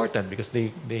very important because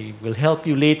they will help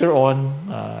you later on.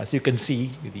 As you can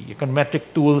see, the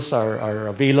econometric tools are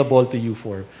available to you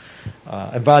for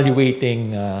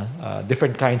evaluating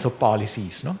different kinds of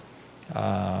policies. No?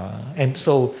 And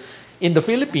so in the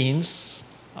Philippines,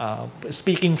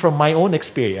 speaking from my own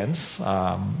experience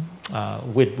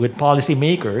with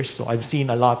policymakers, so I've seen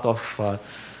a lot of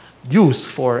use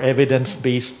for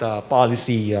evidence-based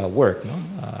policy work, no?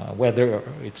 Whether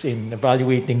it's in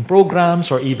evaluating programs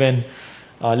or even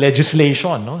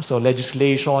legislation. No? So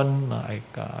legislation,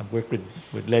 I've worked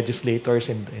with legislators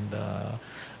in the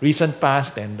recent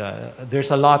past, and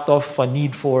there's a lot of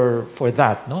need for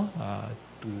that, no?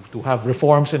 To have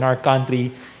reforms in our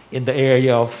country in the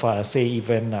area of, say,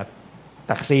 even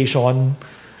taxation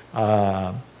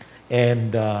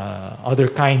and other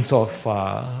kinds of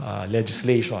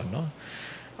legislation. No?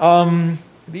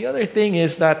 The other thing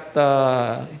is that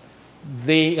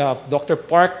Dr.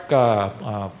 Park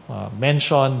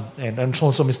mentioned, and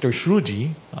also Mr.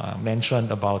 Srouji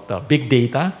mentioned about big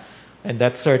data, and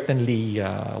that's certainly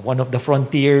one of the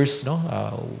frontiers. No?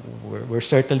 We're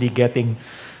certainly getting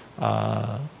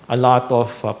a lot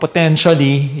of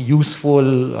potentially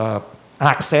useful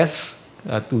access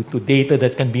to data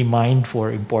that can be mined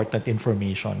for important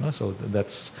information. No? So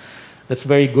that's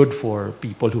very good for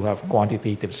people who have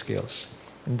quantitative skills.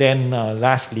 And then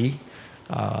lastly,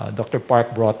 Dr.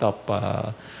 Park brought up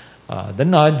the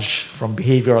nudge from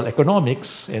behavioral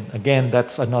economics, and again,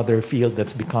 that's another field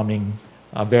that's becoming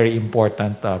very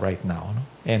important right now. No?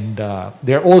 And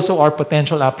there also are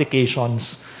potential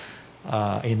applications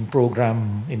in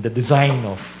the design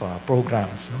of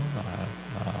programs. No?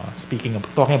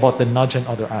 Talking about the nudge and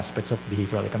other aspects of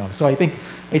behavioral economics. So I think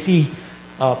I see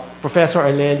Professor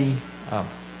Arleli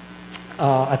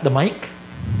at the mic.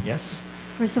 Yes.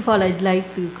 First of all, I'd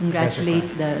like to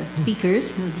congratulate the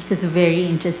speakers. This is a very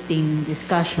interesting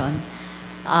discussion.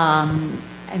 I'm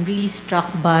really struck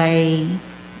by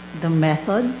the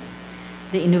methods,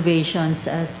 the innovations,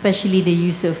 especially the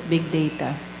use of big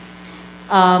data.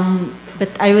 But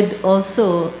I would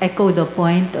also echo the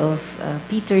point of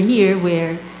Peter here,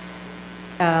 where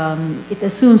it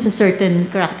assumes a certain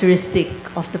characteristic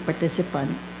of the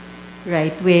participant,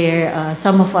 right? Where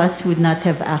some of us would not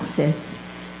have access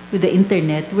to the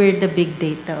internet, where the big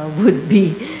data would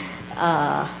be,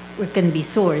 or can be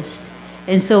sourced.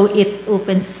 And so it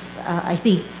opens, I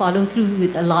think, follow through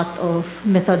with a lot of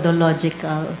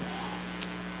methodological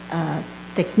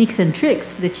techniques and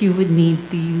tricks that you would need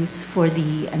to use for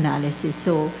the analysis.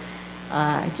 So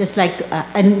just like,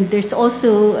 and there's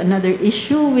also another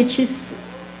issue which is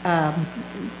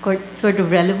sort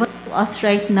of relevant to us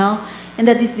right now, and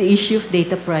that is the issue of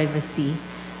data privacy.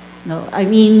 No, I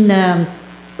mean,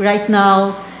 right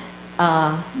now,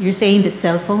 you're saying that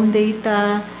cell phone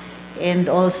data and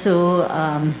also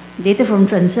data from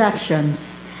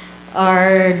transactions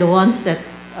are the ones that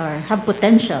have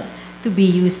potential to be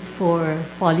used for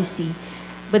policy.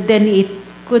 But then it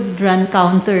could run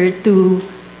counter to,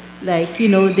 like, you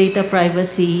know, data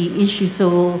privacy issues.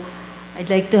 So I'd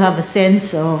like to have a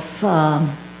sense of,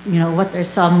 you know, what are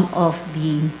some of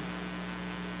the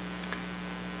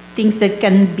things that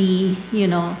can be, you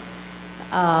know,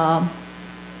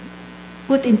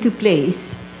 put into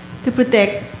place to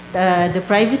protect the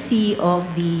privacy of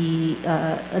the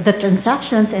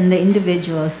transactions and the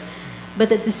individuals,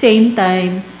 but at the same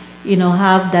time, you know,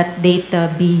 have that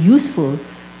data be useful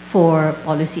for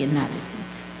policy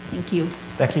analysis. Thank you.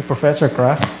 Thank you, Professor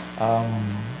Kraft.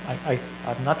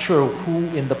 I'm not sure who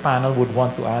in the panel would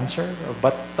want to answer,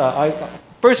 but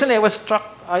personally, I was struck.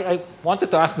 I wanted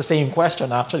to ask the same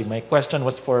question, actually. My question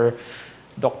was for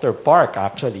Dr. Park,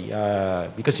 actually,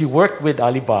 because you worked with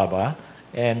Alibaba,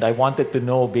 and I wanted to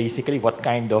know basically what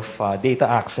kind of data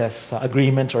access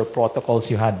agreements or protocols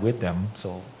you had with them.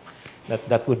 So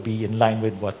that would be in line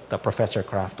with what Professor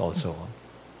Kraft also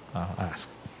asked.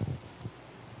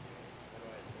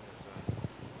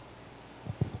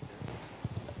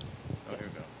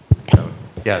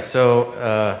 Yeah,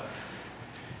 so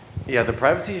yeah, the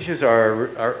privacy issues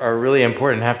are really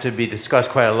important, have to be discussed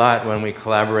quite a lot when we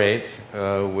collaborate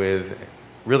with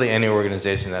really any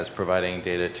organization that's providing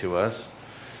data to us.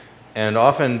 And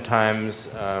oftentimes,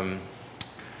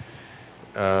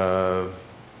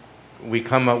 we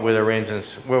come up with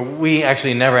arrangements where we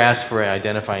actually never ask for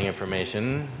identifying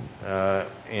information,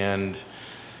 and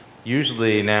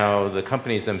usually now the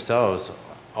companies themselves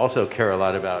also care a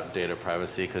lot about data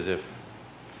privacy, because if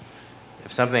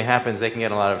something happens, they can get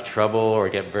in a lot of trouble or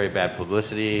get very bad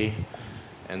publicity.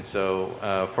 And so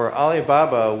for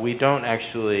Alibaba, we don't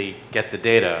actually get the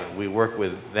data. We work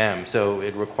with them. So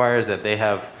it requires that they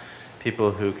have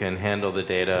people who can handle the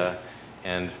data.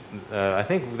 And I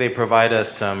think they provide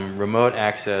us some remote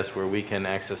access where we can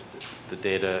access the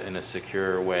data in a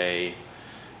secure way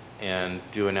and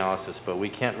do analysis. But we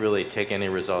can't really take any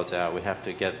results out. We have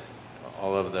to get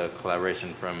all of the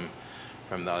collaboration from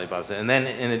the Alibaba. And then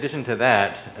in addition to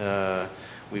that,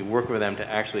 we work with them to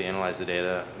actually analyze the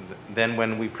data. Then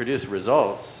when we produce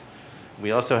results,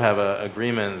 we also have an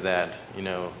agreement that, you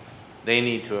know, they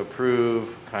need to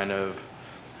approve kind of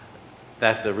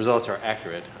that the results are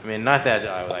accurate. I mean, not that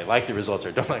I like the results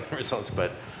or don't like the results,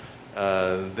 but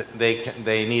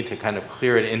they need to kind of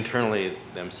clear it internally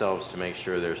themselves to make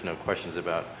sure there's no questions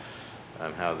about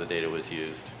how the data was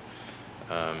used.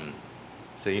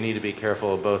 So you need to be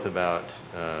careful both about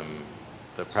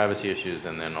the privacy issues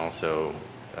and then also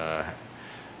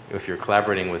if you're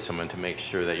collaborating with someone to make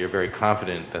sure that you're very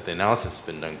confident that the analysis has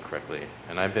been done correctly.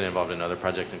 And I've been involved in other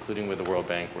projects, including with the World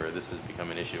Bank, where this has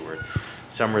become an issue where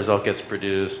some result gets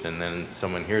produced and then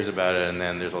someone hears about it and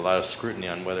then there's a lot of scrutiny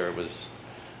on whether it was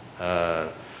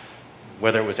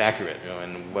accurate, you know,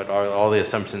 and what are all the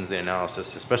assumptions, the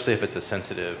analysis, especially if it's a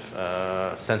sensitive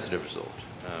result.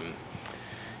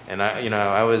 And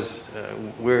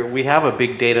we have a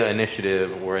big data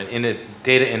initiative or a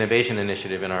data innovation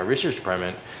initiative in our research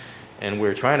department, and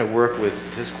we're trying to work with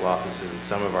statistical offices in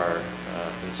some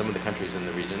of the countries in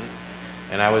the region.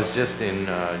 And I was just in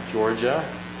Georgia,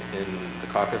 in the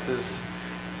Caucasus,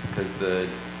 because the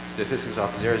statistics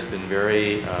office there has been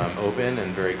very open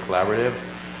and very collaborative.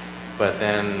 But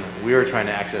then we were trying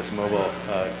to access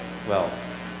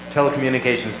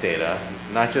telecommunications data,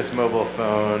 not just mobile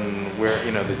phone, where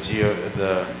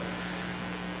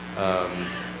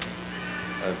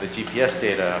the GPS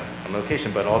data on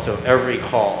location, but also every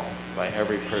call by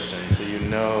every person, so you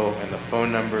know, and the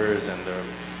phone numbers and the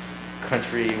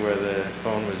country where the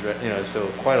phone was, so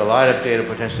quite a lot of data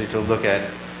potentially to look at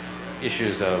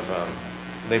issues of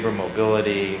labor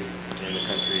mobility in the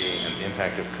country and the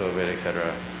impact of COVID, et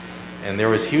cetera. And there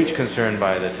was huge concern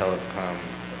by the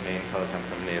main telecom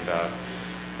company about,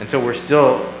 and so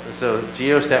so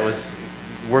Geostat was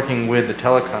working with the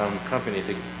telecom company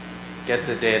to get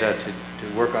the data to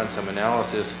work on some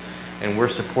analysis, and we're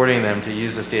supporting them to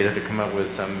use this data to come up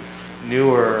with some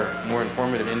newer, more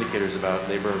informative indicators about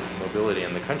labor mobility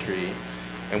in the country.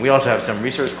 And we also have some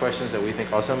research questions that we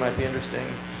think also might be interesting.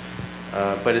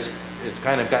 But it's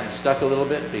kind of gotten stuck a little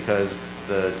bit because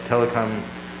the telecom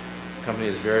company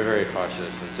is very, very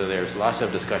cautious. And so there's lots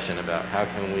of discussion about how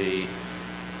can we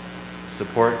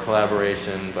support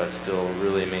collaboration but still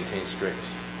really maintain strict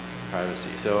privacy.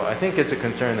 So I think it's a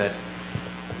concern that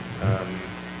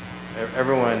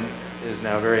everyone is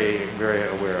now very, very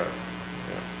aware of.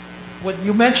 Well,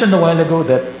 you mentioned a while ago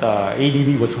that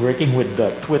ADB was working with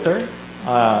Twitter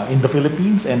in the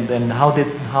Philippines, and then how did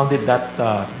that?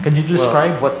 Can you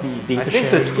describe what the data? I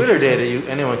think the Twitter data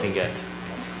anyone can get.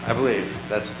 I believe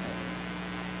that's.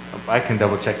 I can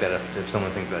double check that if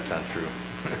someone thinks that's not true.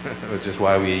 Which is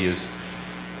why we use.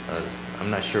 I'm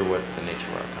not sure what the nature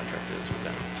of our contract is with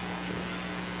them.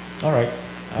 All right.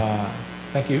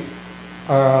 Thank you.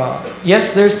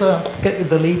 Yes, there's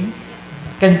the lady.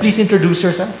 Can you please introduce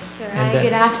yourself? Sure. Hi,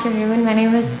 good afternoon. My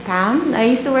name is Pam. I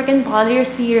used to work in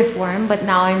policy reform, but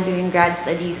now I'm doing grad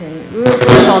studies in rural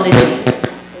sociology.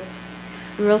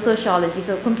 Rural sociology,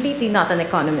 so completely not an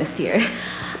economist here.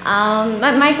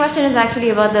 My question is actually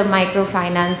about the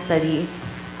microfinance study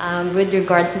with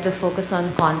regards to the focus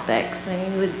on context. I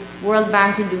mean, with World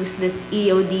Bank produced this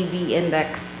EODB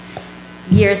index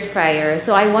years prior.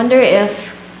 So I wonder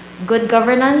if good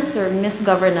governance or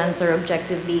misgovernance or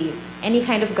objectively any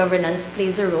kind of governance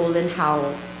plays a role in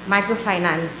how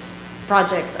microfinance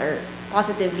projects are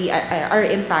positively,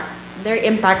 their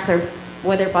impacts are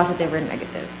whether positive or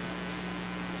negative.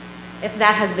 If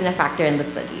that has been a factor in the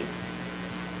studies.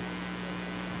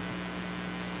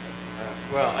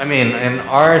 Well, I mean, in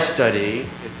our study,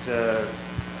 it's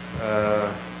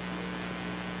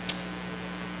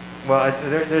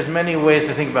there's many ways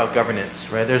to think about governance,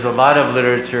 right? There's a lot of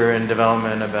literature and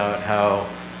development about how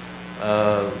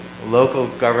local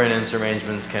governance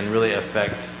arrangements can really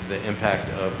affect the impact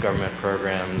of government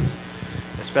programs,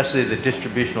 especially the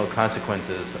distributional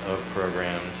consequences of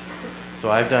programs.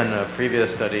 So I've done a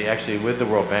previous study actually with the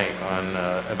World Bank on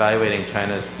evaluating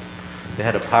China's, they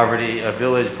had a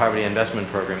village poverty investment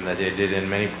program that they did in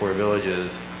many poor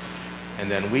villages.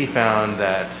 And then we found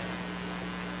that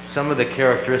some of the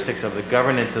characteristics of the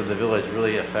governance of the village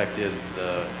really affected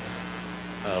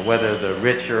whether the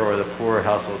richer or the poorer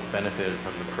households benefited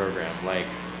from the program. Like,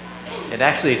 it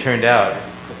actually turned out,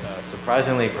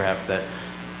 surprisingly perhaps, that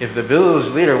if the village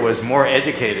leader was more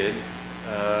educated,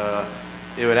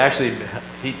 it would actually,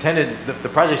 the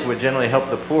projects would generally help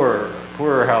the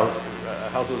poorer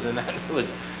households in that village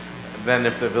than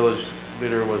if the village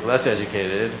leader was less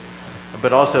educated.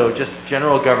 But also just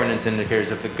general governance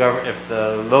indicators. If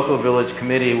the local village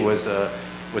committee was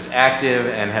active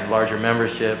and had larger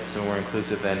memberships and more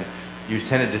inclusive, then you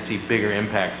tended to see bigger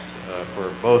impacts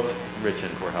for both rich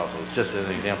and poor households. Just as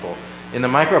an example, in the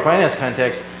microfinance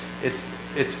context, this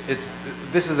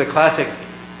is a classic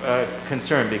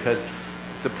concern because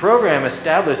the program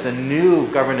established a new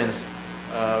governance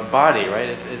body, right?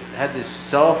 It had these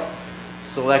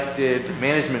self-selected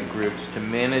management groups to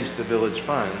manage the village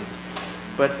funds.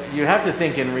 But you have to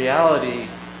think in reality,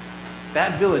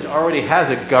 that village already has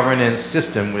a governance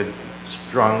system with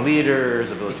strong leaders,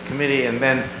 a village committee, and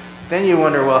then you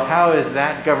wonder, well, how is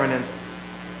that governance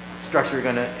structure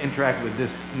going to interact with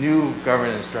this new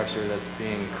governance structure that's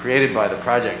being created by the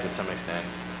project to some extent?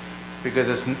 Because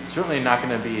it's certainly not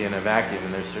going to be in a vacuum,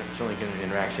 and there's certainly going to be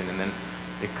interaction. And then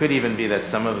it could even be that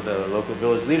some of the local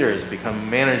village leaders become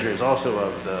managers also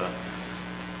of the,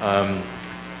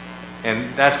 and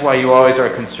that's why you always are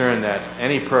concerned that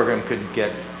any program could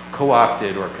get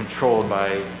co-opted or controlled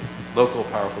by local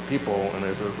powerful people. And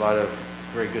there's a lot of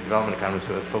very good development economists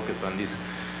who have focused on these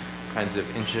kinds of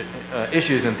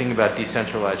issues and thinking about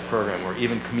decentralized program or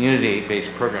even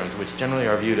community-based programs, which generally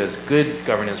are viewed as good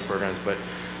governance programs, but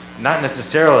not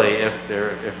necessarily if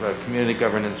a community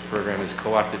governance program is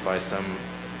co-opted by some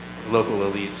local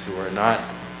elites who are not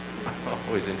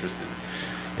always interested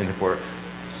in the poor.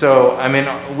 So, I mean,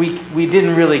 we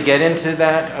didn't really get into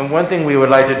that. And one thing we would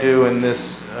like to do in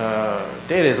this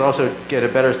data is also get a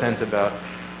better sense about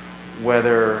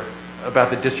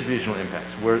about the distributional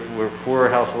impacts. Were poor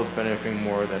households benefiting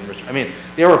more than rich? I mean,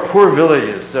 there were poor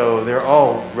villages, so they're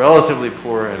all relatively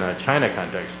poor in a China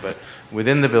context, but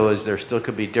within the village, there still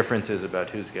could be differences about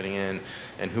who's getting in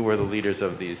and who are the leaders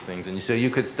of these things. And so you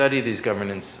could study these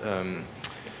governance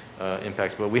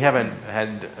impacts, but we haven't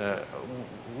had,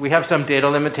 we have some data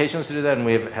limitations to do that, and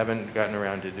we haven't gotten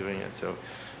around to doing it. So,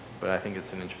 but I think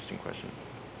it's an interesting question.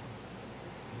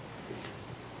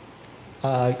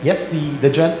 Yes,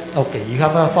 okay, you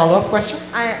have a follow-up question?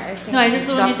 I think No, I just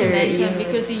wanted to Dr. mention, Yoon-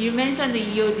 because you mentioned the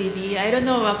EODB. I don't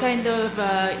know what kind of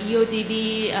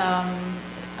EODB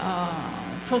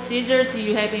procedures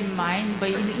you have in mind,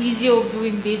 but in the ease of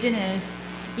doing business,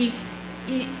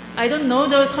 I don't know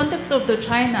the context of the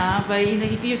China, but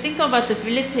if you think about the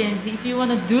Philippines, if you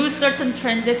want to do certain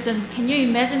transaction, can you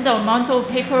imagine the amount of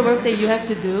paperwork that you have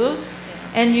to do?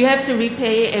 And you have to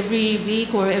repay every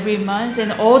week or every month,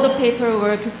 and all the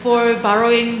paperwork for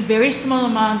borrowing very small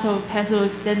amount of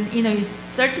pesos, then it's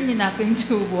certainly not going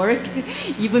to work,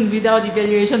 even without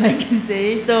evaluation, I can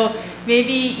say. So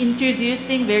maybe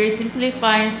introducing very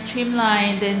simplified,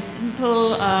 streamlined, and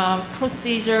simple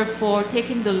procedure for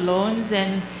taking the loans,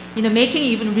 and making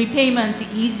even repayment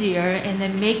easier, and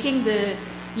then making the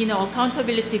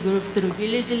accountability groups through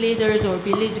village leaders or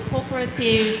village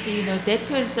cooperatives, that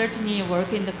could certainly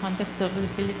work in the context of the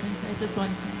Philippines. I just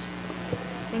wanted to mention.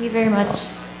 Thank you very much.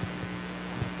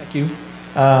 Thank you.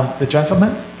 The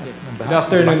gentleman? Good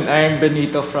afternoon. I am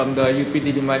Benito from the UP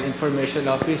Diliman Information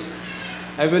Office.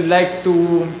 I would like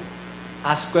to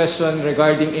ask question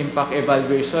regarding impact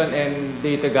evaluation and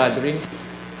data gathering.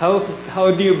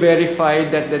 How do you verify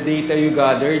that the data you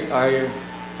gathered are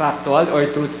factual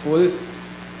or truthful?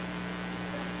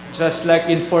 Just like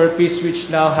in 4Ps, which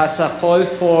now has a call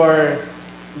for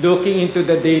looking into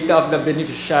the data of the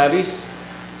beneficiaries,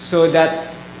 so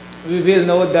that we will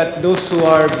know that those who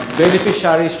are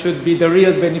beneficiaries should be the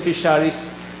real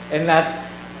beneficiaries and not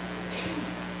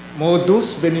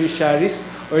modus beneficiaries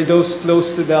or those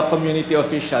close to the community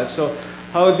officials. So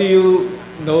how do you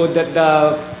know that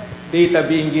the data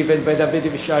being given by the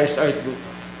beneficiaries are true?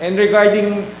 And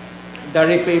regarding the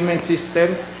repayment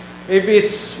system, maybe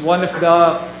it's one of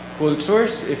the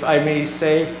cultures, if I may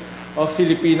say, of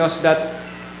Filipinos that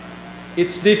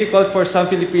it's difficult for some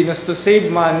Filipinos to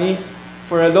save money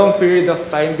for a long period of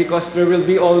time because there will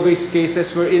be always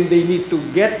cases wherein they need to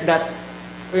get that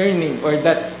earning or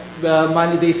that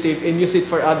money they save and use it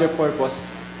for other purpose.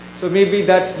 So maybe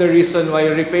that's the reason why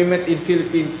repayment in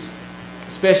Philippines,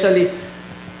 especially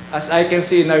as I can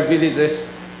see in our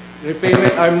villages,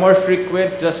 repayment are more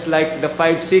frequent, just like the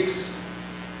 5-6.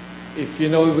 If you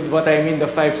know what I mean, the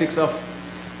 5-6 of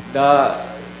the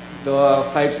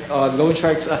loan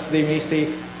sharks, as they may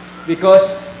say,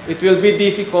 because it will be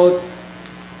difficult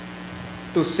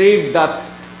to save that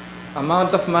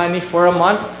amount of money for a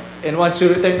month, and once you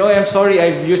return, oh, I'm sorry,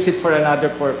 I've used it for another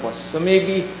purpose. So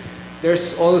maybe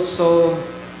there's also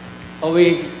a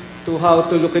way to how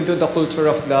to look into the culture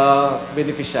of the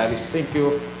beneficiaries. Thank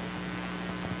you.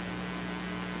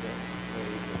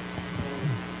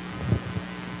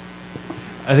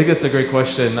 I think that's a great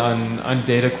question on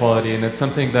data quality, and it's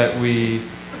something that we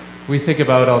think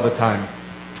about all the time.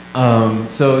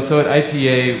 So at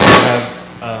IPA, we have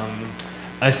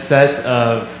a set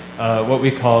of what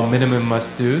we call minimum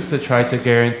must-dos to try to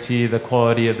guarantee the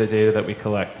quality of the data that we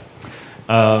collect.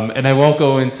 And I won't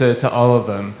go into all of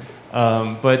them,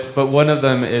 But one of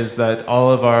them is that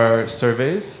all of our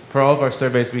surveys, for all of our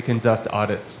surveys, we conduct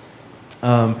audits.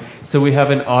 So we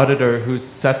have an auditor who's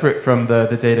separate from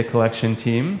the data collection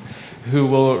team, who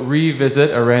will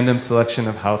revisit a random selection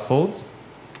of households,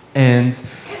 and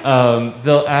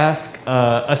they'll ask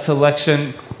a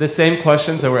selection, the same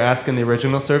questions that were asked in the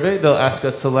original survey. They'll ask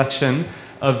a selection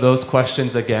of those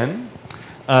questions again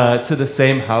to the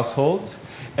same household,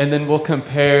 and then we'll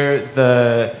compare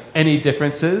any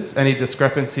differences, any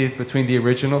discrepancies between the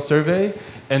original survey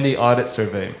and the audit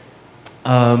survey.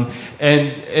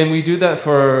 And we do that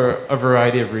for a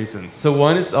variety of reasons. So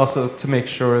one is also to make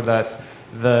sure that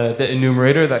the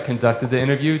enumerator that conducted the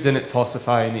interview didn't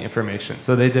falsify any information.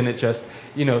 So they didn't just,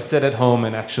 sit at home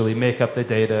and actually make up the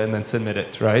data and then submit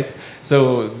it, right?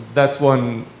 So that's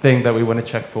one thing that we want to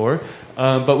check for.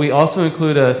 But we also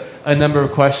include a number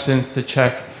of questions to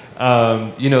check,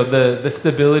 the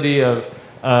stability of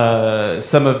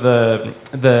some of the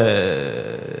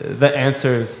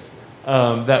answers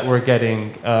that we're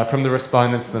getting from the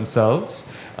respondents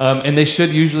themselves. And they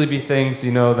should usually be things,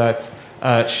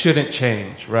 that shouldn't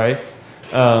change, right?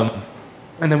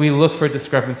 And then we look for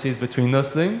discrepancies between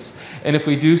those things. And if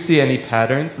we do see any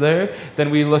patterns there, then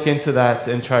we look into that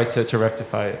and try to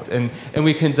rectify it. And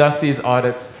we conduct these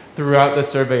audits throughout the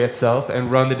survey itself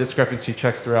and run the discrepancy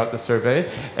checks throughout the survey,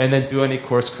 and then do any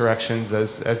course corrections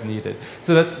as needed.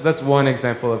 So that's one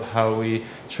example of how we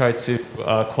try to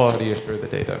quality assure the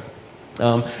data.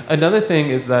 Another thing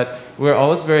is that we're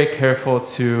always very careful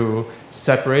to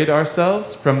separate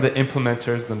ourselves from the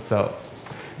implementers themselves.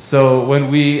 So when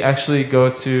we actually go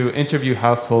to interview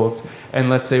households, and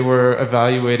let's say we're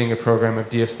evaluating a program of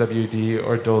DSWD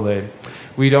or DOLE,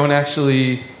 we don't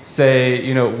actually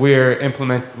say, we're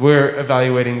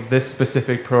evaluating this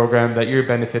specific program that you're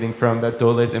benefiting from, that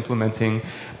DOLE is implementing,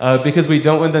 because we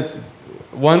don't want them to,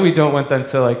 we don't want them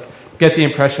to get the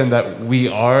impression that we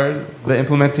are the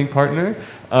implementing partner,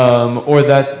 or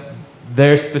that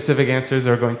their specific answers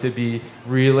are going to be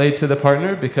relayed to the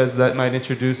partner, because that might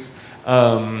introduce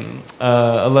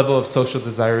a level of social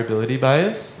desirability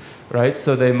bias, right?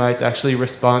 So they might actually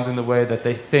respond in the way that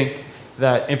they think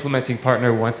that implementing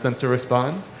partner wants them to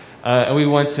respond. And we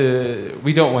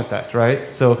don't want that, right?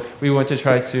 So we want to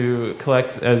try to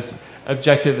collect as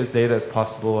objective as data as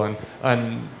possible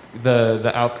on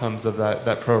the outcomes of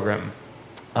that program.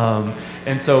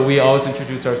 And so we always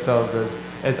introduce ourselves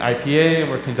as IPA,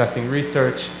 and we're conducting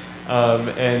research.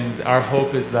 And our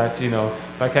hope is that,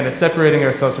 by kind of separating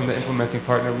ourselves from the implementing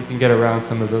partner, we can get around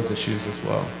some of those issues as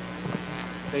well.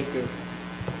 Thank you.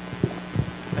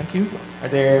 Thank you. Are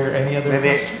there any other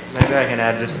questions? Maybe I can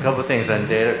add just a couple of things on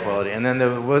data quality. And then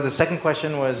the second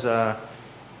question was,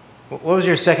 what was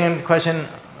your second question?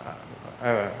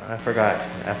 I forgot.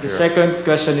 The second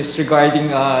question is regarding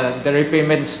the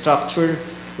repayment structure,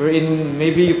 wherein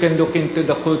maybe you can look into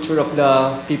the culture of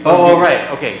the people. Oh,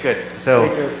 right. Okay, good. So,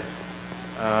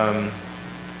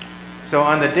 so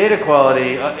on the data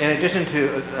quality, in addition to,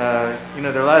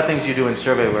 there are a lot of things you do in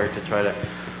survey work to try to.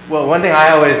 Well, one thing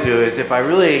I always do is if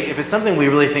it's something we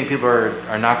really think people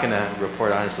are not going to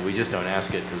report honestly, we just don't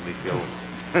ask it because we feel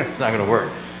it's not going to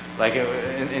work. Like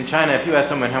in China, if you ask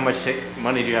someone how much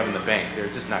money do you have in the bank, they're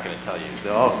just not going to tell you.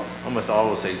 Almost all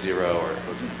will say zero or.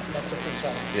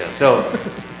 Yeah. So,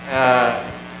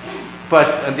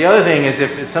 but the other thing is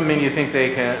if it's something you think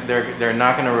they're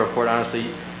not going to report honestly,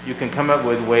 you can come up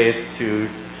with ways to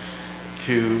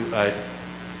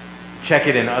check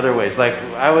it in other ways. Like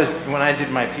when I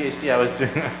did my PhD, I was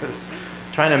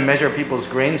trying to measure people's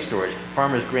grain storage,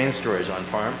 farmers' grain storage on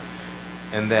farm,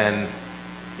 and then.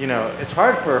 It's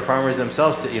hard for farmers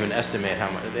themselves to even estimate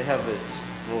how much. They have it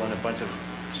full in a bunch of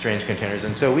strange containers.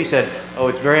 And so we said,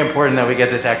 it's very important that we get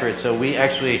this accurate. So we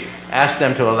actually asked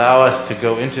them to allow us to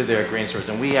go into their grain stores,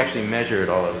 and we actually measured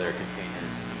all of their containers.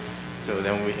 So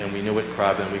then we knew what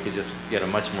crop, and we could just get a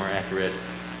much more accurate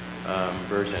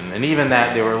version. And even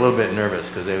that, they were a little bit nervous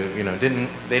because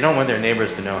they don't want their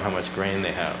neighbors to know how much grain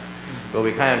they have. But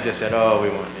we kind of just said, we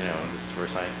want, this is for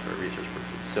science, for research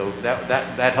purposes. So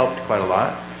that helped quite a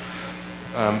lot.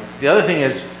 The other thing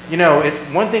is,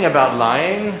 one thing about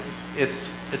lying,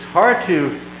 it's hard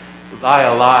to lie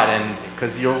a lot, and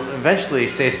because you'll eventually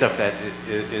say stuff that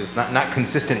is not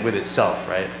consistent with itself,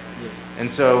 right? Yes.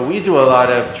 And so we do a lot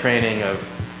of training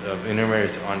of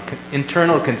enumerators on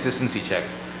internal consistency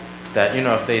checks. That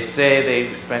if they say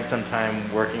they spent some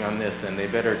time working on this, then they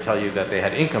better tell you that they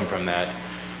had income from that,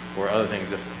 or other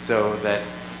things. So that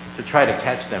to try to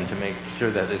catch them to make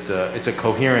sure that it's a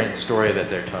coherent story that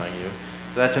they're telling you.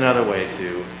 So that's another way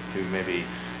to maybe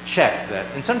check that.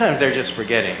 And sometimes they're just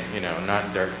forgetting,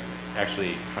 they're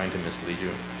actually trying to mislead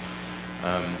you.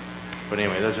 But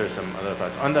anyway, those are some other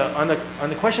thoughts. On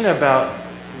the question about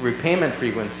repayment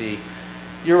frequency,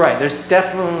 you're right. There's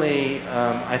definitely,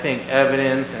 I think,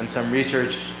 evidence and some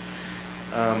research,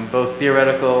 both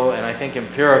theoretical and I think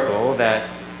empirical, that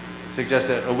suggests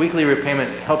that a weekly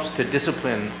repayment helps to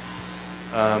discipline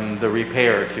the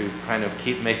repayer to kind of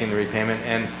keep making the repayment,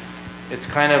 and it's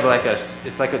kind of like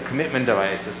it's like a commitment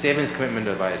device, a savings commitment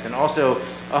device. And also,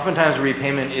 oftentimes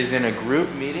repayment is in a group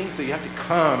meeting, so you have to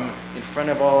come in front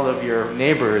of all of your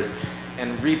neighbors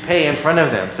and repay in front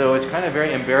of them. So it's kind of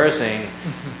very embarrassing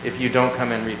if you don't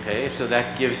come and repay. So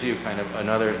that gives you kind of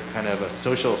another kind of a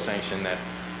social sanction that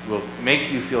will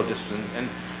make you feel disciplined. And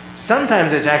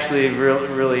sometimes it's actually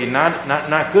really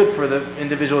not good for the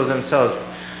individuals themselves.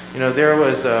 You know, there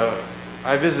was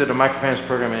I visited a microfinance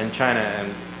program in China,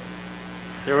 and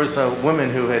there was a woman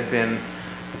who had been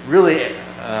really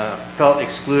felt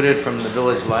excluded from the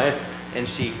village life, and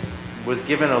she was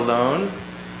given a loan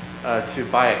to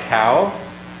buy a cow,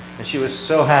 and she was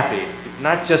so happy,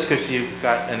 not just because she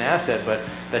got an asset, but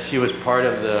that she was part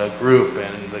of the group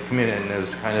and the community, and it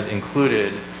was kind of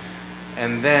included.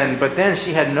 But then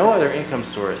she had no other income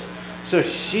source. So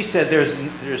she said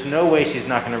there's no way she's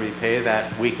not going to repay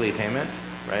that weekly payment,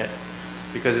 right?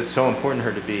 Because it's so important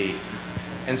to her to be.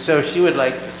 And so she would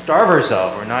like starve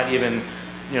herself, or not even,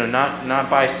 you know, not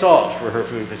buy salt for her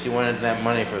food, because she wanted that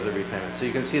money for the repayment. So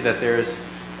you can see that there's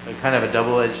a kind of a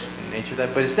double-edged nature to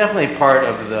that, but it's definitely part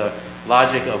of the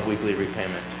logic of weekly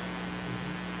repayment.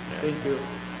 Yeah. Thank you.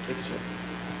 Thank you, sir.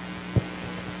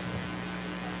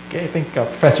 Okay, I think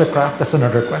Professor Kraft has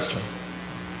another question.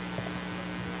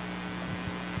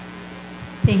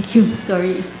 Thank you.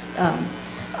 Sorry.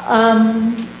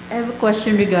 I have a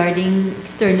question regarding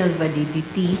external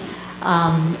validity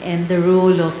and the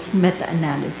role of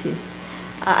meta-analysis.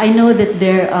 I know that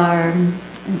there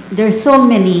are so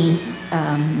many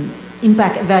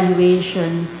impact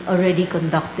evaluations already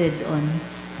conducted on,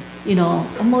 you know,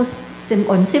 almost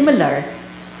on similar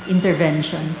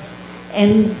interventions,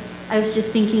 and I was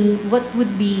just thinking, what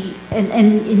would be, and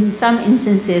in some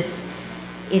instances,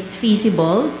 it's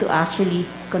feasible to actually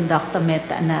conduct a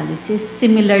meta-analysis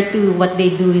similar to what they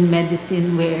do in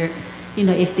medicine, where, you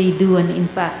know, if they do an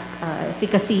impact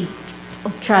efficacy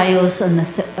of trials on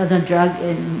a drug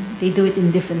and they do it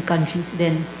in different countries,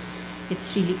 then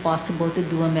it's really possible to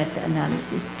do a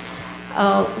meta-analysis.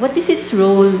 What is its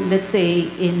role, let's say,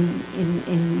 in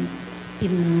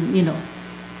you know,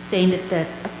 saying that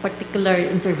a particular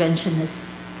intervention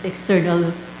has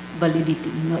external validity?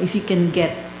 You know, if you can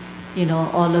get, you know,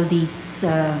 all of these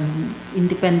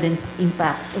independent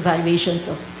impact evaluations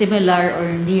of similar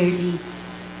or nearly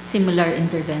similar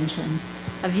interventions,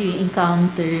 have you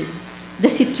encountered,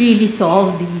 does it really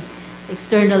solve the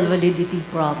external validity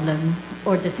problem,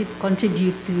 or does it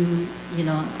contribute to, you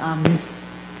know,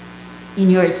 in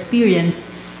your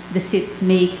experience, does it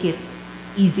make it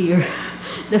easier,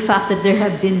 the fact that there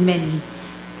have been many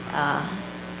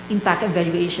impact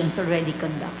evaluations already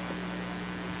conducted?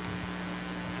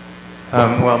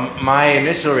 Well, my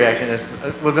initial reaction is,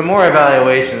 well, the more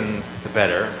evaluations, the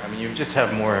better. I mean, you just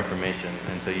have more information,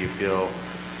 and so you feel,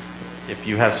 if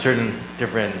you have certain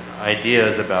different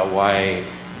ideas about why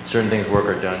certain things work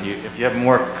or don't, if you have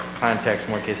more context,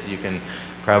 more cases, you can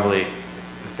probably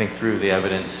think through the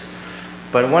evidence.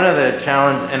 But one of the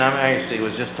challenges, and I actually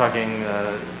was just talking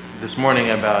this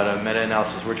morning about a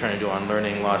meta-analysis we're trying to do on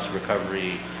learning loss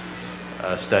recovery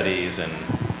studies, and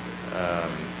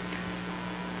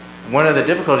one of the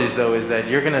difficulties, though, is that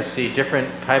you're going to see different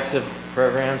types of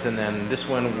programs, and then this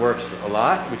one works a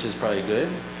lot, which is probably good,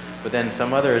 but then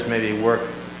some others maybe work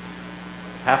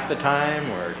half the time,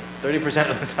 or 30%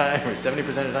 of the time, or 70%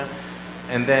 of the time.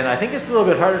 And then I think it's a little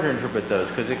bit harder to interpret those,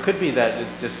 because it could be that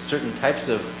just certain types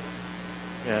of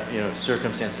you know,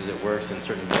 circumstances it works and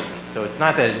certain doesn't. So it's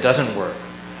not that it doesn't work.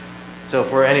 So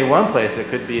for any one place, it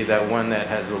could be that one that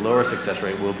has a lower success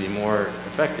rate will be more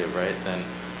effective, right, than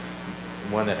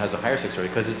one that has a higher success rate,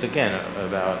 because it's, again,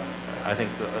 about, I think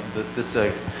this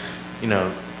you know,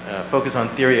 focus on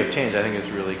theory of change, I think is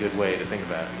a really good way to think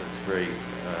about it. It's very,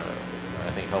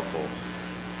 I think, helpful.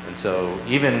 And so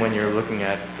even when you're looking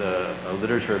at a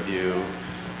literature review,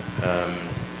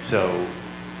 so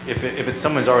if it's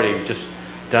someone's already just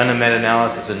done a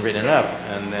meta-analysis and written it up,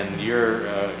 and then you're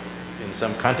in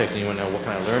some context and you want to know, what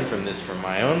can I learn from this from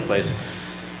my own place,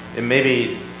 it may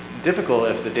be difficult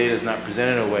if the data is not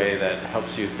presented in a way that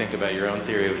helps you think about your own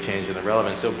theory of change and the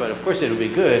relevance. So, but of course it would be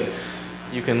good.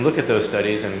 You can look at those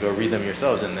studies and go read them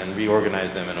yourselves, and then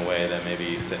reorganize them in a way that maybe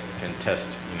you can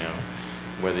test, you know,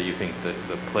 whether you think that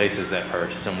the places that are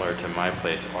similar to my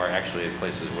place are actually the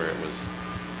places where it was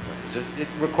It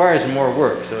requires more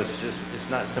work, so it's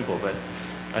not simple. But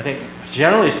I think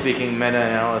generally speaking,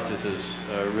 meta-analysis is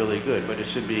really good, but it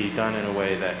should be done in a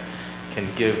way that can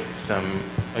give some,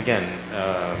 again,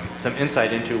 some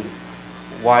insight into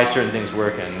why certain things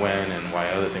work and when, and why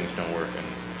other things don't work and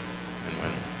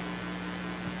when.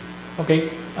 Okay,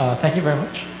 thank you very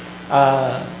much.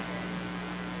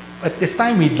 At this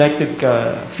time, we'd like to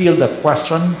field a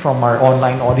question from our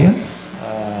online audience.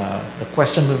 The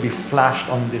question will be flashed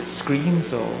on this screen,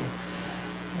 so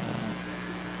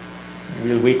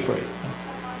we'll wait for it.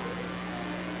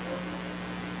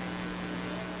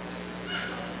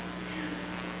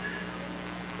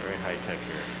 Very high tech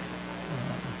here.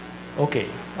 Okay,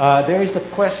 there is a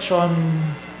question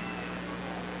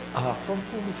from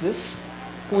who is this?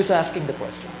 Who is asking the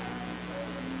question?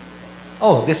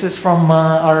 Oh, this is from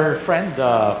our friend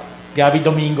Gabby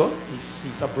Domingo.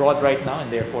 He's abroad right now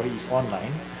and therefore he's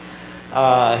online.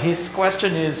 His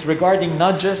question is regarding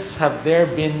nudges. Have there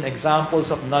been examples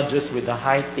of nudges with a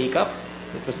high take-up?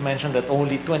 It was mentioned that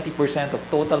only 20% of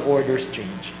total orders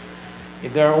change.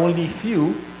 If there are only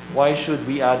few, why should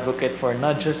we advocate for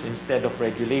nudges instead of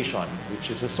regulation,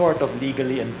 which is a sort of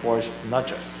legally enforced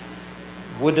nudges?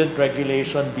 Wouldn't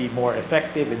regulation be more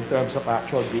effective in terms of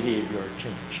actual behavior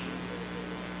change?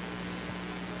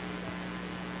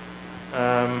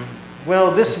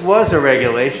 Well, this was a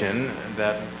regulation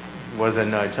that was a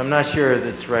nudge. I'm not sure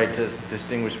that's right to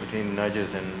distinguish between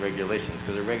nudges and regulations,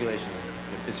 because a regulation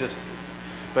is just,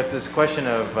 but this question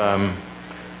of,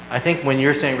 I think when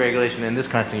you're saying regulation in this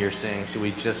context, you're saying, should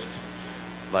we just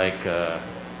like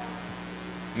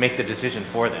make the decision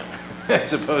for them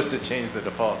as opposed to change the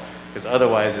default? Because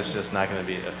otherwise it's just not going to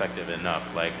be effective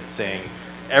enough. Like saying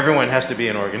everyone has to be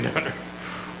an organ donor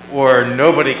or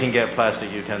nobody can get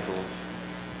plastic utensils.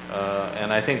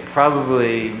 And I think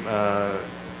probably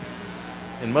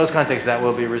in most contexts that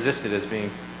will be resisted as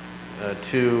being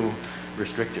too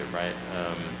restrictive, right?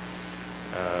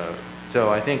 So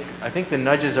I think the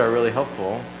nudges are really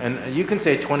helpful. And you can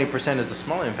say 20% is a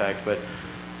small impact, but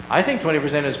I think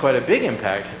 20% is quite a big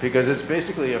impact because it's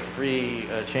basically a free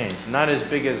change. Not as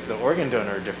big as the organ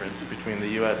donor difference between the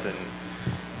US and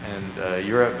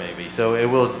Europe maybe. So it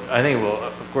will, I think it will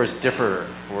of course differ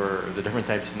for the different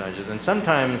types of nudges. And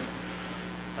sometimes,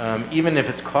 even if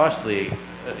it's costly,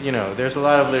 you know, there's a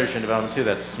lot of literature in development too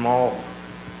that small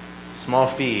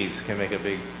fees can make a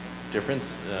big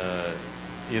difference,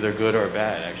 either good or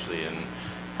bad actually, and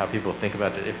how people think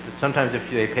about it. Sometimes if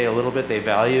they pay a little bit, they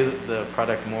value the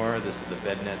product more. This is the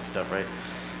bed net stuff, right?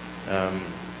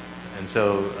 And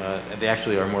so they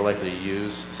actually are more likely to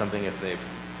use something if they've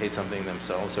paid something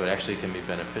themselves. So it actually can be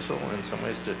beneficial in some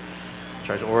ways to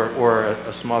charge, or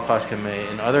a small cost can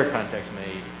in other contexts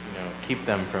may keep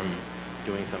them from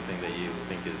doing something that you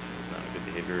think is not a good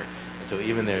behavior. And so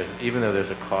even though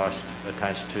there's a cost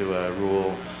attached to a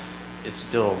rule, it's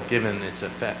still, given its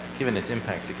effect, given its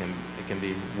impacts, it can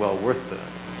be well worth the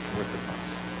cost.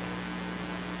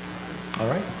 All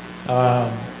right.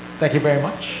 Thank you very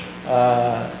much.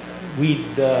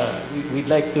 We'd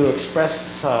like to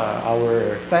express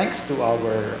our thanks to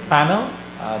our panel,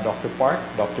 Dr. Park,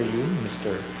 Dr. Yoon,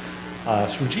 Mr.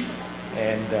 Srouji,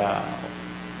 and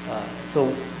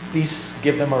so please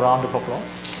give them a round of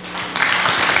applause.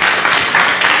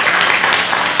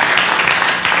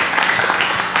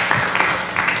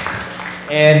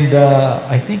 And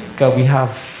I think we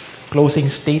have closing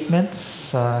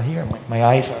statements here. My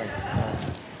eyes are...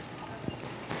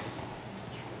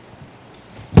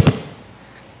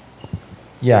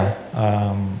 Yeah.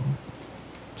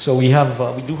 So we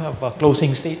do have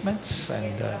closing statements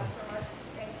and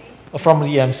from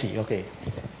the MC. Okay.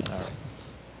 All right.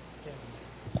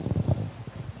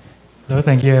 Hello,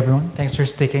 thank you everyone. Thanks for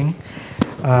sticking.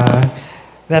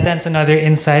 That ends another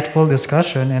insightful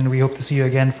discussion, and we hope to see you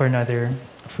again for another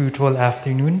fruitful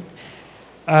afternoon.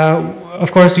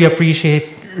 Of course, we appreciate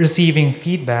receiving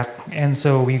feedback, and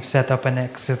so we've set up an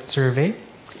exit survey.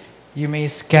 You may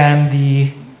scan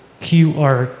the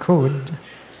QR code.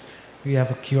 We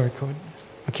have a QR code.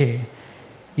 Okay.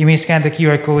 You may scan the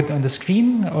QR code on the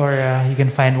screen, or you can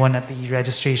find one at the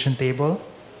registration table.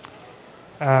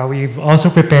 We've also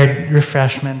prepared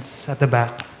refreshments at the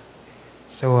back.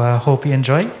 So hope you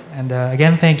enjoy. And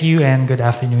again, thank you and good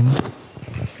afternoon.